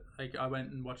like I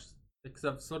went and watched because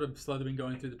I've sort of slowly been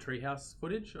going through the treehouse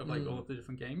footage of like all of the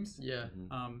different games. Yeah.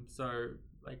 So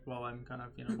like while I'm kind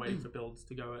of waiting for builds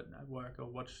to go at work, I'll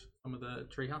watch some of the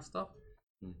treehouse stuff,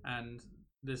 and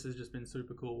this has just been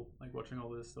super cool. Like watching all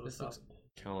this sort of stuff.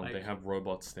 Callum, Like- they have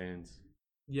robot stands.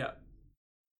 Yeah,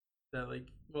 they're like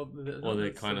Or not they're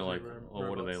kinda necessarily like- or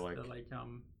what are they robots, like? They're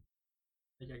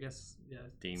like I guess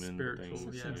Demon spiritual.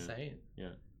 things, Yeah. That's insane. Yeah.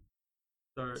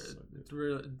 So So it's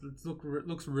really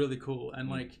looks really cool, and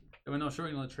like when I was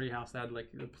showing on the treehouse, they had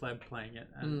like the pleb playing it,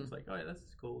 and it was like, oh yeah, that's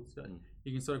cool. So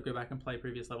you can sort of go back and play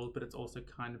previous levels, but it's also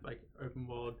kind of like open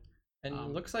world. And it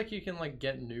looks like you can like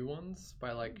get new ones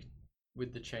by like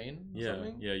with the chain. Or Yeah,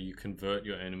 something. yeah, you convert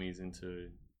your enemies into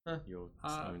your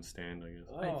Uh, own stand, I guess.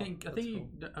 I think that's you,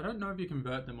 I don't know if you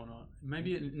convert them or not.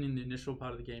 Maybe in the initial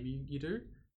part of the game you do,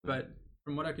 but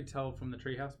from what I could tell from the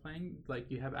treehouse playing, like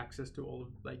you have access to all of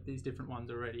like these different ones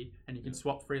already, and you can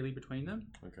swap freely between them.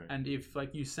 Okay. And if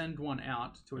like you send one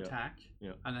out to attack,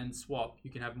 and then swap, you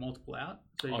can have multiple out.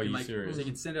 So you can serious? so you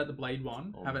can send out the blade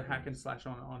one, Oh have my it hack and slash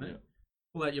on it, Yeah.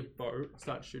 pull out your bow,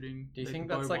 start shooting. Do you the think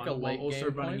bow that's like a one, while late also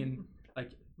game running point? in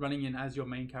like running in as your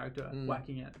main character,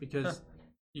 whacking it because.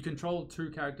 You control two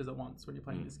characters at once when you're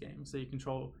playing this game. So you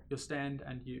control your stand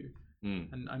and you.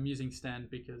 And I'm using stand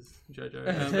because JoJo.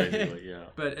 Basically, yeah.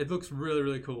 But it looks really,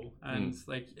 really cool. And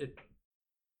like it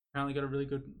apparently got a really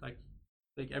good like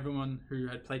everyone who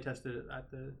had play tested it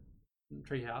at the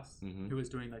treehouse who was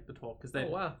doing like the talk because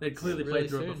they'd clearly Really played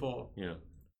through soon. it before. Yeah.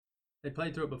 They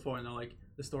played through it before and they're like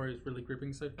the story is really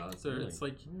gripping so far. So Really? it's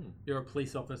like you're a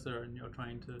police officer and you're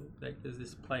trying to like there's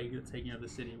this plague that's taking over the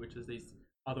city, which is these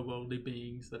otherworldly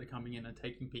beings that are coming in and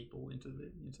taking people into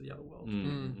the other world,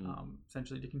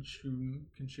 essentially to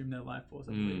consume their life force,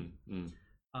 I believe.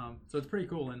 So it's pretty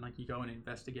cool, and like you go and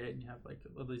investigate, and you have like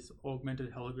all these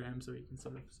augmented holograms, so you can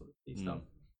sort of see stuff.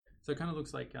 So it kind of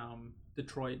looks like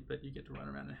Detroit, but you get to run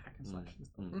around and hack and slash and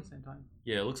stuff at the same time.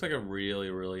 Yeah, it looks like a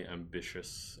really, really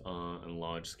ambitious and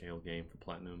large scale game for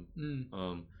Platinum.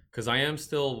 Because I am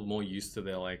still more used to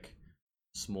their like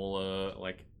smaller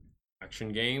like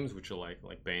action games, which are like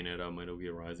Bayonetta, Metal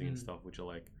Gear Rising, and stuff, which are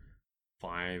like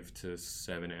 5 to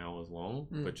 7 hours long,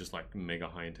 but just like mega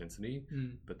high intensity.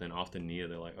 But then after Nier,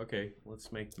 they're like, okay,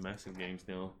 let's make massive games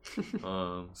now.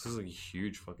 This is like a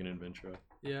huge fucking adventure.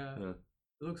 Yeah.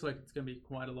 It looks like it's gonna be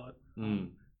quite a lot.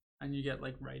 And you get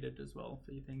like rated as well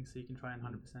for your things, so you can try and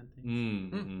 100%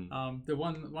 things. The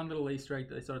one little Easter egg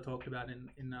that they sort of talked about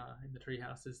in the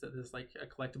treehouse is that there's like a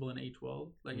collectible in each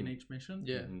world, like in each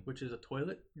mission, which is a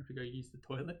toilet. You have to go use the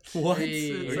toilet. What?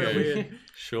 It's so Okay. weird. You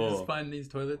Sure. just find these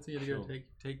toilets, and you have to Sure.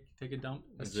 go take a dump.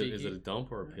 Is it a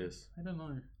dump or a piss? I don't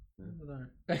know.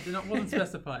 It wasn't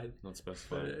specified. Not But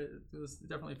specified. it was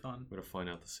definitely fun. We're gonna find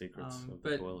out the secrets of the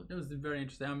But toilet. it was very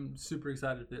interesting. I'm super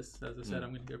excited for this. As I said, I'm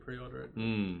going to go pre-order it.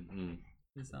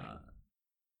 It's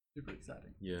super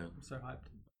exciting. Yeah. I'm so hyped.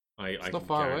 I It's can not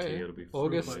far guarantee away. it'll be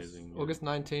August amazing. August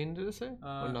 19, did it say?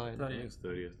 Or 9? I think it's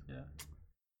 30th. Yeah.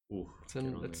 Ooh,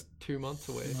 It's 2 months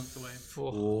away. 2 months away.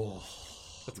 Oh, Oh,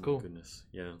 That's my cool. Goodness,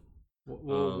 yeah.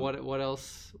 what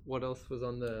else? What else was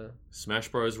on the? Smash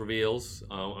Bros reveals.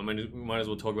 I mean, we might as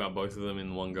well talk about both of them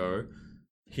in one go.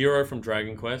 Hero from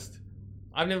Dragon Quest.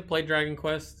 I've never played Dragon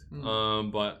Quest,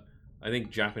 but I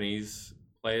think Japanese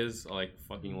players like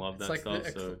fucking love that It's like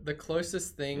stuff. the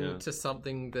closest thing Yeah. to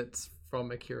something that's from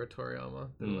Akira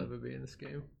Toriyama that'll ever be in this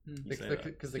game. You say that.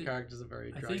 Because the characters are very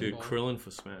I Dragon think- Dude, Ball. Krillin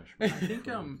for Smash. I think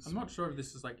I'm not sure if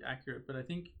this is like accurate, but I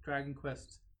think Dragon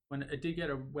Quest, when it did get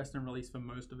a Western release for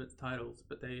most of its titles,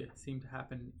 but they seem to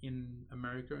happen in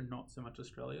America and not so much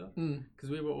Australia, because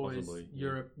we were always Possibly,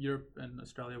 yeah. Europe and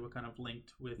Australia were kind of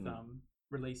linked with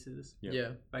releases.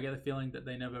 Yeah. But I get the feeling that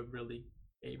they never really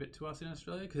gave it to us in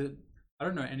Australia because I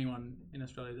don't know anyone in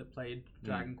Australia that played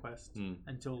Dragon Quest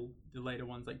until the later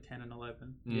ones like 10 and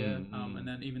 11. And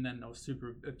then even then they were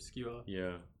super obscure.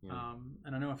 Yeah.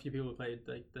 And I know a few people played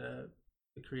like the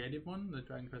creative one, the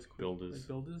Dragon Quest Builders.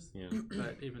 Builders. Yeah.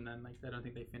 But even then, like, I don't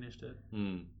think they finished it.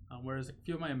 Mm. Whereas a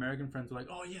few of my American friends were like,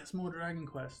 "Oh yes, more Dragon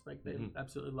Quest!" Like they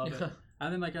absolutely love it.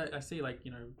 And then like I see like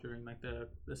during like the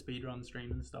speedrun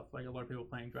streams and stuff, like a lot of people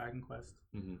playing Dragon Quest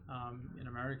in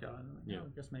America. And I'm like,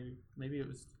 I guess maybe it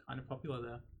was kind of popular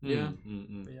there. Yeah.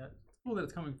 But yeah, it's cool that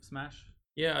it's coming for Smash.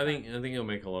 Yeah, I think it'll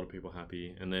make a lot of people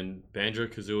happy. And then Banjo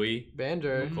Kazooie,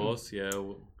 Banjo. of course. Yeah.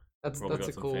 That's Probably a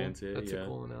got some cool fans here, that's yeah. a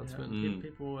cool announcement. Yeah,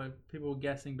 people were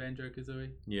guessing Banjo Kazooie.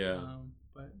 Yeah.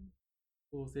 But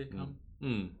we'll see it come.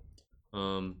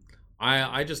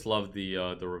 I just love the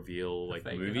reveal, like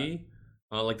fake movie.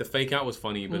 Like the fake out was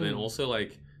funny, but then also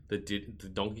like the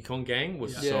Donkey Kong gang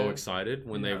was Yeah. so Yeah. excited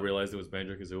when they Yeah. realized it was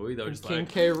Banjo-Kazooie. They were just King like,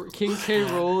 King K.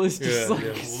 Rool is just Yeah, like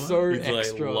yeah. so he's like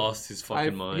extra. lost his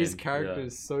fucking mind. His character Yeah.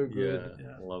 is so good. Yeah,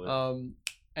 Yeah. love it.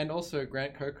 And also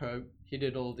Grant Kirkhope, he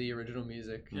did all the original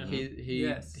music. Yeah.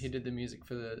 Yes. He did the music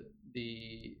for the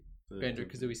The- Banjo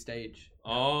Kazooie stage.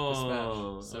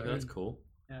 Oh, Smash, so- that's cool.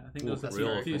 Yeah, I think Ooh, there's that's a real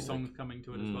few authentic. songs coming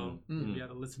to it as well. Mm. You'll be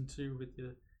able to listen to with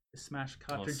your Smash Oh,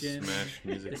 cartridge in. Smash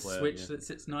music The player. Switch yeah. that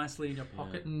sits nicely in your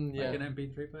pocket, Yeah. like an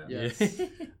MP3 player. Yes.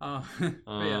 But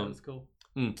yeah, that's cool.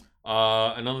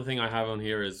 Another thing I have on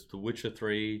here is The Witcher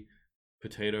 3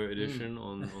 Potato Edition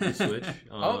on the Switch.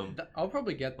 I'll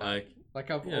probably get that. Like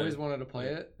I've yeah. always wanted to play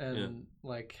it, and Yeah.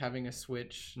 like having a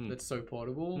Switch Mm. that's so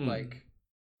portable, Mm. like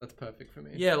that's perfect for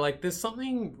me. Yeah, like there's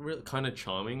something kind of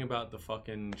charming about the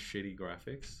fucking shitty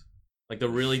graphics, like the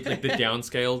really like the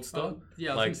downscaled stuff. Oh,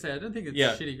 yeah, I was like, gonna say I don't think it's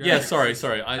yeah, shitty graphics. yeah.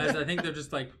 Sorry. I think they've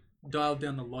just like dialed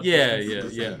down the logic. Yeah, and yeah,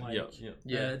 it's yeah, like, yeah.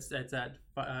 Yeah. It's at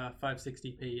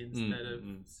 560p instead of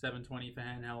 720 for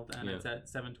handheld, and Yeah. it's at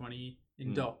 720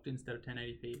 in Mm. docked instead of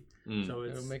 1080p. Mm. So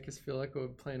It'll it's make us feel like we're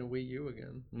playing a Wii U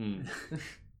again. Mm.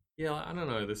 Yeah, I don't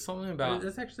know. There's something But about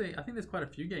there's actually, I think there's quite a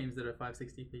few games that are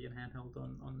 560p and handheld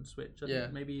on Switch. I Yeah.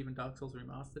 think maybe even Dark Souls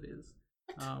Remastered is.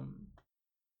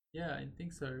 Yeah, I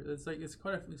think so. It's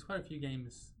quite a few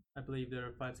games I believe that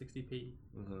are 560p.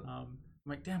 Mhm. I'm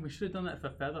like, damn, we should have done that for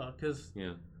Feather because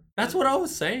yeah. That's what I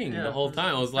was saying Yeah, the whole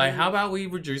time. I was like, how about we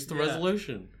reduce the Yeah.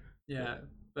 resolution? yeah,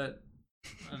 but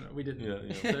I don't know, we didn't.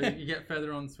 Yeah, So you get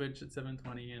Feather on Switch at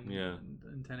 720 and Yeah.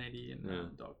 and 1080 and Yeah.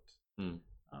 docked. Mm.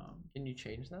 Can you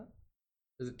change that?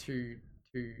 Is it too?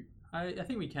 I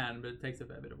think we can, but it takes a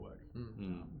fair bit of work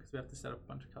Mm. because we have to set up a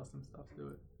bunch of custom stuff to do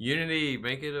it. Unity,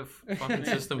 make it a fucking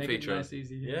system Make feature. It nice,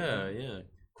 easy. Yeah.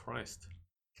 Christ.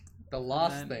 The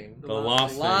last And thing. The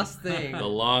last thing. The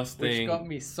last Which thing got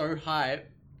me so hyped.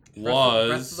 was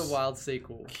Breath of the Wild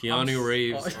sequel. Keanu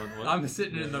Reeves. oh, on what? I'm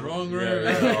sitting in the wrong Yeah, room.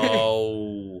 yeah.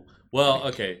 Oh. Well,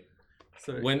 okay.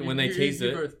 So When they teased you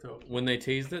it- both talk. When they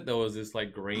teased it, there was this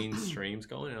like green streams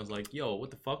going, and I was like, "Yo,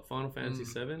 what the fuck? Final Fantasy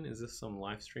VII? Is this some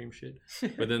live stream shit?"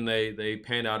 But then they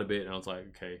panned out a bit, and I was like,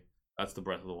 "Okay, that's the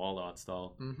Breath of the Wild art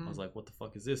style." I was like, "What the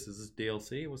fuck is this? Is this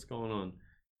DLC? What's going on?"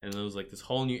 And there was like this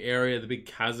whole new area. The big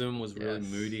chasm was really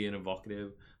Yes. moody and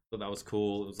evocative. So that was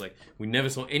cool. It was like we never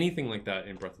saw anything like that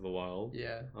in Breath of the Wild.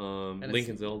 Yeah. Link it's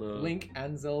and Zelda. Link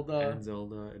and Zelda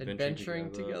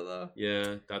adventuring together.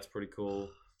 Yeah, that's pretty cool.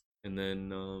 And then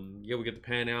yeah, we get the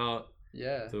pan out.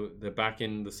 Yeah. So they're back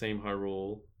in the same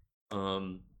Hyrule.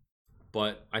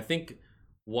 But I think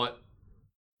what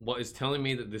is telling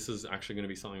me that this is actually going to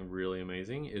be something really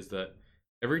amazing is that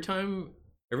every time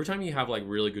you have like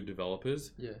really good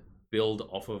developers Yeah. build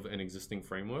off of an existing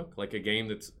framework, like a game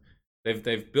that's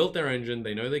they've built their engine,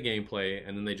 they know their gameplay,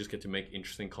 and then they just get to make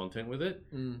interesting content with it.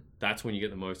 That's when you get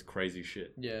the most crazy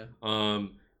shit. Yeah.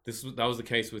 That was the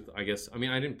case with, I guess, I mean,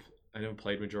 I never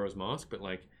played Majora's Mask, but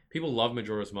like people love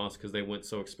Majora's Mask because they went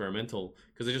so experimental,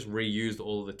 because they just reused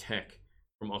all of the tech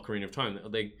from Ocarina of Time.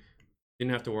 They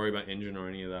didn't have to worry about engine or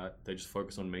any of that. They just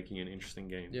focused on making an interesting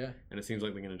game. Yeah. And it seems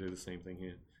like they're going to do the same thing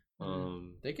here.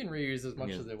 They can reuse as much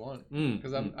yeah. as they want Mm,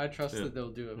 because I trust yeah. that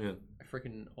they'll do Yeah. a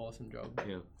freaking awesome job.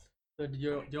 Yeah. So do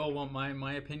you all want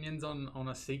my opinions on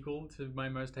a sequel to my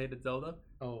most hated Zelda?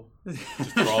 Oh.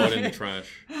 Just throw it in the trash.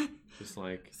 Just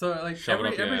like So like shove it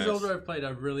up your every ass. Zelda I've played,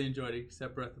 I've really enjoyed it,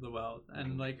 except Breath of the Wild,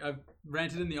 and like I've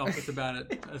ranted in the office about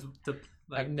it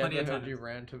I've never plenty of heard times. you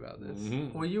rant about this.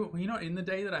 Mhm. Were you not in the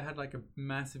day that I had like a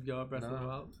massive go at Breath of the No.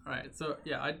 Wild? All right, so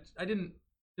yeah, I didn't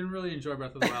really enjoy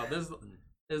Breath of the Wild.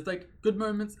 There's like good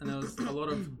moments and there was a lot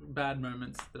of bad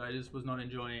moments that I just was not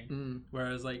enjoying.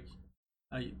 Whereas like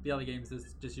the other games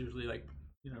is just usually like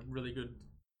really good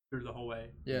through the whole way.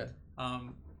 Yeah.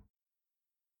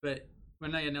 But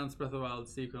when they announced Breath of the Wild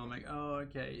sequel, I'm like, oh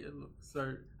okay.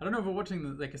 So I don't know if we're watching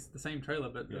the same trailer,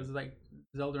 but Yeah. it was like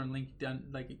Zelda and Link down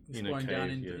like exploring down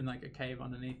in like a cave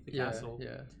underneath the castle.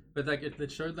 Yeah. But like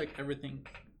it showed like everything,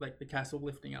 like the castle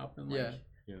lifting up, and like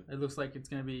Yeah. it looks like it's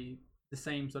going to be the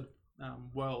same sort of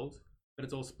world, but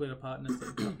it's all split apart and it's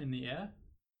like up in the air.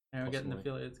 And we're getting the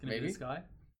Possibly. feel it's going to be Maybe. the sky.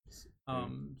 So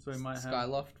we might have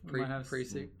Skyloft we might have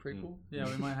prequel. Yeah,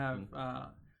 we might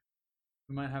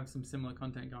have some similar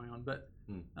content going on, but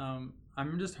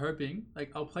I'm just hoping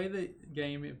like I'll play the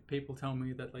game if people tell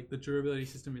me that like the durability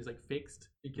system is like fixed,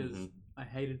 because I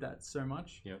hated that so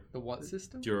much. Yeah. The what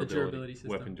system? durability system.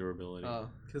 Weapon durability. Oh.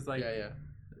 Because like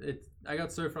I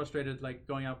got so frustrated like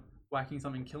going up, whacking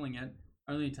something, killing it,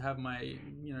 only to have my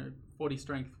 40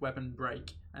 strength weapon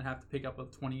break and have to pick up a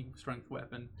 20 strength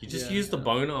weapon. You just Yeah. use the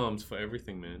bone arms for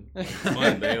everything, man. Like, it's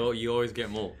fine. You always get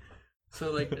more.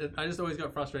 So like I just always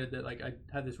got frustrated that like I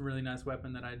had this really nice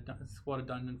weapon that I squatted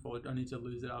dungeon for, only to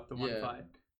lose it after one fight.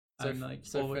 So, And like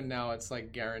for now, it's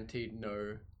like guaranteed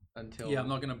no until. Yeah, I'm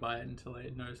not gonna buy it until I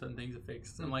know certain things are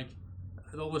fixed. And like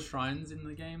all the shrines in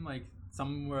the game, like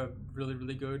some were really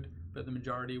really good, but the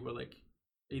majority were like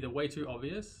either way too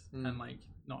obvious and like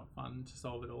not fun to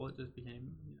solve at all. It just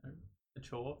became a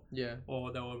chore. Yeah.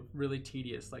 Or they were really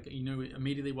tedious. Like you knew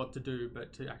immediately what to do,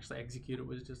 but to actually execute it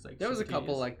was just like. There was a super couple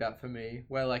tedious. like that for me,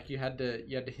 where like you had to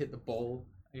hit the ball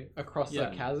across Yeah.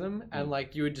 the chasm, and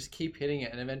like you would just keep hitting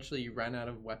it, and eventually you ran out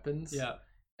of weapons. Yeah.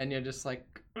 And you're just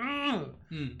like,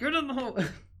 get in the hole.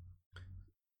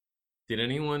 Did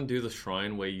anyone do the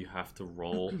shrine where you have to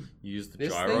roll, use the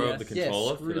This gyro thing? of the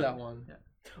controller? Yeah, screw that one. Yeah.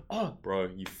 Oh, Bro,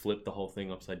 you flip the whole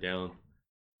thing upside down.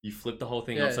 You flip the whole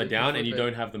thing Yeah, upside you can down, and flip you it.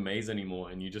 don't have the maze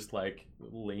anymore, and you just like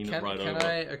lean it right over.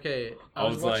 Okay, I I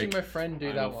was was watching like, my friend do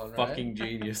I'm that a one, right? fucking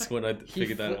genius when I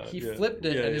figured that out. He Yeah. flipped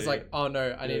it, Yeah, and he's yeah, like, "Oh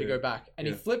no, I need to Yeah, go back." And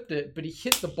he yeah. flipped it, but he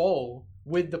hit the ball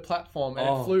with the platform, and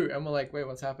Oh. it flew. And we're like, "Wait,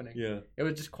 what's happening?" yeah. It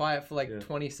was just quiet for like Yeah.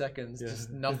 20 seconds, Yeah.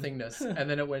 just nothingness, and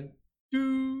then it went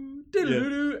doo, doo, Yeah. doo,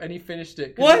 doo, and he finished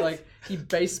it. 'Cause What? Like he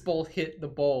baseball hit the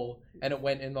ball, and it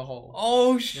went in the hole.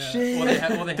 Oh Yeah. shit! Or they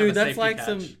have Dude, a that's safety like catch.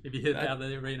 some. If you hit that- out of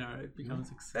the arena, it becomes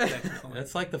success or something.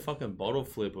 That's like the fucking bottle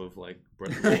flip of like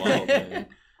Breath of the Wild, man.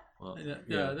 Well,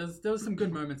 Yeah, there was some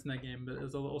good moments in that game, but there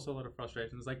was also a lot of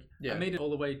frustrations. Like Yeah. I made it all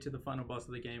the way to the final boss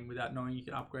of the game without knowing you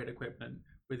could upgrade equipment,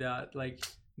 without like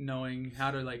knowing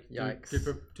how to like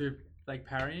do like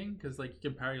parrying, because like you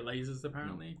can parry lasers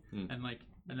apparently, and like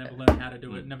I never learned how to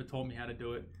do it. Never taught me how to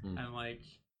do it, and like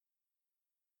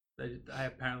I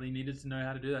apparently needed to know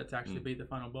how to do that to actually beat the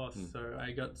final boss. So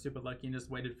I got super lucky and just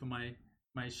waited for my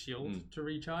shield to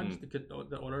recharge,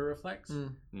 the auto reflex. So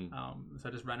I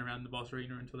just ran around the boss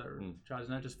arena until that recharged,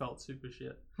 and that just felt super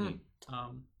shit.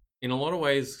 in a lot of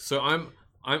ways, so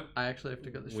I actually have to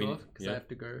cut this We- short because yeah. I have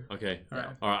to go. okay. All right.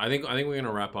 All right, I think we're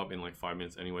gonna wrap up in like 5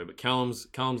 minutes anyway. But Callum's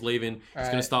leaving. He's gonna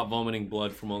Alright. start vomiting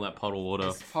blood from all that puddle water.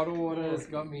 This puddle water has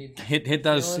got me. Hit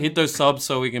those subs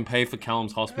so we can pay for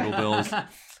Callum's hospital bills.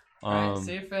 Alright,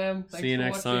 see you, fam. Thanks See you for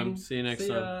next time. watching. See you next See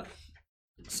time. ya.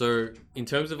 So in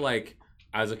terms of like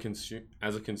as a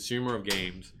consumer of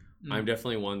games, I'm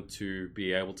definitely one to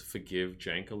be able to forgive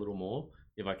jank a little more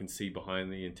if I can see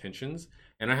behind the intentions.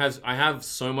 And I have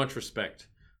so much respect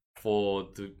for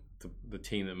the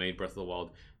team that made Breath of the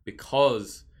Wild,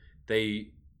 because they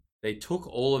took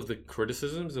all of the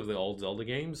criticisms of the old Zelda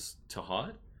games to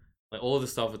heart. Like all of the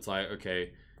stuff, it's like,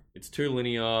 okay, it's too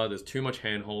linear, there's too much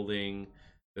hand holding,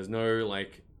 there's no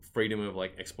like freedom of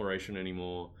like exploration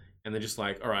anymore. And they're just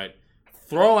like, all right,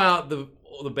 throw out the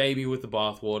baby with the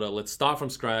bathwater. Let's start from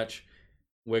scratch.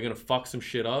 We're gonna fuck some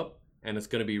shit up, and it's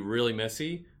gonna be really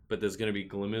messy, but there's gonna be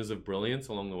glimmers of brilliance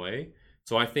along the way.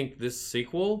 So I think this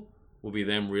sequel will be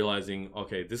them realizing,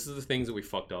 okay, this is the things that we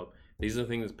fucked up. These are the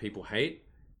things that people hate,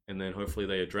 and then hopefully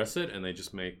they address it and they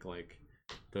just make like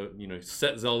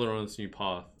set Zelda on this new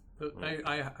path. But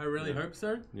I really hope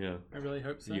so. Yeah. I really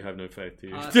hope so. You have no faith, do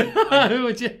you?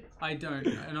 I- I don't.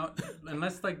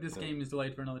 Unless like this game is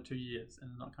delayed for another 2 years and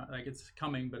it's not like it's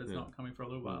coming, but it's not coming for a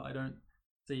little while. I don't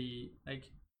see like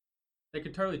they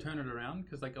could totally turn it around,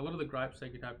 because like a lot of the gripes they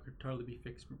could have could totally be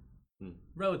fixed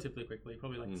relatively quickly,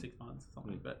 probably like 6 months or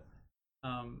something. But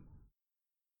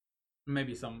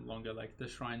maybe some longer. Like the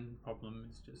shrine problem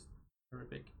is just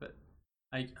horrific. But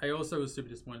I also was super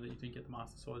disappointed that you didn't get the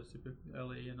Master Sword super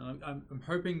early, and I'm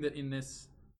hoping that in this,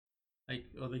 like,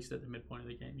 or at least at the midpoint of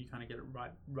the game, you kind of get it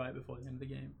right before the end of the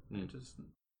game. Just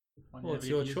Well, it's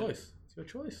your choice. It's your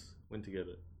choice when to get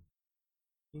it.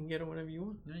 You can get it whenever you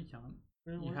want. No, you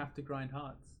can't. You have to grind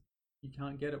hearts. You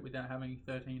can't get it without having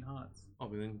 13 hearts. Oh,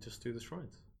 but then just do the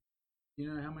shrines. Do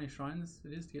you know how many shrines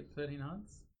it is to get 13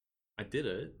 hearts? I did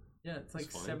it. Yeah, it's like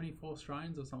fine. 74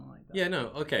 shrines or something like that. Yeah, no,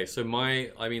 okay. So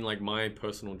my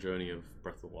personal journey of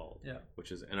Breath of the Wild,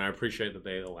 which is, and I appreciate that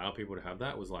they allow people to have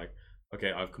that, was like,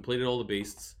 okay, I've completed all the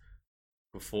beasts.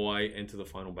 Before I enter the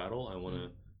final battle, I want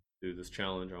to do this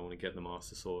challenge. I want to get the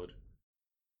Master Sword.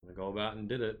 I go about and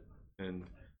did it, and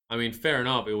I mean, fair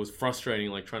enough. It was frustrating,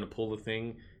 like trying to pull the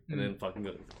thing and then fucking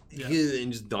go,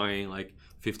 and just dying like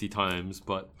 50 times.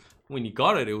 But when you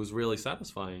got it, it was really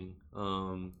satisfying.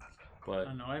 But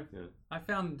I know. I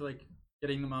found like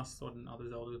getting the Master Sword and other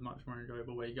Zelda was much more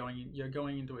enjoyable. Where you're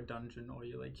going into a dungeon, or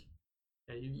you're like,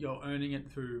 you're earning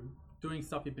it through doing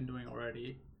stuff you've been doing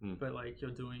already, but like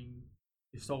you're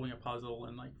solving a puzzle,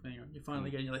 and like you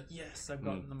finally get, you're like, yes, I've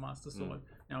gotten the Master Sword.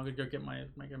 Now I'm gonna go get my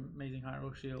amazing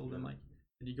Hyrule Shield, and like,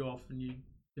 and you go off and you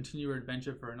continue your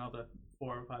adventure for another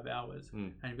 4 or 5 hours,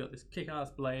 and you've got this kick-ass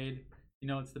blade, you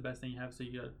know it's the best thing you have, so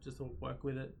you gotta just all work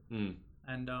with it.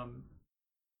 And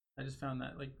I just found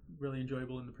that like really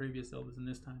enjoyable in the previous Zeldas, and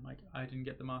this time like I didn't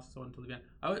get the Master Sword until the end.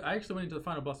 I actually went into the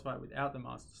final boss fight without the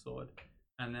Master Sword,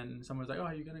 and then someone was like, "Oh,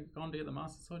 are you gonna go on to get the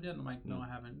Master Sword yet?" And I'm like, "No, I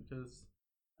haven't, because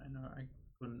I know I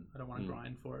couldn't. I don't want to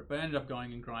grind for it." But I ended up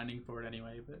going and grinding for it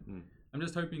anyway. But I'm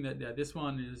just hoping that this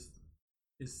one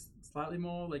is slightly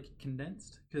more like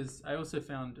condensed, because I also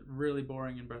found really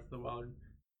boring in Breath of the Wild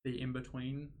the in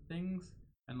between things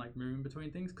and like moving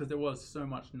between things, because there was so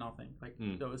much nothing. Like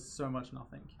there was so much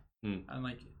nothing, and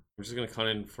like I'm just gonna cut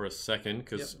in for a second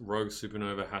because Rogue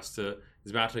Supernova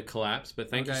is about to collapse. But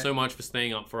thank you so much for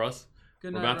staying up for us.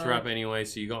 Good We're night, about to wrap anyway,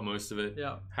 so you got most of it.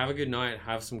 Yeah. Have a good night.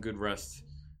 Have some good rest.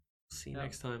 See you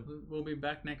next time. We'll be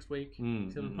back next week. So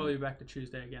we'll probably be back to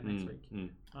Tuesday again next week.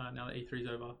 Now that E3's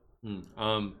over.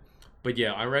 But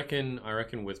yeah, I reckon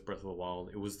with Breath of the Wild,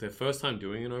 it was their first time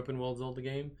doing an open world Zelda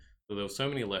game, so there were so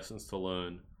many lessons to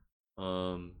learn.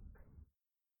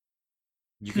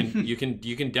 You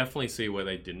can definitely see where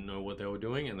they didn't know what they were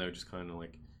doing, and they were just kind of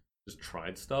like just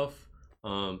tried stuff.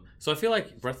 So I feel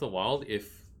like Breath of the Wild,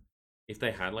 if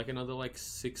they had like another like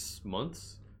 6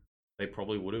 months, they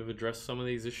probably would have addressed some of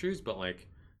these issues. But like,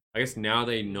 I guess now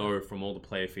they know from all the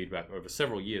player feedback over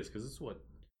several years, because it's what,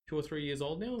 2 or 3 years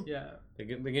old now. Yeah, they're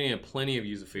getting plenty of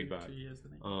user feedback. 2 years,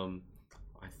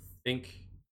 I think.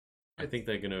 I think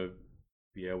they're gonna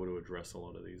be able to address a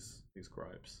lot of these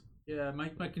gripes. Yeah,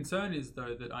 my concern is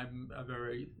though that I'm a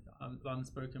very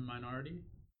unspoken minority,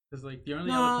 because like the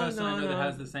only other person I know that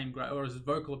has the same gripe or is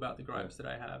vocal about the gripes that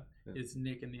I have is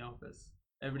Nick in the office.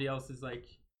 Everybody else is like,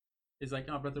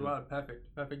 oh, Breath of the Wild,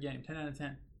 perfect game, 10 out of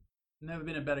 10. Never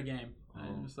been a better game.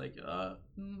 I'm just like,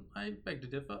 I beg to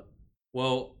differ.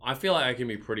 Well, I feel like I can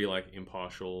be pretty like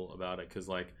impartial about it, because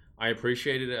like I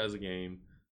appreciated it as a game.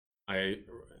 I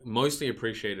mostly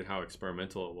appreciated how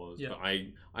experimental it was, but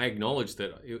I acknowledge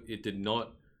that it did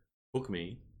not hook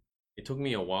me. It took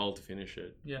me a while to finish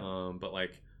it. But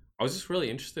like I was just really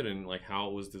interested in like how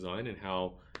it was designed and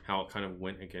how it kind of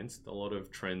went against a lot of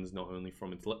trends, not only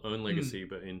from its own legacy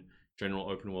but in general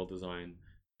open world design.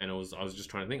 And I was just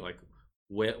trying to think like,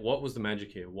 what was the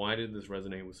magic here? Why did this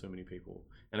resonate with so many people?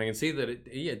 And I can see that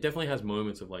it definitely has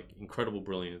moments of like incredible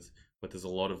brilliance, but there's a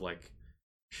lot of like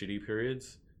shitty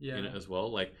periods in it as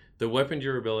well. Like the weapon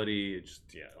durability, it just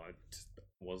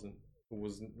was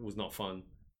not fun.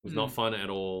 It was not fun at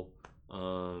all.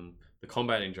 The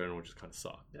combat in general just kind of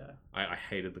sucked. I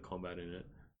hated the combat in it.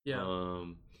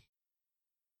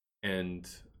 And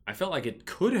I felt like it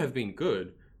could have been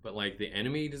good, but like the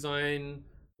enemy design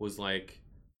was like,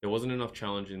 there wasn't enough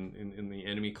challenge in the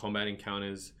enemy combat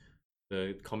encounters.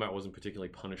 The combat wasn't particularly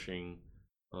punishing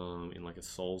in like a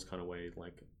Souls kind of way.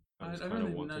 Like I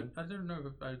don't know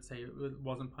if I would say it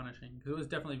wasn't punishing, because it was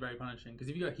definitely very punishing. Because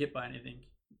if you got hit by anything,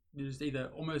 you're just either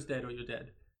almost dead or you're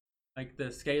dead. Like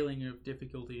the scaling of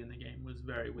difficulty in the game was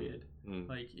very weird.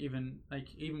 Like even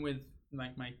with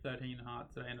like my 13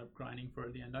 hearts that I ended up grinding for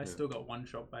at the end, I still got one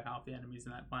shot by half the enemies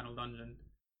in that final dungeon.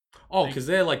 Oh, because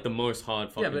they're like the most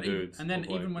hard fucking dudes. And then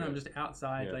even when I'm just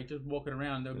outside, like just walking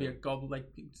around, there'll be a goblin,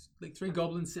 like 3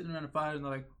 goblins sitting around a fire, and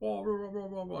they're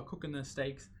like, cooking their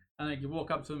steaks. And like you walk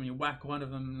up to them and you whack one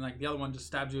of them, and like the other one just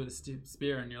stabs you with a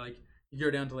spear, and you're like, you go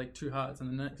down to like 2 hearts,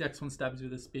 and the next one stabs you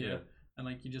with a spear, and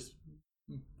like you just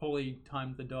poorly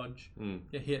timed the dodge,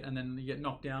 get hit, and then you get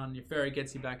knocked down. Your fairy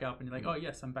gets you back up, and you're like, oh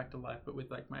yes, I'm back to life, but with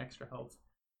like my extra health.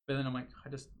 But then I'm like, I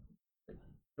just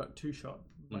got 2 shot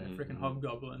by a freaking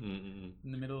hobgoblin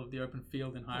in the middle of the open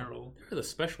field in Hyrule. There are the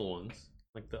special ones,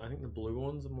 like I think the blue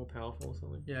ones are more powerful or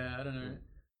something. Yeah, I don't know.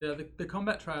 The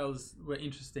combat trials were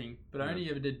interesting, but I only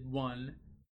ever did 1,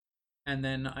 and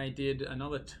then I did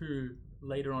another 2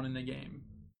 later on in the game,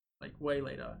 like way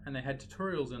later, and they had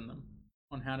tutorials in them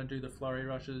on how to do the flurry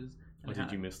rushes. And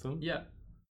did you miss them? Yeah.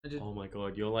 Oh my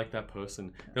god, you're like that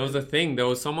person. There was a thing. There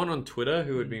was someone on Twitter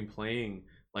who had been playing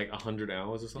like 100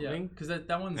 hours or something. Yeah, because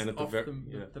that one's off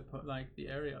the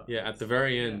area. Yeah, at the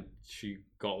very end, she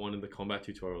got one of the combat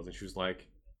tutorials, and she was like,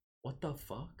 "What the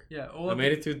fuck?" Yeah, I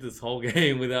made it through this whole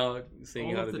game without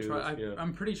seeing how to do this.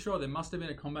 I'm pretty sure there must have been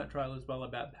a combat trial as well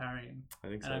about parrying. I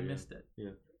think so. And I missed it. Yeah.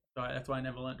 So that's why I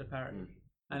never learned to parry.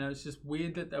 And it's just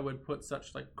weird that they would put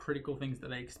such like critical things that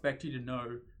they expect you to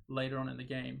know later on in the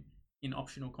game in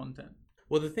optional content.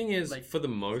 Well, the thing is, like, for the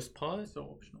most part, so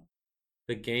optional.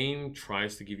 The game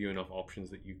tries to give you enough options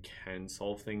that you can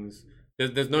solve things.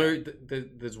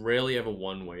 There's rarely ever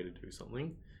one way to do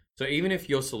something. So even if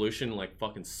your solution like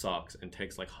fucking sucks and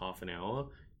takes like half an hour,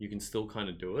 you can still kind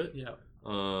of do it. Yeah.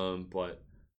 But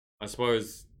I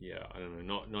suppose, I don't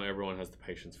know. Not everyone has the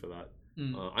patience for that.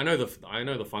 I know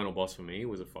the final boss for me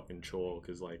was a fucking chore,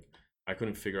 because like I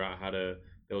couldn't figure out how to.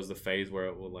 There was the phase where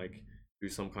it would like do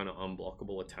some kind of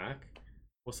unblockable attack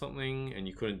or something, and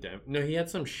you couldn't No, he had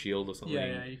some shield or something.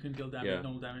 Yeah, you couldn't deal damage,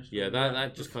 normal damage. Yeah,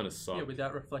 that just kind of sucked. Yeah,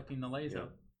 without reflecting the laser.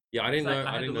 Yeah, I didn't know.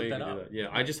 I I didn't know you that could do that. Yeah,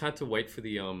 I just had to wait for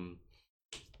the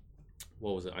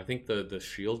What was it? I think the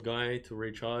shield guy to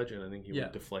recharge, and I think he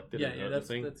would deflect it and hurt the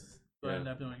thing. That's what I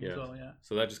ended up doing as well. Yeah.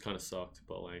 So that just kind of sucked,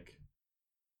 but like,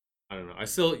 I don't know. I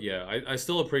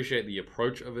still appreciate the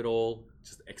approach of it all.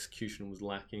 Just execution was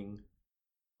lacking,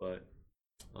 but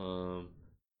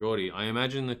Jordy, I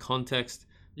imagine the context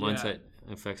mindset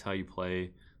affects how you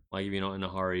play. Like if you're not in a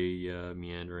hurry,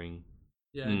 meandering.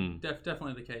 Yeah,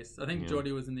 definitely the case. I think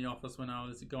Jordy was in the office when I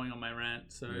was going on my rant,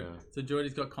 so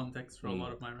Jordy's got context for a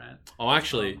lot of my rant. Oh,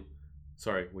 actually,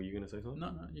 sorry, were you gonna say something?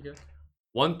 No, you go.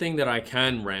 One thing that I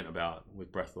can rant about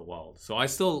with Breath of the Wild, so I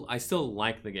still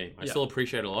like the game. I still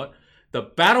appreciate it a lot. The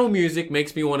battle music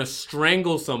makes me want to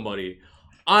strangle somebody.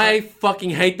 I fucking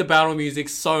hate the battle music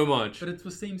so much. But it's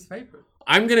Wasim's favorite.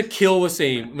 I'm gonna kill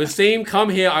Wasim. Wasim, come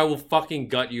here. I will fucking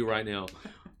gut you right now.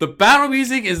 The battle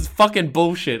music is fucking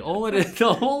bullshit. All it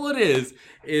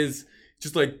is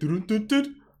just like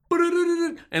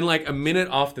and like a minute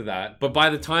after that. But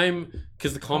by the time,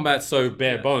 because the combat's so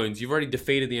bare bones, you've already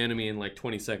defeated the enemy in like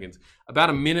 20 seconds. About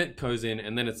a minute goes in,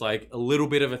 and then it's like a little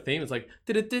bit of a theme. It's like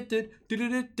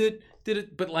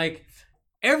but like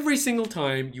every single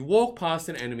time you walk past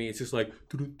an enemy, it's just like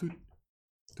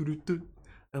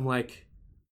I'm like,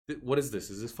 what is this?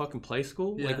 Is this fucking play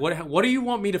school? Yeah. Like, what do you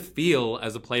want me to feel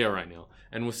as a player right now?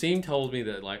 And Wasim tells me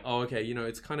that, like, oh, okay,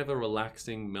 it's kind of a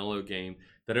relaxing, mellow game.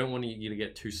 They don't want you to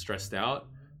get too stressed out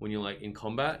when you're, like, in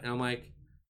combat. And I'm like,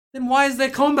 then why is there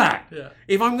combat? Yeah.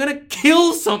 If I'm going to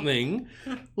kill something,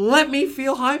 let me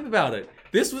feel hype about it.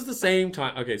 This was the same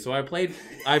time. Okay, so I played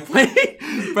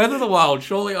Breath of the Wild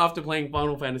shortly after playing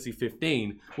Final Fantasy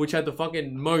 15, which had the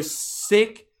fucking most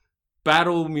sick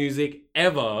battle music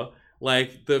ever.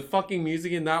 Like the fucking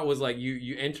music in that was like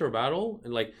you enter a battle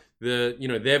and like the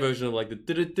their version of like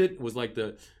the was like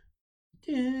the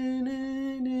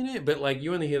but like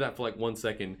you only hear that for like 1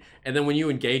 second, and then when you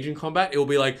engage in combat it will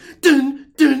be like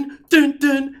dun dun dun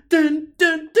dun dun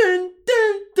dun dun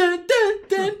dun dun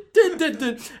dun dun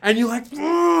dun, and you're like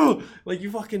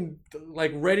you fucking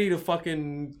like ready to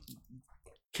fucking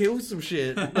kill some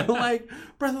shit. Like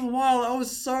Breath of the Wild, I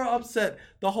was so upset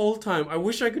the whole time. I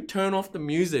wish I could turn off the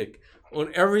music on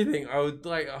everything. I was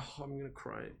like, oh, I'm gonna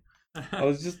cry. I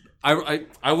was just,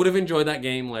 I would have enjoyed that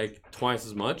game like twice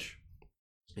as much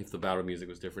if the battle music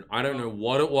was different. I don't know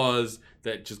what it was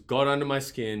that just got under my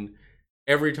skin.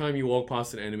 Every time you walk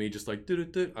past an enemy, just like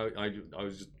I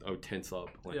would tense up.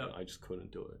 Like I just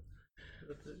couldn't do it.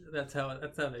 That's how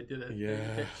they did it.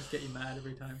 Yeah, just get you mad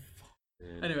every time.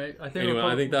 Yeah. Anyway, I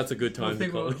think that's a good time to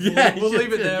call. We'll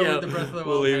leave it there with the Breath of the Wild.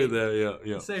 We'll leave it there.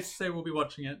 Yeah. It's safe to say we'll be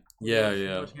watching it.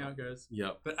 Watching how it goes.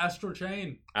 Yeah. But Astral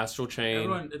Chain.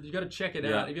 Everyone, you got to check it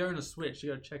out. If you own a Switch, you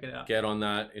got to check it out. Get on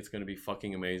that. It's going to be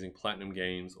fucking amazing. Platinum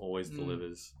Games always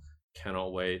delivers.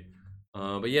 Cannot wait.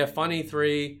 But yeah, Fun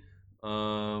E3.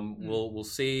 We'll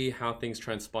see how things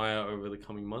transpire over the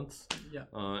coming months. Yeah.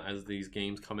 As these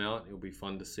games come out, it'll be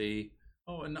fun to see.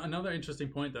 Oh, and another interesting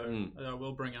point though that I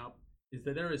will bring up is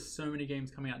that there is so many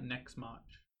games coming out next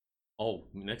March. Oh,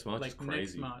 next March is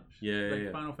crazy. Next March.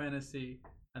 Yeah. Final Fantasy,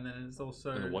 and then there's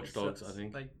also and the Watch Dogs, I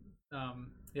think.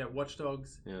 Watch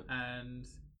Dogs, yeah. And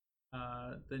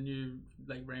the new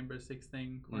like Rainbow Six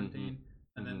thing, Quarantine,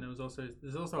 and then there's also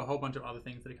a whole bunch of other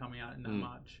things that are coming out in that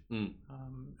March.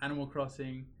 Animal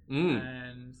Crossing,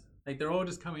 and like they're all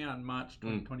just coming out in March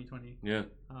 2020. Yeah.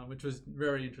 Which was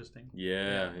very interesting.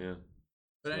 Yeah.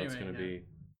 But so anyway, that's gonna be.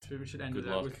 We should end with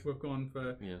that. We've gone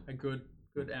for a good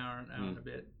hour and a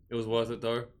bit. It was worth it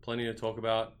though. Plenty to talk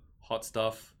about. Hot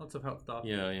stuff. Lots of hot stuff.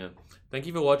 Yeah. Thank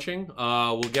you for watching.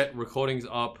 We'll get recordings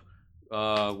up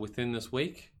within this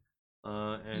week.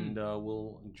 And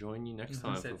we'll join you next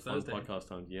time for fun podcast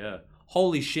time. Yeah.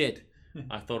 Holy shit.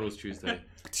 I thought it was Tuesday.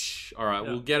 All right,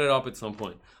 we'll get it up at some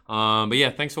point. But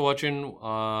yeah, thanks for watching.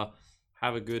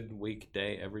 Have a good week,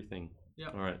 day, everything. Yeah.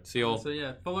 All right. See you all. So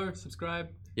yeah, follow, subscribe.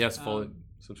 Yes, follow,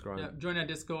 subscribe. Yeah, join our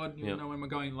Discord. You'll know when we're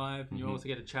going live, and you also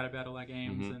get to chat about all our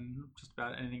games and just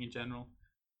about anything in general.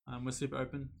 We're super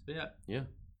open. So yeah.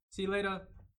 See you later.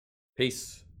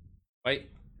 Peace. Bye.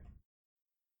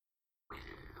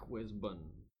 Where's the button?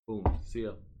 Boom. See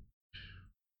ya.